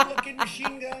beautiful-looking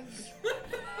machine guns.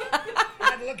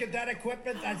 I'd look at that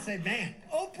equipment, I'd say, man,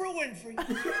 Oprah Winfrey,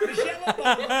 Michelle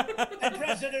Obama, and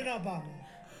President Obama.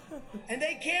 And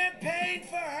they campaigned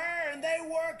for her, and they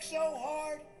worked so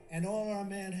hard. And all our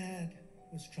man had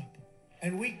was Trump.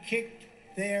 And we kicked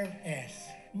their ass.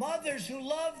 Mothers who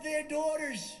love their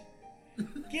daughters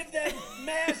give them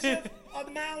massive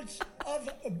amounts of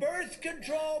birth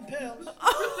control pills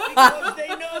because they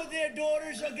know their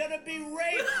daughters are going to be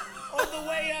raped on the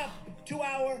way up to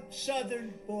our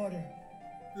southern border.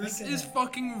 This Think of is that.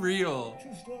 fucking real.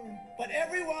 True story. But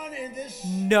everyone in this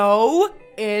No,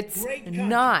 it's Great country.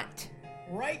 not.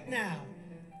 right now,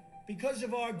 because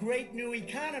of our great new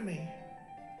economy,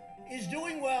 is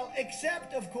doing well,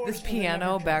 except, of course, This for the piano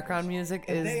never-Trumpers. background music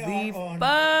And is they the are on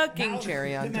fucking mouth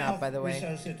cherry on to top, mouth by the way.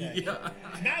 resuscitation.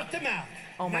 Mouth to mouth.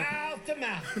 Oh my- Mouth to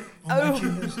mouth.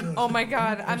 Oh my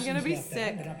God, I'm gonna be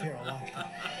sick. I've been up here a lot.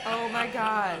 Oh my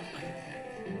God.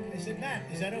 I said,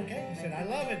 Matt, is that okay? He said, I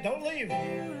love it. Don't leave.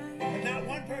 But not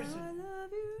one person.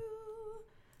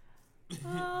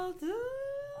 I'll do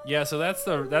Yeah, so that's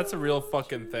a real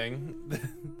fucking thing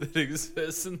that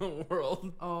exists in the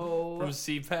world Oh from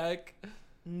CPAC.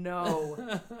 no.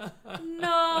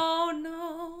 No,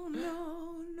 no,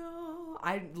 no, no.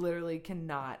 I literally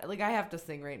cannot. Like, I have to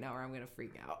sing right now or I'm gonna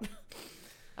freak out.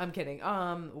 I'm kidding.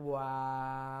 Wow.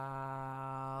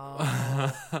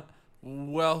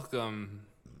 Welcome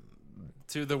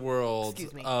to the world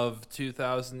Excuse me. of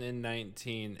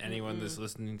 2019. Anyone that's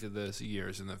listening to this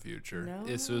years in the future. No.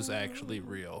 This was actually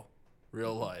real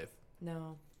life.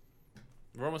 No.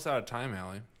 We're almost out of time,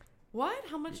 Allie. What?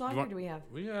 How much longer do we have?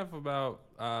 We have about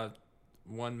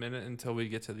 1 minute until we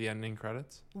get to the ending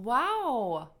credits.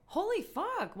 Wow. Holy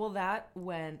fuck. Well, that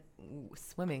went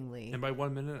swimmingly. And by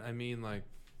 1 minute, I mean like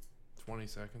 20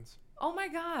 seconds. Oh my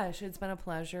gosh. It's been a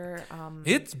pleasure.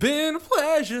 It's been a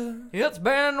pleasure. It's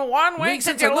been 1 week Weeks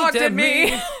since since you I looked at me.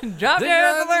 Dropped you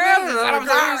at the rest, I'm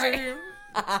sorry.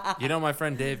 You know, my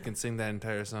friend Dave can sing that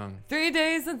entire song. 3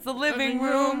 days since the living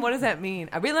room. What does that mean?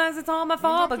 I realize it's all my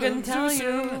fault, but couldn't tell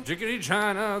you. Jiggity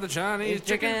China, the Chinese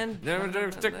chicken. Chicken.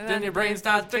 Never stick, then your brain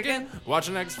starts ticking.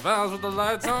 Watching X-Files with the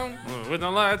lights on. With the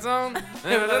lights on.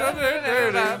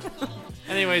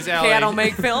 Anyways, Allie. Okay, I don't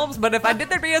make films, but if I did,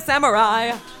 there'd be a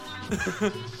samurai.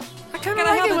 I kinda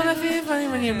like it when I feel funny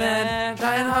when you're mad.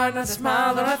 Trying hard not to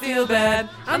smile, though I feel bad.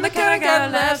 I'm the kind of guy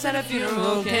that laughs at a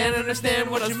funeral. Can't understand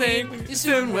what you think. You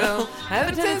soon will. I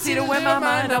have a tendency to wear my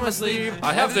mind on my sleeve.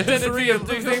 I have the history of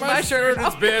losing my shirt.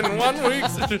 It's been 1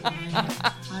 week.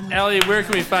 Allie, where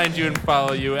can we find you and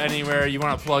follow you? Anywhere you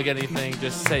want to plug anything,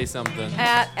 just say something.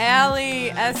 At Allie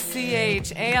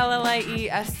SCH,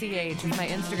 ALLIESCH is my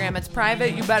Instagram. It's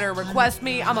private. You better request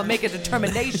me. I'm gonna make a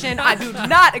determination. I do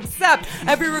not accept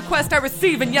every request I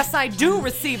receive, and yes, I do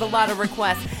receive a lot of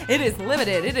requests. It is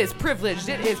limited. It is privileged.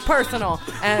 It is personal.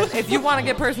 And if you want to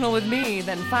get personal with me,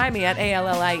 then find me at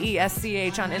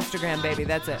ALLIESCH on Instagram, baby.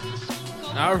 That's it.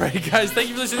 All right, guys. Thank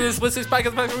you for listening to the Split Six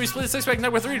Podcast, where we split a six-pack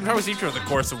number 3 and promise each other the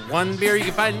course of one beer. You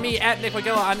can find me at Nick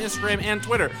McGilla on Instagram and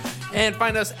Twitter, and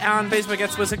find us on Facebook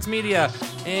at Split Six Media.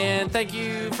 And thank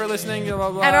you for listening. Blah,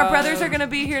 blah, blah. And our brothers are going to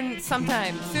be here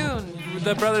sometime soon.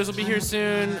 The brothers will be here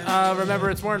soon. Remember,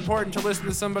 it's more important to listen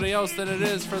to somebody else than it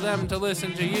is for them to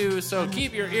listen to you. So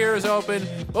keep your ears open.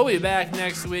 We'll be back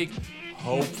next week,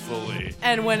 hopefully.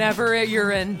 And whenever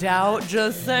you're in doubt,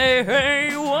 just say,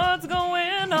 hey, what's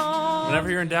going on?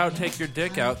 Whenever you're in doubt, take your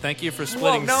dick out. Thank you for Whoa,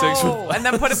 splitting no. six with And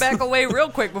then put it back away real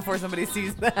quick before somebody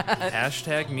sees that.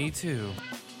 Hashtag me too.